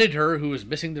 the editor who is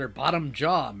missing their bottom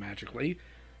jaw magically,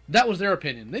 that was their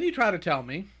opinion. Then you try to tell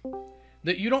me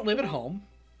that you don't live at home,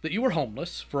 that you were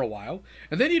homeless for a while,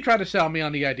 and then you try to sell me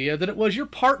on the idea that it was your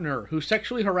partner who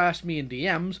sexually harassed me in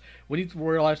DMs when you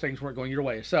realized things weren't going your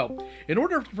way. So, in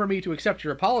order for me to accept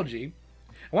your apology,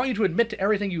 I want you to admit to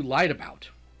everything you lied about.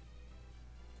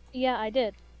 Yeah, I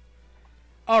did.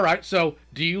 Alright, so,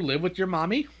 do you live with your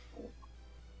mommy?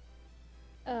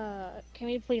 Can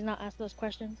we please not ask those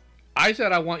questions? I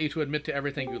said I want you to admit to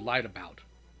everything you lied about.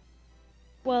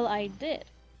 Well, I did.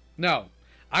 No.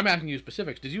 I'm asking you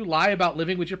specifics. Did you lie about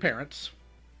living with your parents?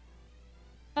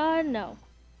 No.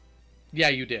 Yeah,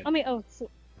 you did. I mean,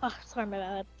 sorry, my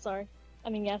bad. Sorry. I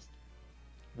mean, yes.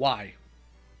 Why?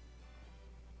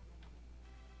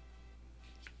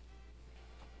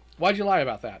 Why'd you lie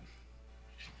about that?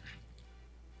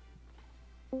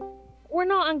 We're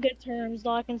not on good terms,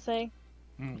 all I can say.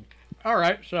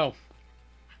 Alright, so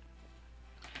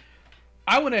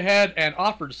I went ahead and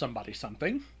offered somebody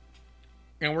something,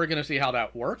 and we're going to see how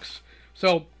that works.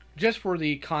 So, just for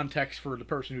the context for the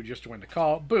person who just joined the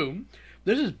call, boom,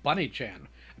 this is BunnyChan.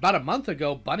 About a month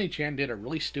ago, BunnyChan did a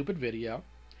really stupid video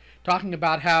talking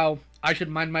about how I should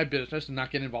mind my business and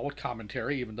not get involved with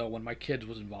commentary, even though one of my kids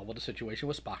was involved with a situation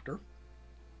with Spoctor.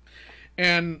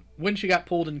 And when she got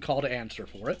pulled in call to answer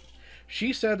for it,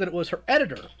 she said that it was her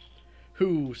editor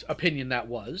whose opinion that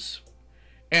was,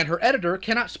 and her editor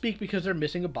cannot speak because they're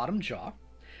missing a bottom jaw.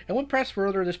 And when pressed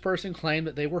further, this person claimed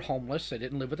that they were homeless, they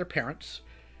didn't live with their parents.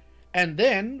 And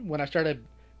then, when I started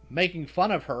making fun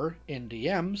of her in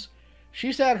DMs,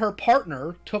 she said her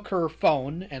partner took her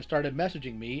phone and started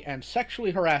messaging me and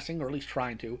sexually harassing, or at least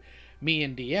trying to, me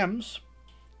in DMs,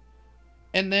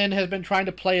 and then has been trying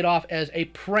to play it off as a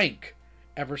prank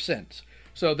ever since.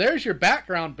 So there's your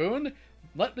background, Boone.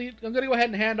 I'm going to go ahead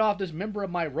and hand off this member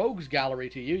of my rogues gallery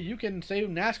to you. You can say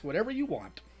and ask whatever you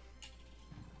want.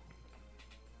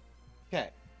 Okay.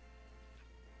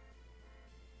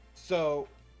 So,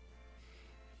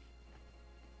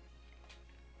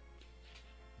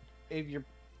 if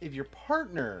your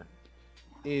partner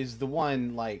is the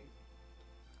one like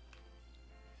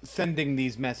sending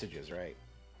these messages, right?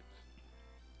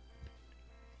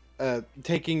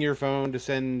 Taking your phone to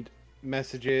send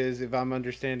messages, if I'm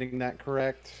understanding that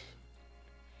correct.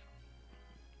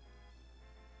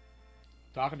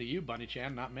 Talking to you,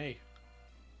 BunnyChan, not me.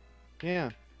 Yeah.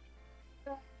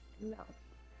 No.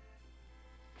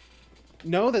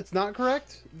 No, that's not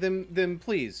correct? Then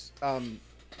please,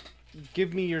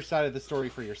 give me your side of the story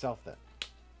for yourself then.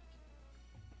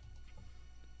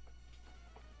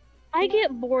 I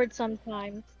get bored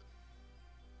sometimes.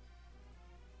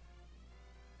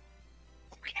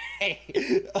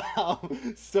 Hey,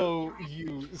 so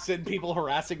you send people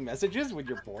harassing messages when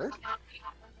you're bored?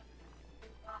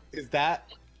 Is that...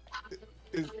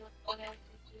 Do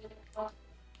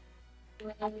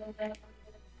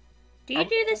you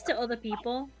do this to other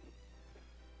people?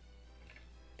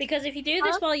 Because if you do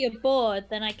this while you're bored,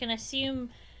 then I can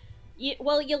assume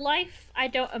Well, your life, I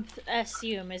don't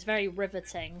assume, is very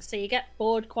riveting, so you get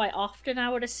bored quite often, I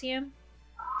would assume.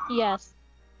 Yes.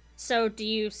 So, do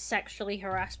you sexually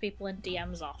harass people in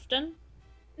DMs often?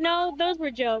 No, those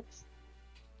were jokes.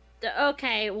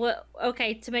 Okay, well,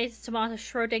 okay, tomato,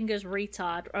 Schrodinger's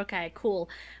retard. Okay, cool.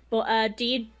 But do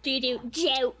you do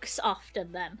jokes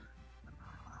often then?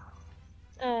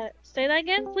 Say that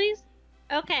again, please.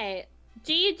 Okay,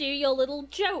 do you do your little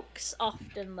jokes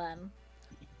often then?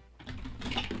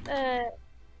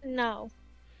 No.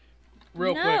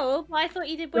 Real quick. No, I thought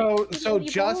you did. When So you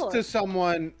just bored. to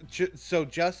someone,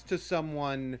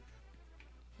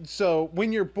 so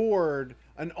when you're bored,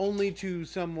 and only to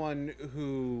someone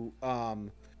who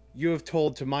you have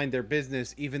told to mind their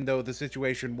business, even though the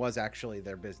situation was actually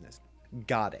their business.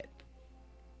 Got it.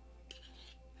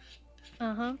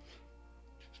 Uh-huh.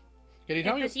 Can you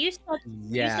tell me? Because you said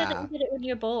that you did it when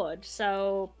you're bored,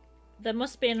 so there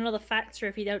must be another factor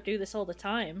if you don't do this all the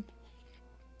time.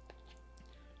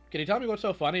 Can you tell me what's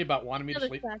so funny about wanting me to Another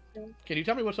sleep? factor. Can you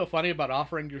tell me what's so funny about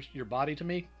offering your body to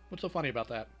me? What's so funny about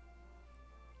that?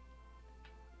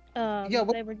 Yeah,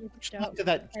 They were just Not to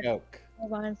that joke. I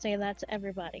want to say that to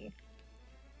everybody.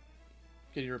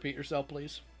 Can you repeat yourself,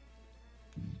 please?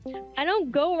 I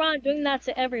don't go around doing that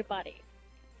to everybody.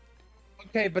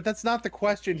 Okay, but that's not the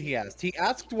question he asked. He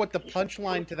asked what the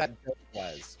punchline to that joke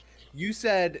was. You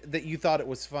said that you thought it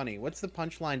was funny. What's the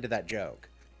punchline to that joke?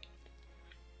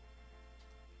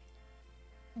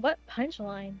 What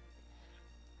punchline?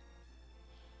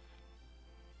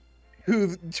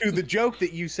 To the joke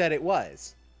that you said it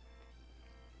was.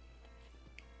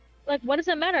 Like, what does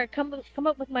it matter? Come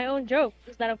up with my own joke.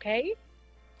 Is that okay?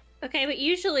 Okay, but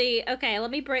usually, okay,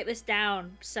 let me break this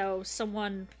down so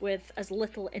someone with as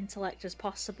little intellect as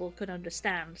possible could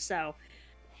understand. So,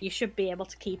 you should be able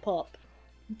to keep up.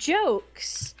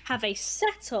 Jokes have a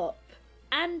setup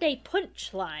and a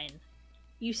punchline.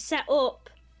 You set up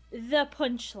the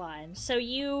punchline. So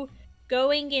you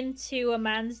going into a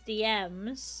man's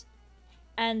DMs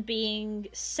and being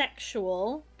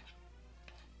sexual,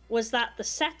 was that the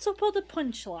setup or the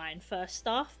punchline first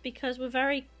off? Because we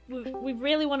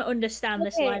really want to understand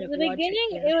this line of the logic beginning,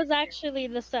 here. it was actually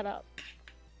the setup.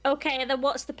 Okay, and then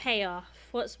what's the payoff?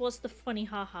 What's the funny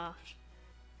haha?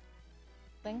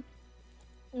 Thing.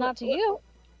 Not to you.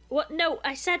 What? No,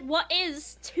 I said what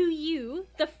is to you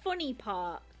the funny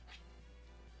part?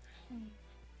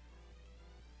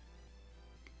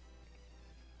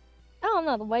 I don't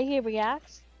know, the way he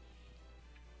reacts.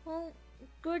 Well,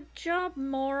 good job,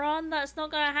 moron. That's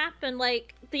not gonna happen.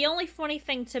 Like, the only funny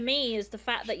thing to me is the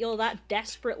fact that you're that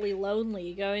desperately lonely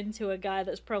you go into a guy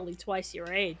that's probably twice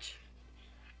your age.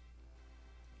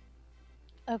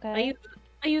 Okay.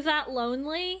 Are you that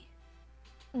lonely?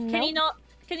 Nope.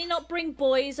 Can you not bring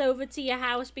boys over to your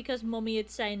house because mummy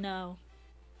would say no?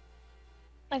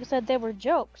 Like I said, they were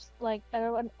jokes. Like, I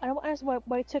don't understand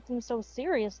why you took them so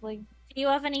seriously. Do you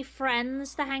have any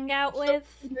friends to hang out with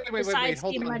Wait, besides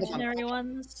hold the on, imaginary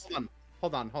ones?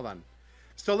 Hold on.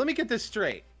 So let me get this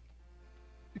straight.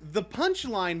 The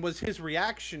punchline was his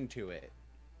reaction to it.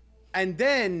 And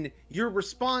then your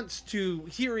response to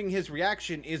hearing his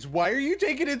reaction is, why are you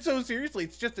taking it so seriously?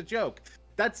 It's just a joke.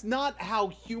 That's not how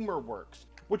humor works.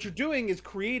 What you're doing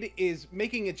is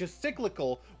making it just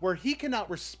cyclical, where he cannot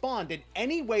respond in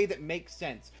any way that makes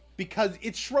sense. Because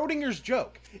it's Schrodinger's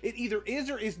joke. It either is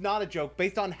or is not a joke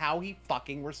based on how he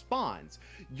fucking responds.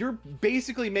 You're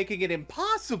basically making it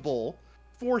impossible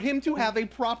for him to have a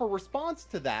proper response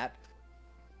to that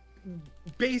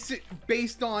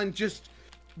based on just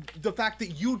the fact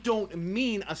that you don't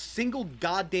mean a single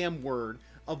goddamn word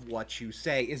of what you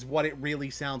say is what it really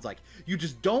sounds like. You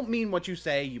just don't mean what you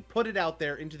say. You put it out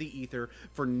there into the ether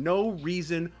for no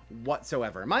reason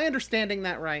whatsoever. Am I understanding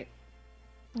that right?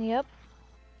 Yep.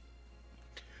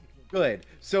 Good.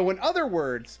 So in other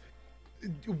words,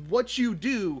 what you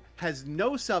do has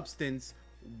no substance.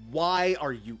 Why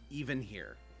are you even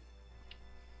here?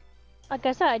 Like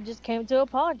I said, I just came to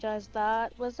apologize.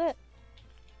 That was it.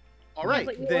 All right,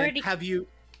 but you then already- have you...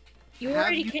 You have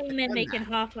already you came in done making that?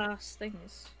 half-ass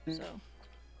things, so.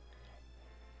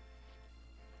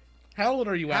 How old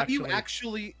are you Have actually? you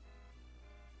actually...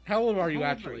 How old are you How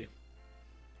old are actually? you?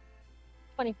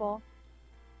 24.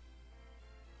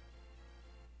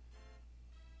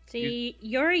 See,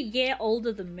 you're a year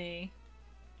older than me.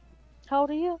 How old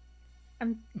are you?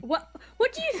 What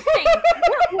do you think?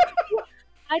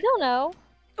 I don't know.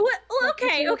 Well,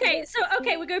 okay, What- okay. So,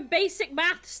 okay, we go basic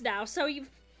maths now. So you're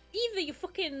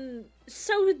fucking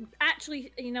so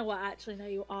actually, you know what? Actually, no,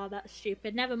 you are that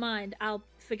stupid. Never mind. I'll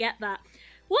forget that.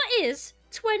 What is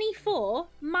 24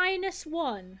 minus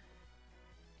 1?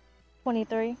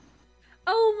 23.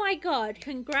 Oh my god,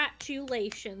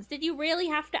 congratulations. Did you really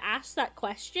have to ask that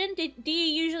question? Do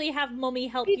you usually have mummy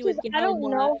help you with your I don't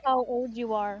homework? know how old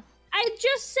you are. I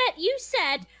just said, you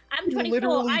said, I'm You 24.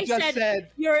 literally I just said-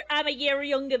 I'm a year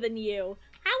younger than you.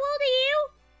 How old are you?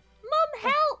 Mum,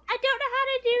 help! I don't know how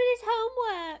to do this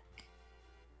homework.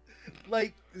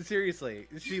 Like, seriously,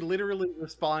 she literally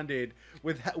responded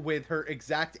with her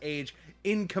exact age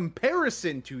in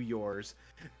comparison to yours.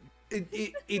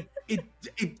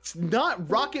 It's not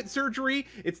rocket surgery,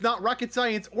 it's not rocket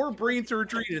science or brain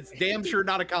surgery, and it's damn sure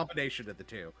not a combination of the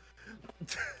two.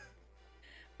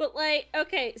 But like,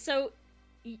 okay, so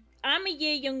I'm a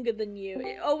year younger than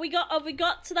you. Oh, we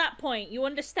got to that point. You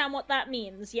understand what that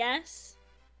means, yes?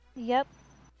 Yep.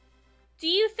 Do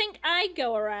you think I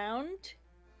go around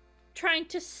trying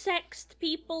to sext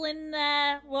people in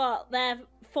their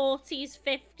 40s,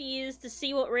 50s to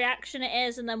see what reaction it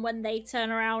is, and then when they turn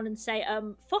around and say,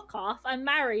 fuck off, I'm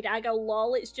married, I go,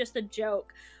 lol, it's just a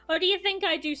joke? Or do you think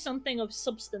I do something of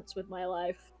substance with my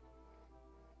life?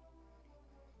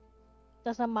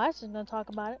 That's not my decision to talk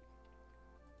about it.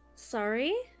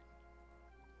 Sorry?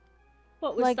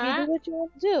 What was like, that? you do what you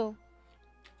want to do.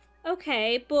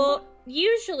 Okay, but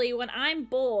usually when I'm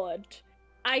bored,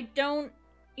 I don't,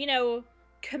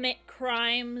 commit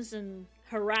crimes and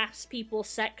harass people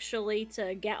sexually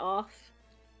to get off.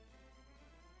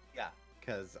 Yeah,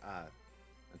 because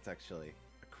it's actually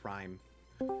a crime.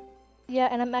 Yeah,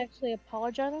 and I'm actually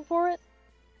apologizing for it.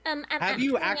 Have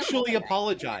you actually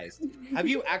apologized? Have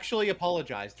you actually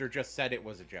apologized or just said it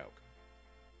was a joke?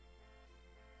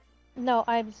 No,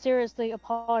 I'm seriously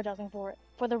apologizing for it.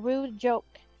 For the rude joke.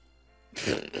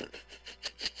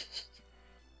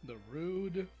 The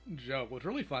rude joke. What's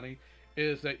really funny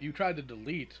is that you tried to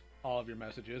delete all of your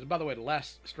messages. And by the way, the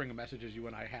last string of messages you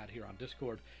and I had here on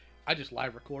Discord, I just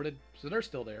live recorded, so they're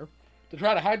still there, to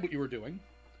try to hide what you were doing.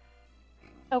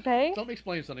 Okay. So let me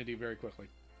explain something to you very quickly.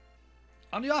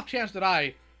 On the off chance that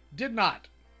I did not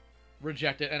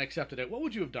reject it and accepted it, what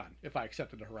would you have done if I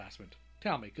accepted the harassment?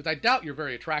 Tell me, because I doubt you're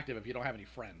very attractive if you don't have any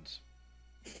friends.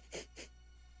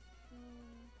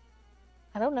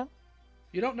 I don't know.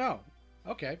 You don't know?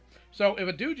 Okay. So if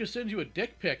a dude just sends you a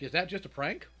dick pic, is that just a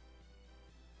prank?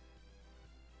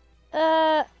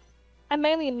 I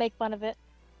mainly make fun of it.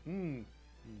 I'm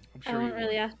I wouldn't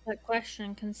really ask that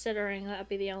question, considering that'd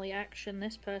be the only action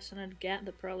this person would get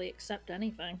that probably accept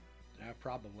anything. Yeah,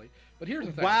 probably. But here's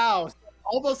the thing. Wow,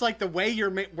 almost like the way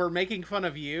we're making fun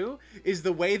of you is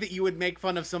the way that you would make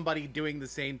fun of somebody doing the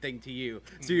same thing to you.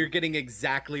 So you're getting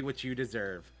exactly what you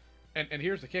deserve. And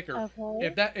here's the kicker.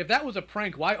 Okay. If that was a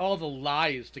prank, why all the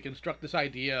lies to construct this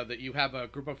idea that you have a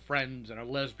group of friends and a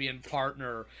lesbian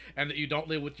partner and that you don't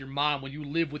live with your mom when you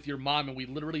live with your mom and we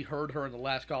literally heard her in the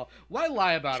last call? Why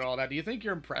lie about all that? Do you think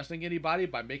you're impressing anybody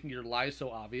by making your lies so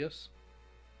obvious?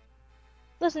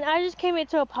 Listen, I just came here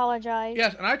to apologize.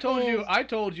 Yes, and I told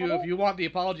you if you want the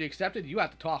apology accepted, you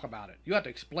have to talk about it. You have to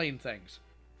explain things.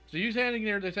 So you standing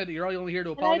there, they said that you're only here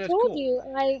to apologize. And I told cool. you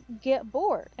I get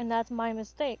bored, and that's my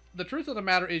mistake. The truth of the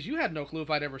matter is you had no clue if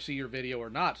I'd ever see your video or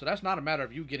not, so that's not a matter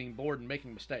of you getting bored and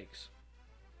making mistakes.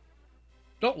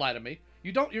 Don't lie to me.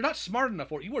 You're not smart enough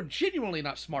for it. You were genuinely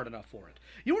not smart enough for it.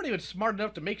 You weren't even smart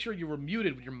enough to make sure you were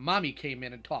muted when your mommy came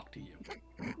in and talked to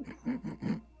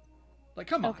you. Like,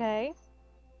 come on. Okay.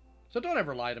 So don't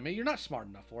ever lie to me. You're not smart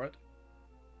enough for it.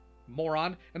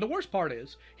 Moron. And the worst part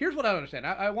is, here's what I don't understand.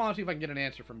 I want to see if I can get an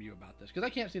answer from you about this, because I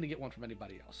can't seem to get one from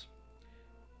anybody else.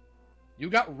 You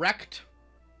got wrecked.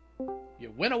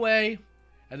 You went away.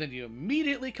 And then you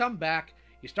immediately come back.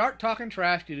 You start talking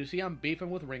trash because you see I'm beefing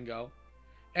with Ringo.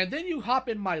 And then you hop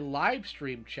in my live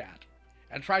stream chat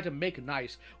and try to make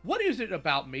nice. What is it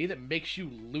about me that makes you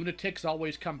lunatics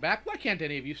always come back? Why can't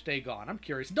any of you stay gone? I'm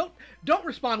curious. Don't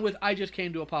respond with, I just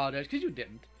came to apologize, because you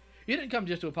didn't. You didn't come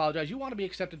just to apologize. You want to be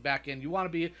accepted back in. You want to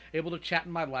be able to chat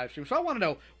in my live stream. So I want to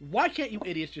know, why can't you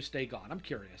idiots just stay gone? I'm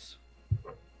curious.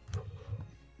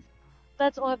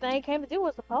 That's the only thing I came to do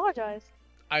was apologize.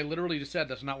 I literally just said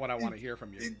that's not what I want to hear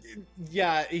from you.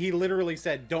 Yeah, he literally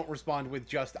said, don't respond with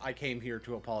just, I came here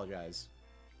to apologize.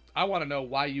 I want to know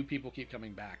why you people keep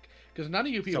coming back. Because none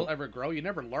of you people ever grow. You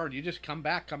never learn. You just come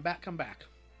back, come back, come back.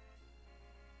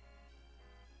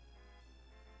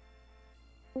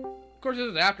 Of course, this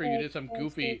is after you did some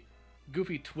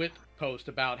goofy twit post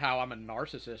about how I'm a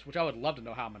narcissist, which I would love to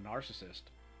know how I'm a narcissist.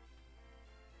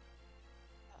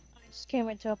 I just came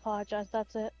in to apologize,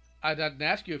 that's it. I didn't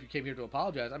ask you if you came here to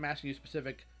apologize. I'm asking you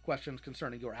specific questions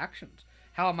concerning your actions.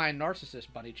 How am I a narcissist,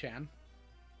 BunnyChan?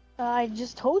 I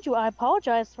just told you I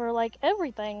apologize for, like,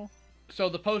 everything. So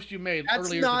the post you made That's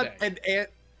earlier not today.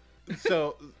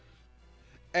 So,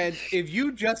 And if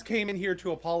you just came in here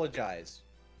to apologize,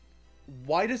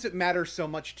 why does it matter so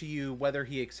much to you whether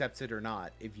he accepts it or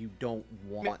not if you don't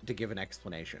want to give an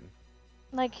explanation?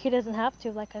 Like, he doesn't have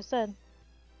to, like I said.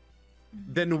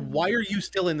 Then why are you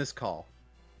still in this call?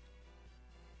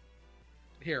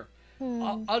 Here,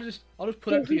 Hmm. I'll just put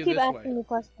it to you keep this asking way. me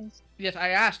questions. Yes, I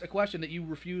asked a question that you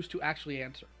refused to actually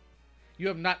answer. You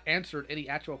have not answered any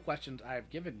actual questions I have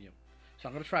given you. So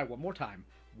I'm going to try one more time.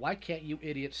 Why can't you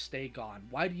idiots stay gone?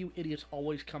 Why do you idiots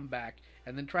always come back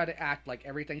and then try to act like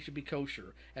everything should be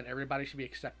kosher and everybody should be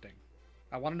accepting?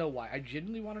 I want to know why. I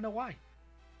genuinely want to know why.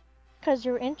 Because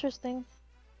you're interesting.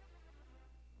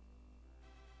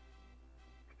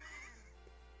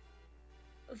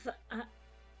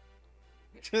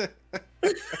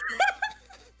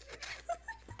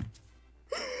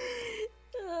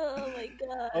 Oh my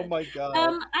god. Oh my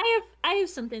god. I have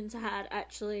something to add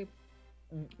actually.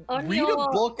 Read a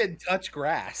book and touch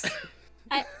grass.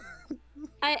 I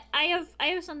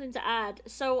have something to add.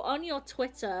 So on your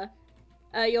Twitter,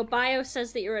 your bio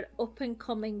says that you're an up and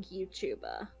coming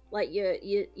YouTuber. Like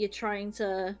you're trying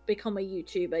to become a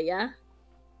YouTuber, yeah?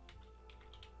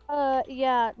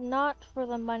 Yeah, not for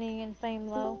the money and fame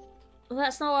though. Well,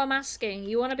 that's not what I'm asking.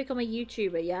 You want to become a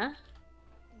YouTuber, yeah?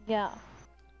 Yeah.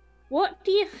 What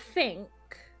do you think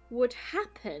would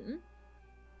happen?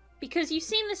 Because you've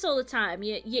seen this all the time.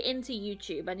 You're into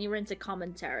YouTube and you're into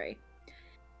commentary.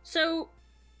 So,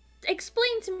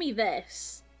 explain to me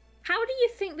this. How do you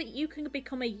think that you can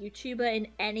become a YouTuber in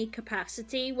any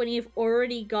capacity when you've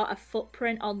already got a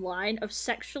footprint online of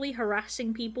sexually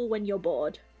harassing people when you're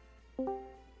bored?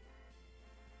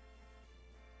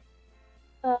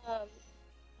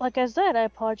 Like I said, I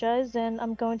apologize and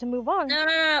I'm going to move on.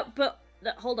 No, but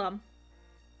hold on.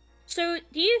 So,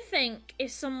 do you think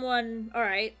if someone...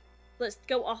 Alright, let's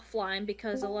go offline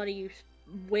because a lot of you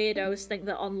weirdos think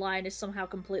that online is somehow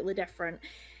completely different.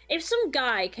 If some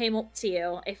guy came up to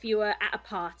you, if you were at a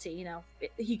party, you know,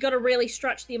 you got to really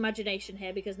stretch the imagination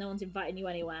here because no one's inviting you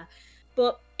anywhere.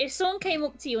 But if someone came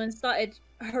up to you and started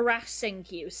harassing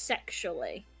you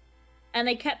sexually, and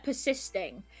they kept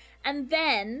persisting, and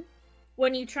then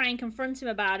when you try and confront him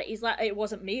about it, he's like, "It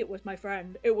wasn't me, it was my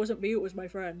friend. It wasn't me, it was my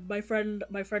friend. My friend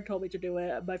told me to do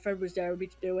it. My friend was daring me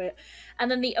to do it." And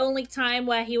then the only time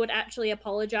where he would actually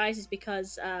apologize is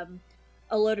because a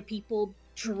load of people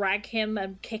drag him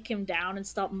and kick him down and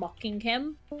start mocking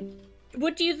him.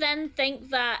 Would you then think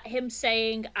that him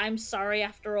saying, "I'm sorry"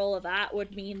 after all of that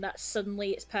would mean that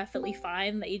suddenly it's perfectly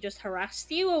fine that he just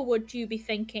harassed you? Or would you be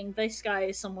thinking, this guy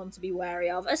is someone to be wary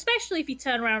of? Especially if you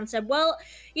turn around and said, "Well,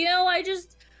 you know, I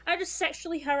just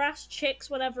sexually harass chicks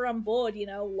whenever I'm bored, you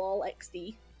know, lol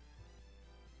XD."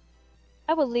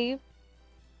 I would leave.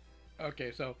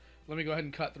 Okay, so let me go ahead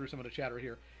and cut through some of the chatter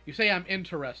here. You say I'm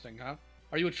interesting, huh?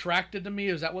 Are you attracted to me?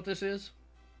 Is that what this is?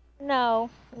 No.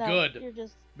 Good. You're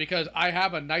just... Because I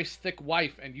have a nice thick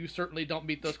wife, and you certainly don't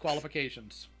meet those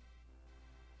qualifications.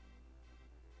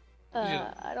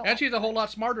 I don't... And she's a whole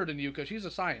lot smarter than you, because she's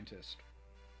a scientist.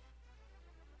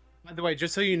 By the way,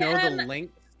 just so you know, the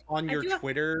link on your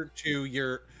Twitter to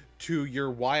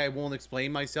your why I won't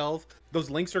explain myself, those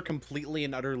links are completely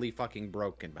and utterly fucking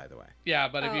broken, by the way. Yeah,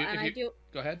 but if you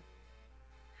go ahead.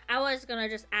 I was gonna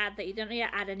just add that you don't need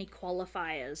to add any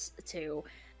qualifiers to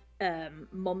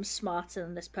mum's smarter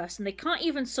than this person. They can't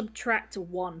even subtract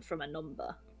 1 from a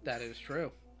number. That is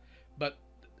true. But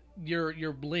your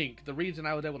link, the reason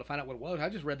I was able to find out what it was, I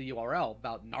just read the URL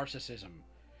about narcissism.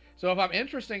 So if I'm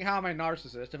interesting, how am I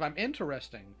narcissist? If I'm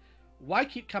interesting, why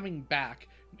keep coming back?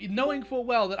 Knowing full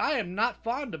well that I am not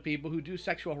fond of people who do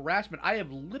sexual harassment. I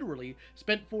have literally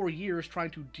spent 4 years trying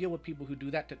to deal with people who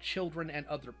do that to children and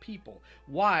other people.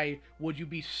 Why would you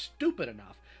be stupid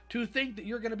enough to think that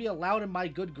you're going to be allowed in my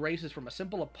good graces from a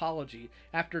simple apology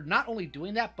after not only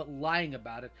doing that, but lying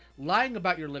about it, lying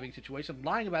about your living situation,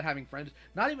 lying about having friends,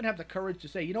 not even have the courage to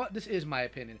say, "You know what, this is my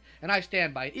opinion, and I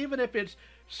stand by it," even if it's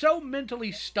so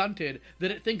mentally stunted that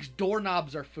it thinks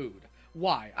doorknobs are food.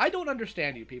 Why? I don't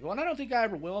understand you people, and I don't think I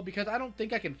ever will, because I don't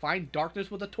think I can find darkness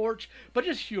with a torch, but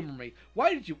just humor me.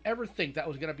 Why did you ever think that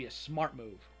was going to be a smart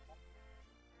move?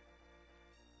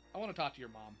 I want to talk to your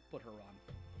mom. Put her on.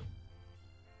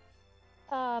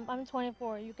 I'm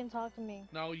 24. You can talk to me.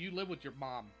 No, you live with your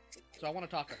mom, so I want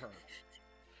to talk to her.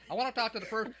 I want to talk to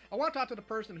the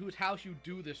person whose house you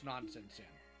do this nonsense in.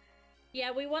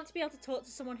 Yeah, we want to be able to talk to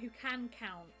someone who can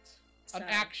count. So. An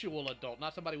actual adult,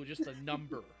 not somebody with just a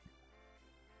number.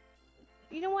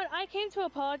 You know what? I came to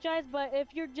apologize, but if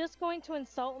you're just going to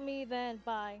insult me, then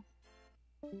bye.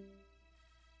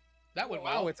 That went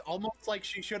wow. well. It's almost like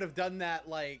she should have done that,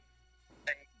 like,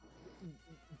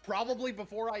 probably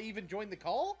before I even joined the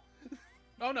call?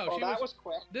 Oh no, Well, she that was was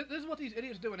quick. This is what these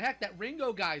idiots doing. Heck, that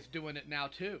Ringo guy's doing it now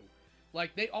too.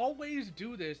 Like, they always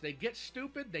do this. They get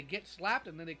stupid, they get slapped,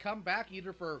 and then they come back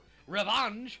either for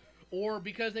revenge or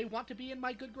because they want to be in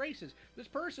my good graces. This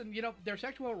person, you know, their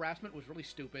sexual harassment was really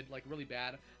stupid, like really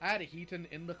bad. I had a Heaton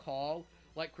in the call,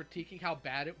 like critiquing how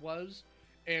bad it was,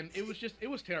 and it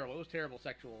was terrible. It was terrible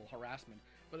sexual harassment.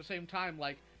 But at the same time,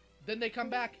 like, then they come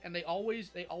back and they always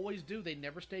do. They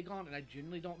never stay gone, and I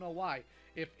genuinely don't know why.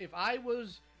 If I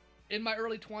was in my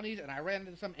early 20s and I ran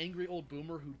into some angry old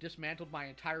boomer who dismantled my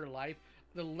entire life,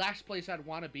 the last place I'd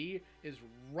want to be is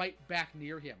right back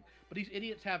near him. But these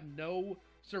idiots have no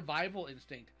survival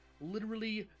instinct.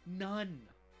 Literally none.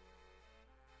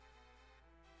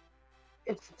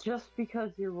 It's just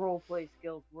because your roleplay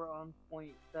skills were on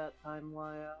point that time,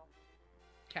 Lyle.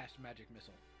 Cast magic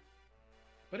missile.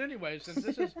 But anyway, since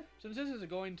this is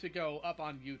going to go up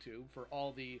on YouTube for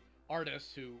all the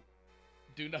artists who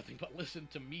do nothing but listen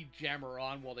to me jammer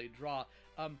on while they draw,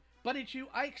 BunnyChan,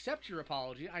 I accept your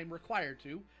apology. I'm required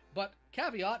to, but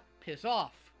caveat: piss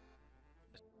off.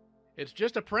 It's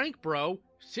just a prank, bro.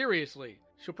 Seriously.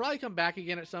 She'll probably come back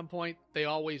again at some point. They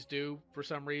always do, for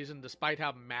some reason. Despite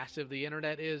how massive the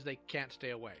internet is, they can't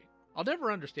stay away. I'll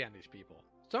never understand these people.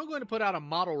 So I'm going to put out a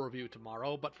model review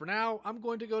tomorrow, but for now, I'm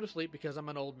going to go to sleep because I'm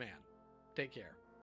an old man. Take care.